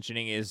worth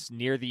mentioning is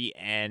near the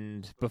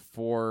end,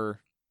 before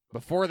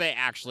they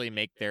actually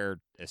make their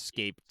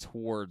escape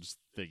towards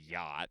the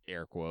yacht,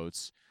 air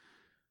quotes.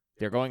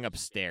 They're going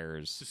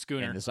upstairs. The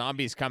schooner. And the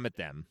zombies come at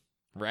them,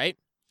 right?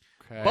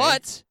 Okay.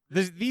 But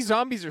these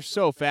zombies are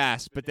so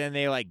fast, but then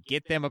they like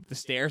get them up the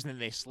stairs and then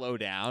they slow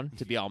down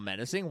to be all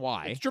menacing.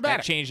 Why? It's dramatic.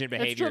 That change in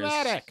behavior.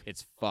 dramatic.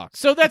 It's fucked.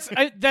 So that's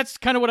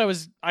kind of what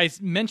I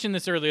mentioned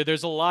this earlier.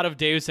 There's a lot of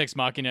Deus Ex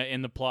Machina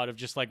in the plot of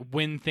just like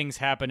when things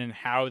happen and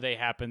how they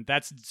happen.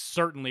 That's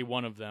certainly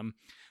one of them.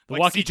 The like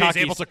CJ's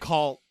walkie-talkies, able to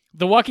call.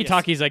 the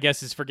walkie-talkies, I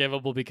guess, is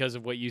forgivable because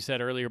of what you said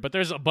earlier. But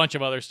there's a bunch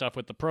of other stuff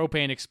with the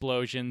propane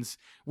explosions,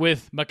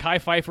 with Mekhi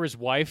Phifer's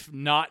wife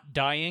not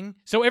dying.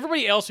 So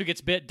everybody else who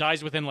gets bit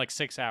dies within like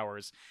 6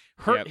 hours.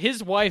 Yep.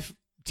 His wife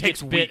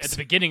Takes gets bit weeks. at the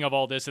beginning of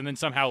all this, and then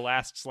somehow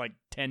lasts like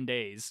 10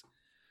 days.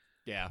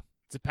 Yeah.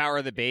 It's the power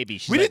of the baby.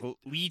 She's We like didn't-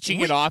 leeching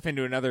we- it off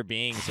into another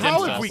being. so it How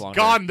have lasts we longer.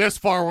 gone this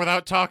far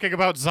without talking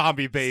about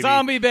Zombie Baby?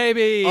 Zombie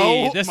baby.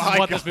 Oh This is my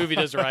what this God. movie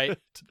does right.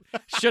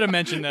 Should have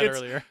mentioned that It's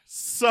earlier.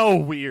 So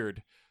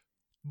weird.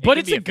 But could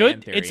it's be a a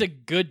good fan it's a theory.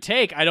 good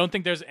take. I don't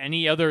think there's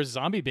any other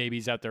zombie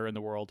babies out there in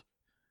the world.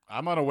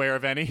 I'm unaware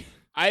of any.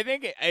 I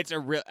think it's a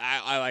real.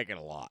 I like it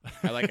a lot.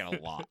 I like it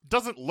a lot.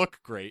 Doesn't look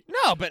great.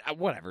 No, but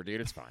whatever,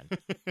 dude. It's fine.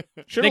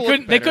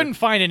 They couldn't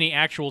find any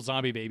actual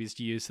zombie babies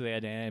to use, so they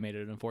had to animate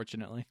it,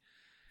 unfortunately.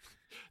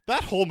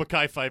 That whole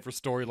Mekhi Phifer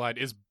storyline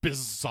is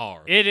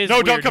bizarre. It is No,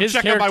 weird. don't come His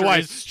check out my character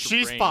wife. is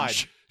She's strange. fine.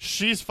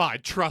 She's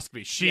fine. Trust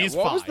me. She's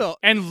what fine. was the?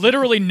 And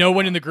literally no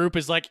one in the group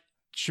is like,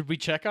 should we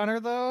check on her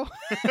though?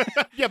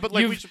 Yeah, but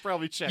like we You've- should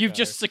probably check. You've on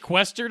just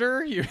sequestered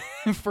her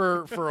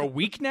for a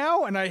week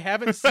now, and I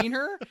haven't seen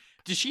her.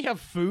 Does she have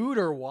food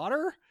or water?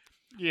 her.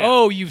 Yeah.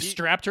 Oh, you've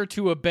strapped her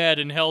to a bed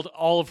and held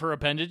all of her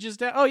appendages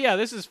down? Oh, yeah,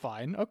 this is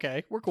fine.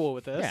 Okay, we're cool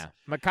with this. Yeah,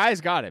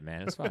 Makai's got it,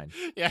 man. It's fine.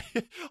 Yeah.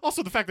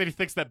 Also, the fact that he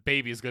thinks that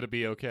baby is going to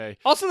be okay.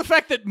 Also, the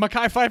fact that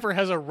Mekhi Phifer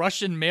has a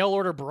Russian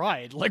mail-order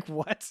bride. Like,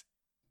 what?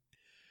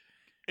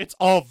 It's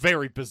all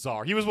very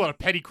bizarre. He was what, a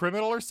petty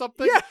criminal or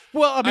something? Yeah.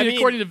 Well, I mean, mean-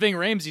 according to Ving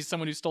Rhames, he's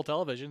someone who stole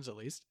televisions, at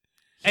least.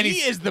 And he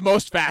is the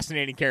most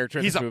fascinating character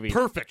in He's this a movie.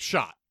 perfect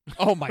shot.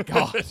 Oh my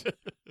god.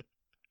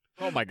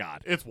 Oh my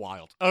god. It's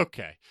wild.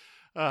 Okay.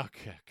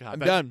 Okay. God, I'm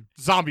that done.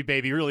 Zombie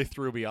baby really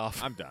threw me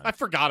off. I'm done. I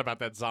forgot about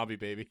that zombie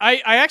baby.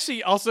 I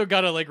actually also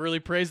gotta like really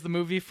praise the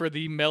movie for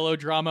the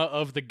melodrama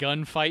of the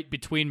gunfight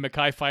between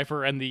Mekhi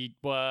Phifer and the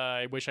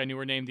I wish I knew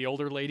her name, the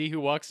older lady who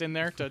walks in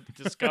there to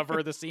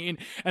discover the scene,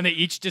 and they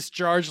each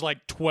discharge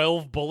like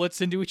 12 bullets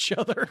into each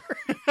other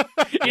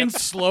in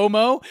slow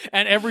mo.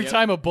 And every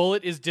time a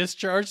bullet is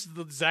discharged,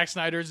 Zack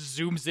Snyder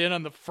zooms in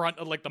on the front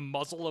of like the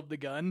muzzle of the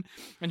gun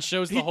and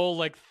shows the whole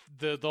like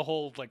the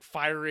whole like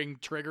firing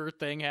trigger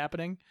thing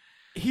happening.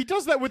 He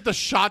does that with the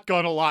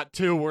shotgun a lot,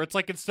 too, where it's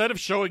like instead of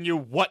showing you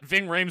what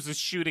Ving Rhames is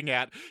shooting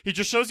at, he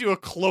just shows you a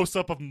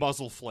close-up of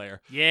muzzle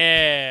flare.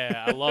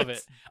 Yeah, I love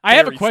it. I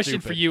have a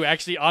question stupid. for you,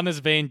 actually, on this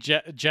vein,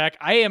 Jack.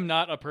 I am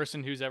not a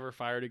person who's ever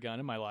fired a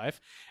gun in my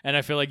life, and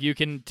I feel like you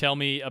can tell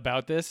me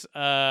about this.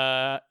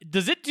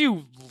 Does it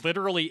do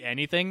literally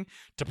anything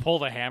to pull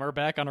the hammer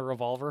back on a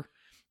revolver?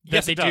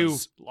 Yes, that it they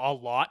does. do a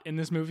lot in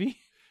this movie?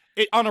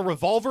 On a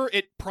revolver,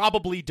 it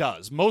probably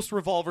does. Most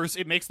revolvers,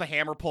 it makes the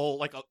hammer pull,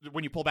 like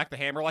when you pull back the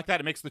hammer like that,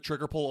 it makes the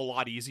trigger pull a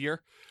lot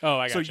easier. Oh,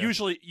 I got So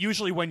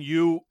usually when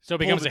you So it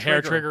pull becomes the a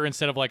hair trigger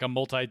instead of like a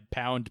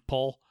multi-pound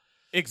pull?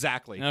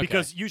 Exactly. Okay,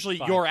 Because usually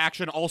fine. your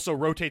action also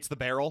rotates the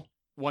barrel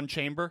one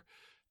chamber,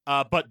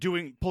 but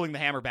pulling the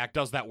hammer back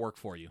does that work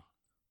for you.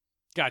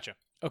 Gotcha.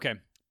 Okay.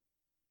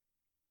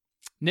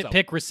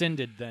 Nitpick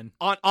rescinded then.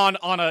 On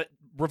a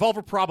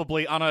revolver,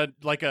 probably. On a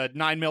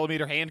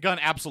 9mm handgun,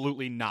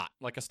 absolutely not.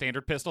 Like a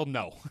standard pistol,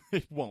 no,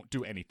 it won't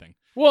do anything.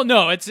 Well,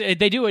 no, they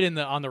do it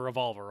on the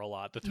revolver a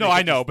lot. No,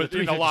 I know, but the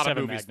in a lot of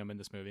 357 movies- Magnum in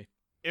this movie.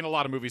 In a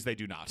lot of movies, they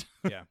do not.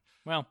 Yeah.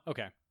 Well,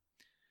 okay.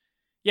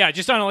 Yeah,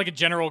 just on like a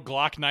general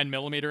Glock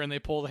 9mm, and they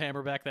pull the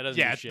hammer back. That doesn't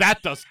Yeah, do shit.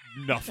 that does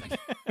nothing.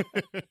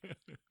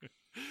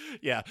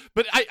 Yeah,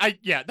 but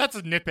yeah, that's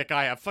a nitpick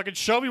I have. Fucking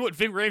show me what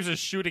Ving Rhames is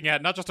shooting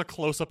at, not just a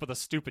close-up of a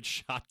stupid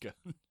shotgun.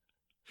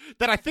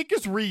 That I think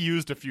is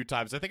reused a few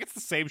times. I think it's the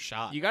same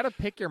shot. You got to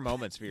pick your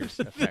moments for your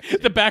effects.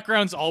 The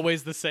background's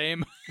always the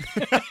same.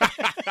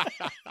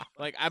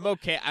 Like I'm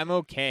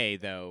okay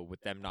though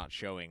with them not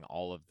showing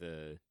all of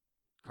the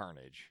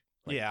carnage.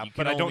 Like, yeah, you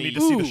but can I don't only- need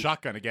to see the Ooh,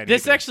 shotgun again.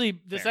 This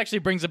either. actually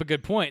brings up a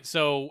good point.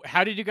 So,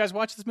 how did you guys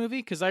watch this movie?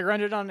 Because I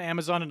rented it on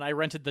Amazon, and I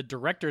rented the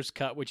director's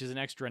cut, which is an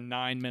extra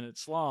 9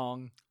 minutes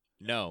long.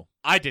 No.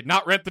 I did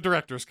not rent the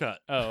director's cut.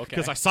 Oh, okay.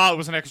 Because I saw it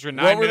was an extra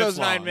 9 What were minutes those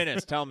 9 long.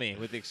 minutes? Tell me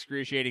with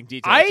excruciating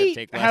details. that I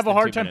take less have a than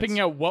hard 2 time minutes. picking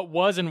out what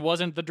was and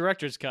wasn't the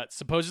director's cut.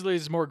 Supposedly,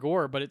 there's more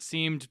gore, but it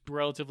seemed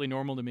relatively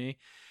normal to me.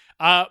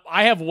 I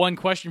have one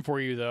question for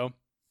you, though.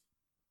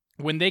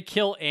 When they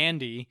kill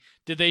Andy,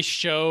 did they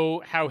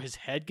show how his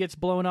head gets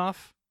blown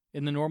off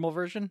in the normal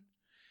version?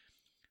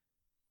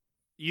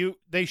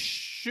 They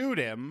shoot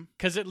him.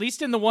 Because at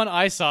least in the one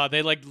I saw,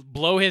 they like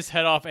blow his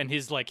head off, and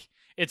his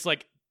it's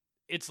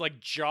like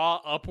jaw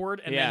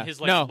upward, and Yeah. then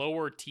his No.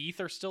 lower teeth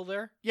are still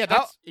there. Yeah,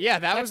 that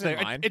that was was in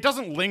there. mine. It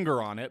doesn't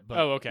linger on it, but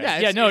Oh, okay. Yeah, Yeah,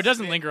 it's- no, it it's-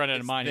 doesn't linger on it in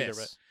it's mine either.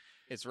 this.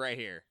 But It's right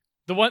here.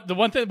 one of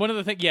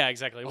the things, yeah,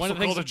 exactly. One also of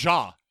the things, called a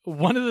jaw.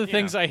 one of the Yeah.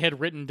 things I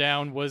had written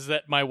down was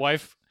that my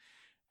wife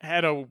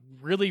had a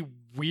really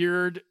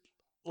weird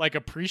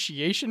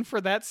appreciation for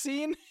that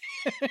scene.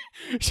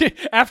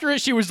 After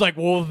it, she was like,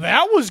 "Well,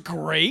 that was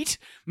great,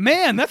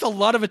 man. That's a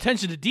lot of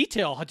attention to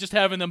detail. Just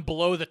having them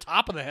blow the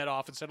top of the head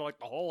off instead of like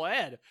the whole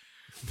head."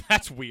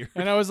 That's weird.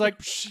 And I was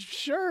like,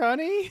 "Sure,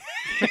 honey."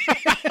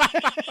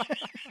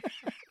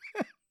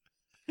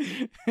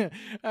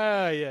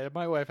 Yeah,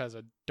 my wife has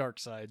a dark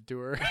side to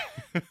her.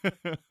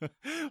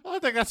 Well, I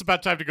think that's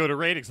about time to go to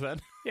ratings then.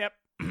 Yep.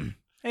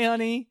 Hey,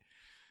 honey.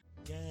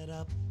 Get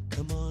up,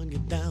 come on,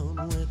 get down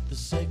with the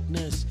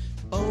sickness.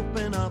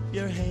 Open up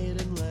your hate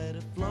and let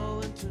it flow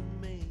into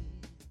me.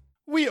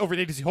 We over at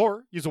ADC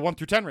Horror use a 1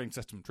 through 10 rating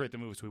system to rate the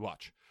movies we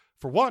watch.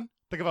 For one,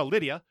 think about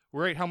Lydia.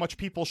 We rate how much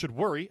people should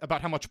worry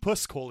about how much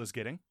puss Cole is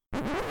getting.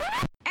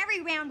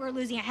 Every round we're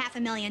losing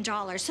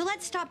 $500,000, so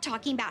let's stop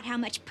talking about how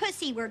much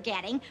pussy we're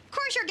getting. Of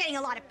course you're getting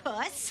a lot of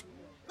puss.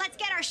 Let's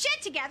get our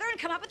shit together and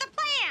come up with a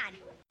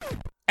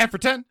plan. And for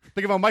 10,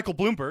 think of how Michael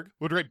Bloomberg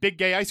would rate Big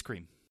Gay Ice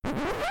Cream.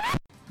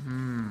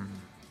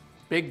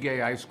 Big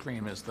gay ice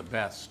cream is the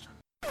best.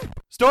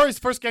 Stories,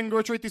 first gang to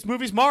rate these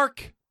movies.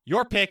 Mark,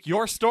 your pick,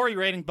 your story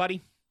rating,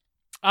 buddy.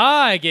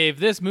 I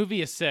gave this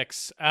movie a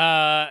 6.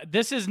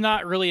 This is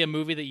not really a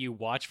movie that you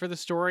watch for the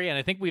story, and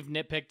I think we've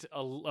nitpicked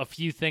a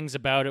few things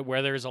about it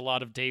where there's a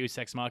lot of Deus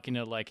Ex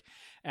Machina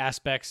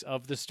aspects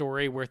of the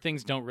story where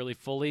things don't really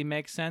fully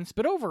make sense.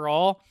 But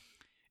overall,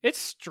 it's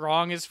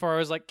strong as far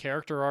as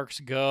character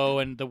arcs go,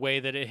 and the way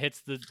that it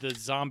hits the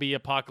zombie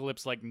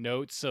apocalypse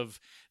notes of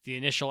the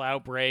initial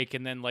outbreak,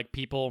 and then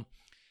people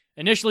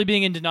initially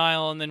being in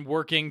denial and then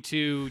working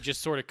to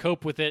just sort of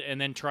cope with it, and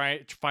then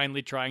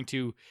finally trying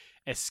to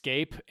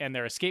escape. And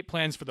their escape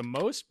plans for the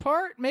most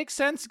part make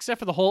sense, except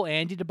for the whole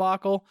Andy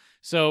debacle.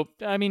 So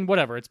I mean,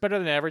 whatever, it's better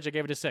than average. I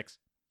gave it a 6.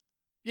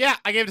 Yeah,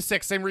 I gave it a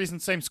 6. Same reason,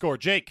 same score.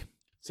 Jake.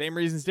 Same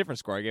reasons, different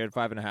score. I gave it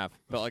 5.5.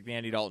 Felt like the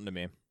Andy Dalton to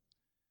me.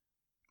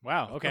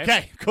 Wow. Okay.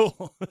 Okay,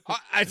 cool.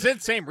 I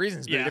said same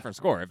reasons, but Yeah. a different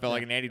score. It felt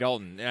like an Andy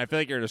Dalton, and I feel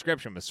like your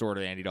description was sort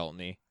of Andy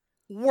Dalton-y.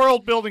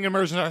 World building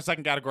immersion is our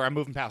second category. I'm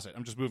moving past it.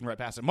 I'm just moving right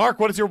past it. Mark,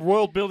 what is your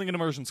world building and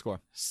immersion score?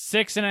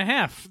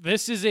 6.5.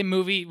 This is a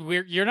movie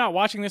where you're not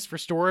watching this for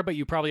story, but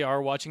you probably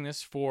are watching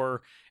this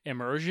for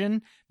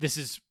immersion.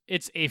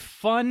 It's a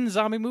fun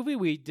zombie movie.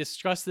 We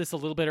discussed this a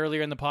little bit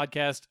earlier in the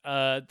podcast.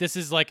 This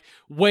is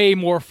way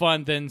more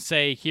fun than,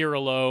 say, Here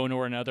Alone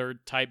or another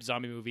type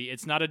zombie movie.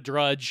 It's not a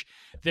drudge.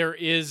 There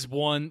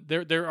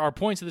are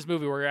points in this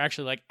movie where you're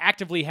actually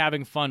actively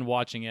having fun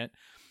watching it.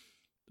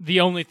 The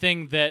only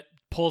thing that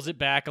pulls it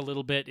back a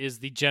little bit is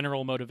the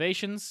general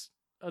motivations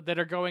that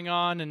are going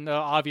on, and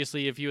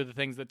obviously a few of the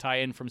things that tie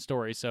in from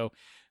story. So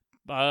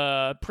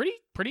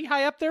pretty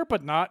high up there,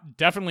 but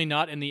definitely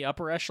not in the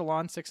upper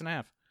echelon.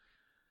 6.5.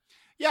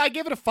 Yeah, I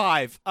gave it a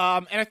 5.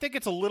 And I think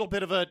it's a little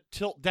bit of a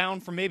tilt down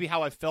from maybe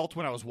how I felt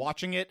when I was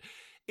watching it.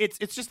 It's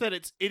just that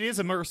it is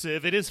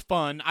immersive. It is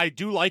fun. I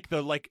do like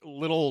the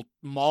little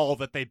mall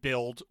that they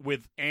build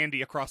with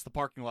Andy across the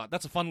parking lot.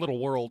 That's a fun little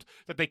world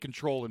that they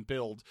control and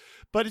build.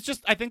 But it's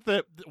just, I think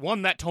that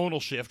tonal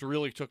shift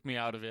really took me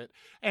out of it.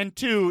 And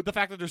 2, the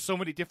fact that there's so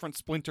many different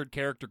splintered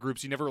character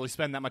groups, you never really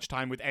spend that much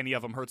time with any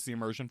of them, hurts the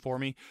immersion for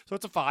me. So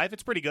it's a 5.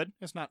 It's pretty good.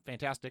 It's not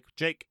fantastic.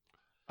 Jake?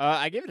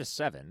 I gave it a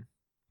 7.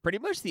 Pretty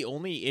much the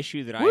only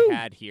issue that I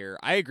had here,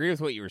 I agree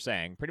with what you were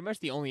saying. Pretty much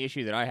the only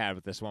issue that I had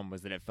with this one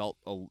was that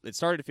it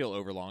started to feel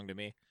overlong to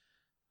me.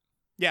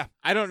 Yeah.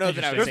 I don't know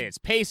that I would say it's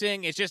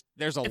pacing. It's just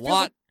there's a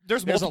lot.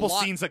 There's multiple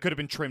scenes that could have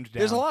been trimmed down.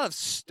 There's a lot of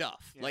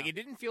stuff. Yeah. Like, it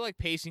didn't feel like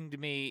pacing to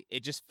me.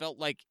 It just felt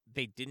like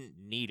they didn't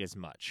need as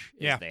much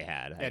as they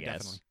had, I guess.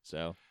 Definitely.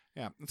 So,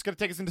 yeah. It's going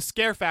to take us into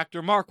scare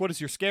factor. Mark, what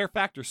is your scare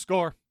factor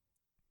score?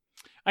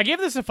 I give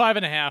this a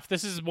 5.5.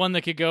 This is one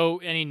that could go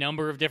any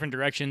number of different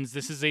directions.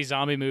 This is a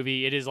zombie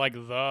movie. It is like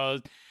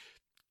the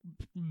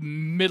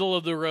middle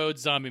of the road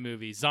zombie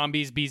movie.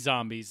 Zombies be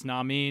zombies. Know what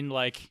I mean?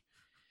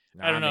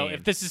 I don't know.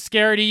 If this is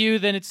scary to you,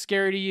 then it's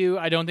scary to you.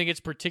 I don't think it's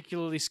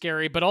particularly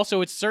scary, but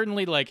also it's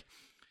certainly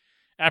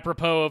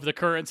apropos of the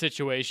current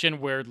situation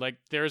where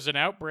there's an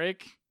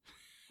outbreak.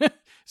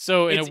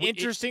 So it's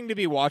interesting to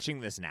be watching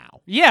this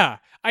now. Yeah.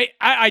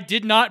 I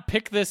did not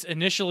pick this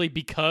initially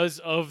because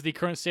of the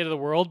current state of the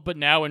world, but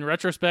now in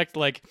retrospect,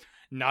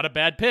 not a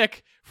bad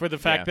pick for the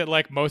fact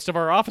that most of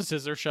our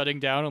offices are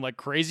shutting down and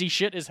crazy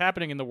shit is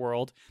happening in the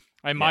world.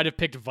 I might have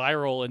picked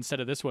Viral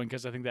instead of this one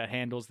because I think that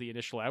handles the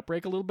initial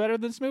outbreak a little better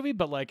than this movie,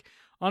 but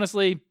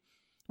honestly,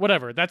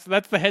 whatever. That's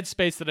the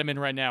headspace that I'm in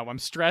right now. I'm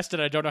stressed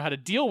and I don't know how to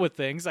deal with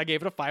things. I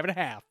gave it a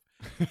 5.5.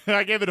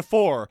 I gave it a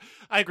 4.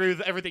 I agree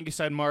with everything you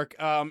said, Mark.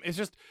 It's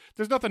just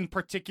there's nothing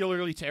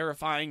particularly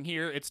terrifying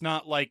here. It's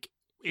not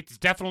it's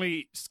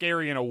definitely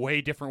scary in a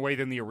way different way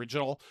than the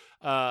original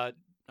Dawn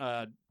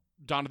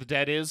of the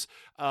Dead is.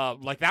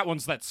 That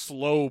one's that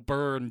slow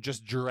burn,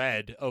 just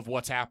dread of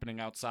what's happening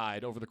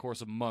outside over the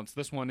course of months.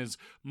 This one is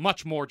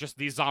much more just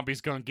these zombies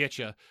gonna get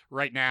you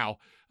right now.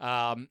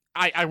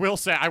 I will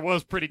say I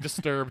was pretty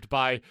disturbed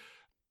by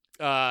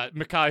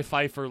Mekhi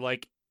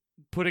Phifer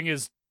putting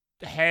his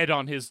head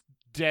on his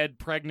dead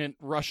pregnant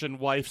Russian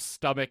wife's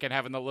stomach and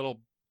having the little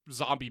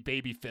zombie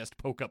baby fist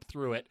poke up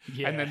through it.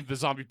 Yeah. And then the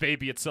zombie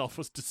baby itself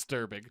was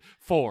disturbing.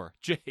 4.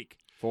 Jake?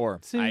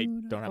 4. I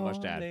don't have much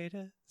to add.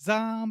 Later,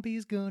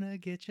 zombies gonna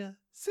get you.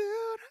 Sooner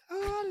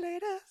or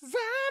later,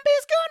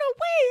 zombies gonna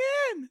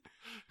win.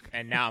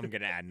 And now I'm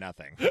gonna add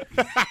nothing.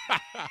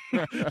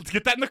 Let's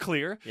get that in the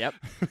clear. Yep.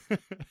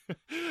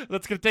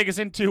 That's gonna take us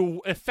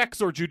into effects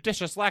or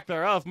judicious lack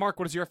thereof. Mark,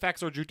 what is your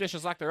effects or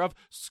judicious lack thereof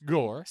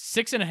score?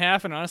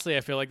 6.5, and honestly,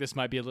 I feel like this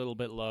might be a little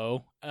bit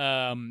low.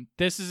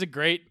 This is a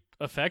great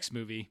effects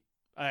movie.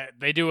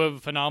 They do a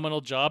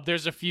phenomenal job.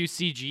 There's a few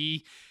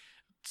CG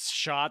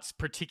shots,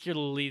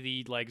 particularly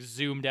the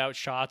zoomed out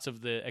shots of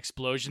the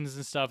explosions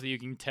and stuff that you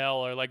can tell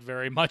are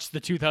very much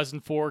the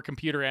 2004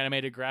 computer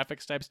animated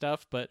graphics type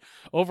stuff, but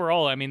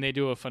overall, I mean, they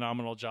do a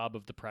phenomenal job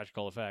of the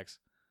practical effects.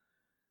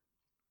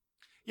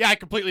 Yeah, I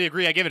completely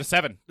agree. I gave it a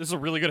 7. This is a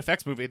really good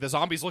effects movie. The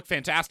zombies look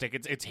fantastic.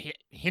 It's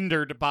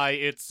hindered by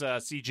its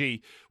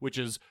CG, which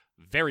is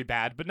very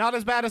bad, but not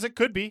as bad as it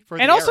could be for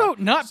the and also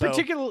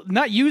era.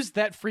 not used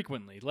that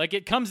frequently.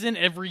 It comes in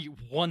every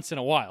once in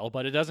a while,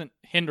 but it doesn't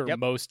hinder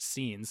most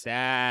scenes.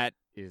 That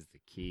is the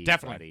key.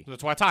 Definitely. Buddy.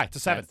 That's why it's high. It's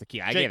a 7. That's the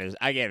key. I gave it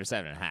a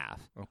 7.5.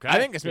 Okay. I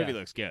think this movie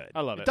looks good.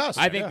 I love it. It does.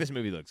 I think this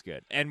movie looks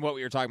good. And what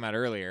we were talking about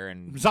earlier,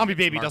 and Zombie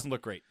Baby doesn't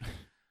look great.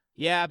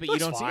 Yeah, but you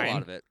don't fine. see a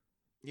lot of it.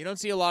 You don't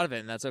see a lot of it,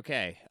 and that's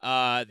okay.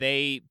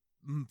 They,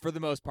 for the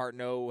most part,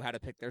 know how to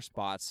pick their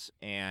spots,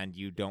 and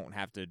you don't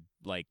have to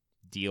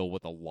deal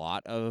with a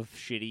lot of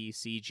shitty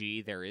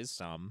CG. There is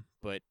some,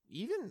 but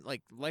even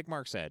like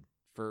Mark said,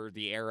 for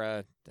the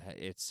era,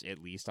 it's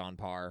at least on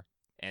par,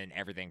 and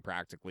everything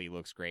practically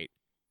looks great.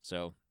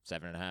 So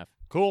 7.5.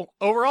 Cool.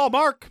 Overall,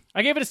 Mark?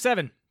 I gave it a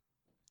 7.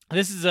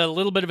 This is a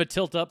little bit of a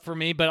tilt up for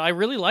me, but I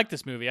really like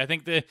this movie. I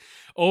think the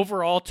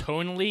overall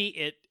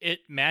tonally, it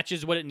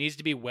matches what it needs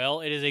to be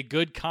well. It is a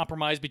good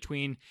compromise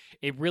between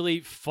a really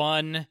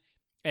fun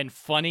and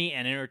funny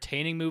and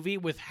entertaining movie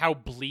with how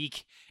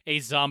bleak a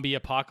zombie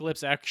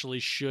apocalypse actually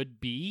should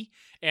be.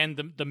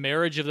 And the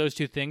marriage of those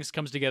two things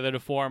comes together to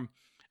form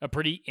a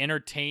pretty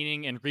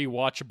entertaining and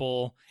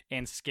rewatchable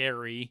and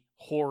scary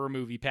horror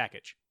movie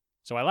package.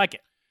 So I like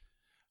it.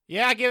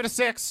 Yeah, I gave it a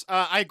 6.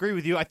 I agree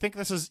with you. I think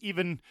this is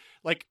even,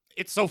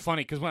 it's so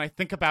funny because when I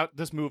think about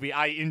this movie,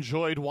 I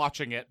enjoyed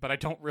watching it, but I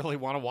don't really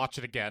want to watch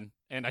it again.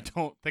 And I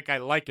don't think I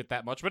like it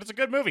that much, but it's a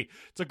good movie.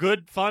 It's a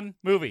good, fun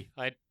movie.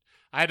 I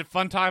had a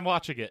fun time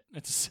watching it.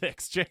 It's a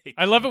 6, Jake.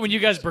 I love it when you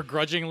guys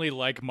begrudgingly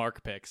like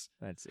Mark picks.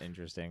 That's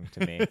interesting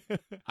to me.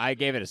 I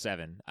gave it a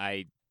 7.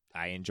 I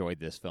enjoyed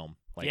this film.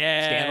 Like,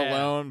 Yeah. stand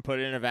alone, put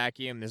it in a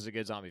vacuum. This is a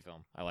good zombie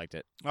film. I liked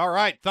it. All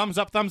right, thumbs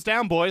up, thumbs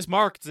down, boys.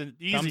 Mark, it's an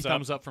easy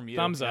thumbs up from you.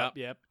 Thumbs up.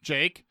 Yep.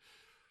 Jake,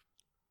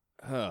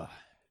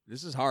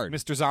 This is hard.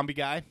 Mr. Zombie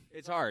Guy.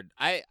 It's hard.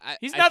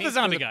 He's I not think the for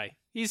zombie guy.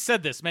 He's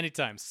said this many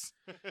times.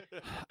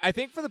 I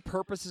think for the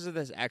purposes of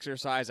this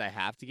exercise, I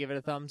have to give it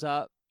a thumbs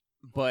up.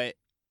 But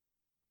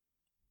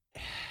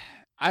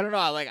I don't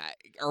know. Like,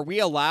 are we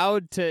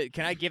allowed to?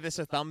 Can I give this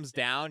a thumbs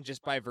down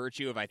just by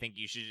virtue of I think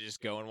you should just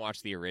go and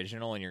watch the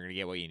original and you're gonna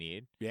get what you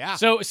need? Yeah.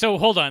 So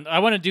hold on. I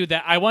want to do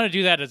that. I want to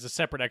do that as a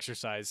separate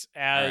exercise.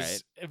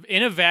 As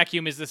in a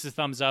vacuum, is this a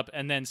thumbs up?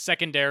 And then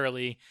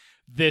secondarily,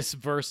 this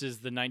versus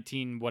the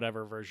 19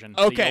 whatever version.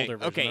 The Okay. older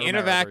version, Okay. the In a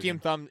Romero vacuum,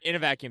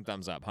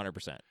 thumbs up.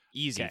 100%.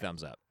 Easy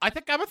thumbs up. I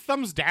think I'm a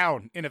thumbs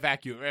down in a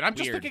vacuum. And I'm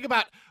just Weird. thinking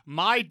about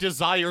my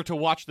desire to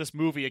watch this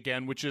movie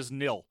again, which is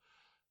nil.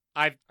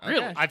 I've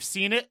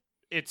seen it.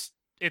 It's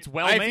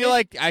well I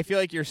made. feel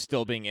like you're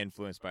still being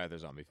influenced by other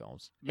zombie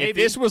films. If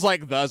Maybe. this was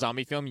like the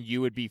zombie film, you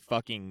would be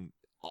fucking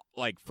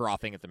like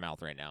frothing at the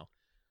mouth right now.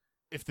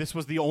 If this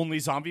was the only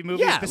zombie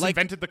movie, Yeah, if this like,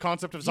 invented the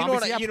concept of You know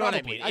zombies, what, yeah, you know what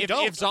I probably.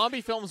 mean? If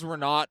zombie films were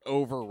not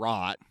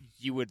overwrought,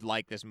 you would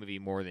like this movie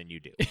more than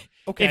you do.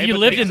 Okay, if you but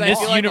lived in because I this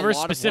feel like a universe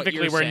lot of what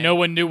specifically you're where saying- no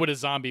one knew what a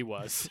zombie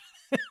was.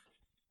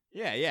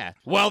 Yeah.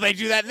 Well, they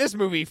do that in this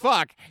movie.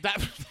 Fuck.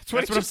 That's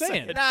what I'm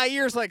saying. Nah,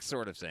 you're like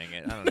sort of saying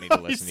it. I don't need to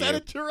He listen to said you.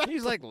 it directly.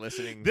 He's like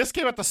listening. This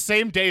came out the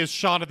same day as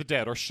Shaun of the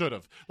Dead, or should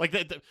have. Like,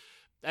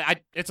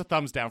 it's a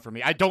thumbs down for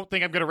me. I don't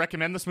think I'm going to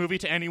recommend this movie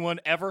to anyone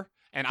ever,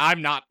 and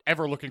I'm not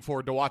ever looking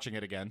forward to watching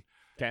it again.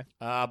 Okay.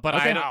 But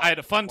Okay. I had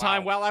a fun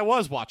time while I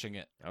was watching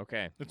it.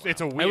 Okay.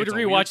 It's a weird. I would it's a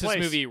weird rewatch this place.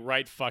 movie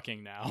right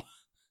fucking now.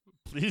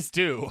 Please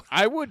do.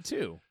 I would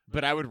too,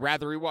 but I would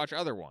rather rewatch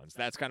other ones.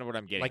 That's kind of what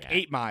I'm getting Like at.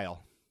 8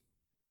 Mile.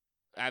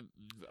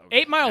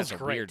 8 Mile's That's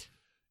a great. weird-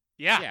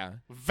 Yeah.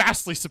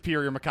 Vastly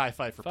superior Mekhi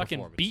Phifer Fucking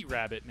performance. Beat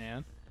Rabbit,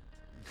 man.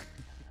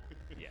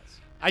 Yes.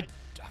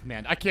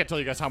 I can't tell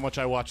you guys how much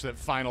I watched that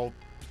final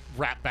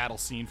rap battle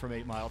scene from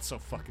 8 Mile. It's so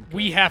fucking good.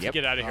 We have to Yep.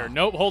 get out of here. Oh.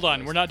 Nope, hold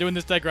on. We're not doing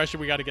this digression.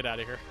 We got to get out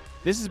of here.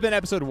 This has been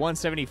episode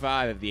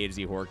 175 of the A to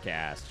Z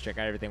Horrorcast. Check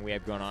out everything we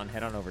have going on.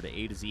 Head on over to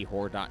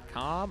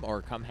atozhorror.com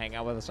or come hang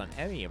out with us on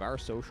any of our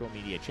social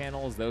media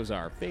channels. Those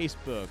are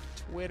Facebook,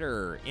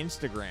 Twitter,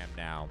 Instagram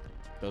now.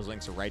 Those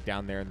links are right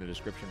down there in the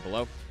description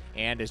below.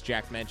 And as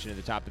Jack mentioned at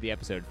the top of the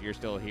episode, if you're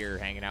still here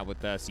hanging out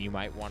with us, you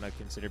might want to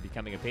consider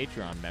becoming a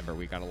Patreon member.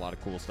 We got a lot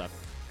of cool stuff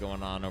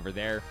going on over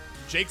there.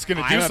 Jake's going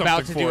to do I'm something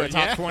about to for do it. a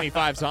top Yeah.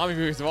 25 zombie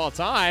movies of all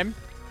time.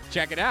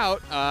 Check it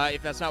out.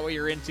 If that's not what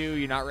you're into,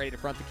 you're not ready to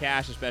front the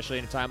cash, especially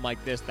in a time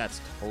like this, that's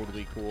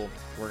totally cool.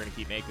 We're going to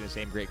keep making the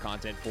same great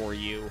content for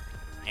you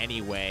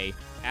anyway.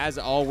 As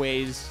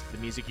always, the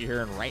music you're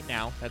hearing right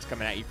now, that's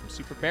coming at you from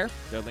Super Bear.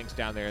 There are links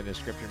down there in the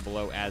description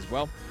below as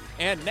well.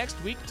 And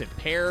next week, to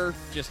pair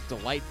just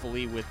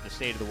delightfully with the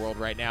state of the world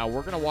right now,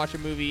 we're going to watch a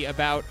movie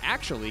about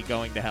actually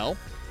going to hell,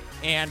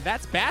 and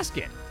that's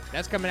Basket.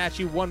 That's coming at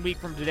you 1 week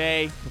from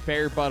today.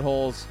 Prepare your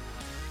buttholes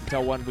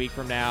until 1 week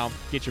from now.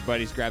 Get your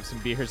buddies, grab some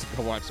beers, and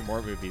go watch some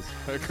more movies.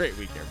 Have a great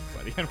week,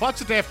 everybody. And watch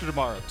the day after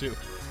tomorrow, too.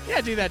 Yeah,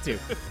 do that too.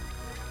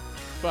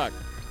 Fuck.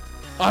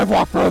 I've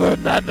walked further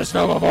than that in the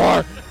snow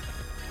before.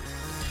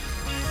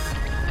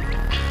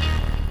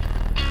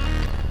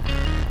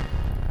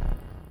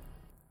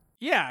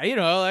 Yeah, you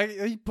know, like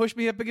he pushed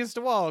me up against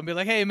a wall and be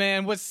like, "Hey,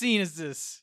 man, what scene is this?"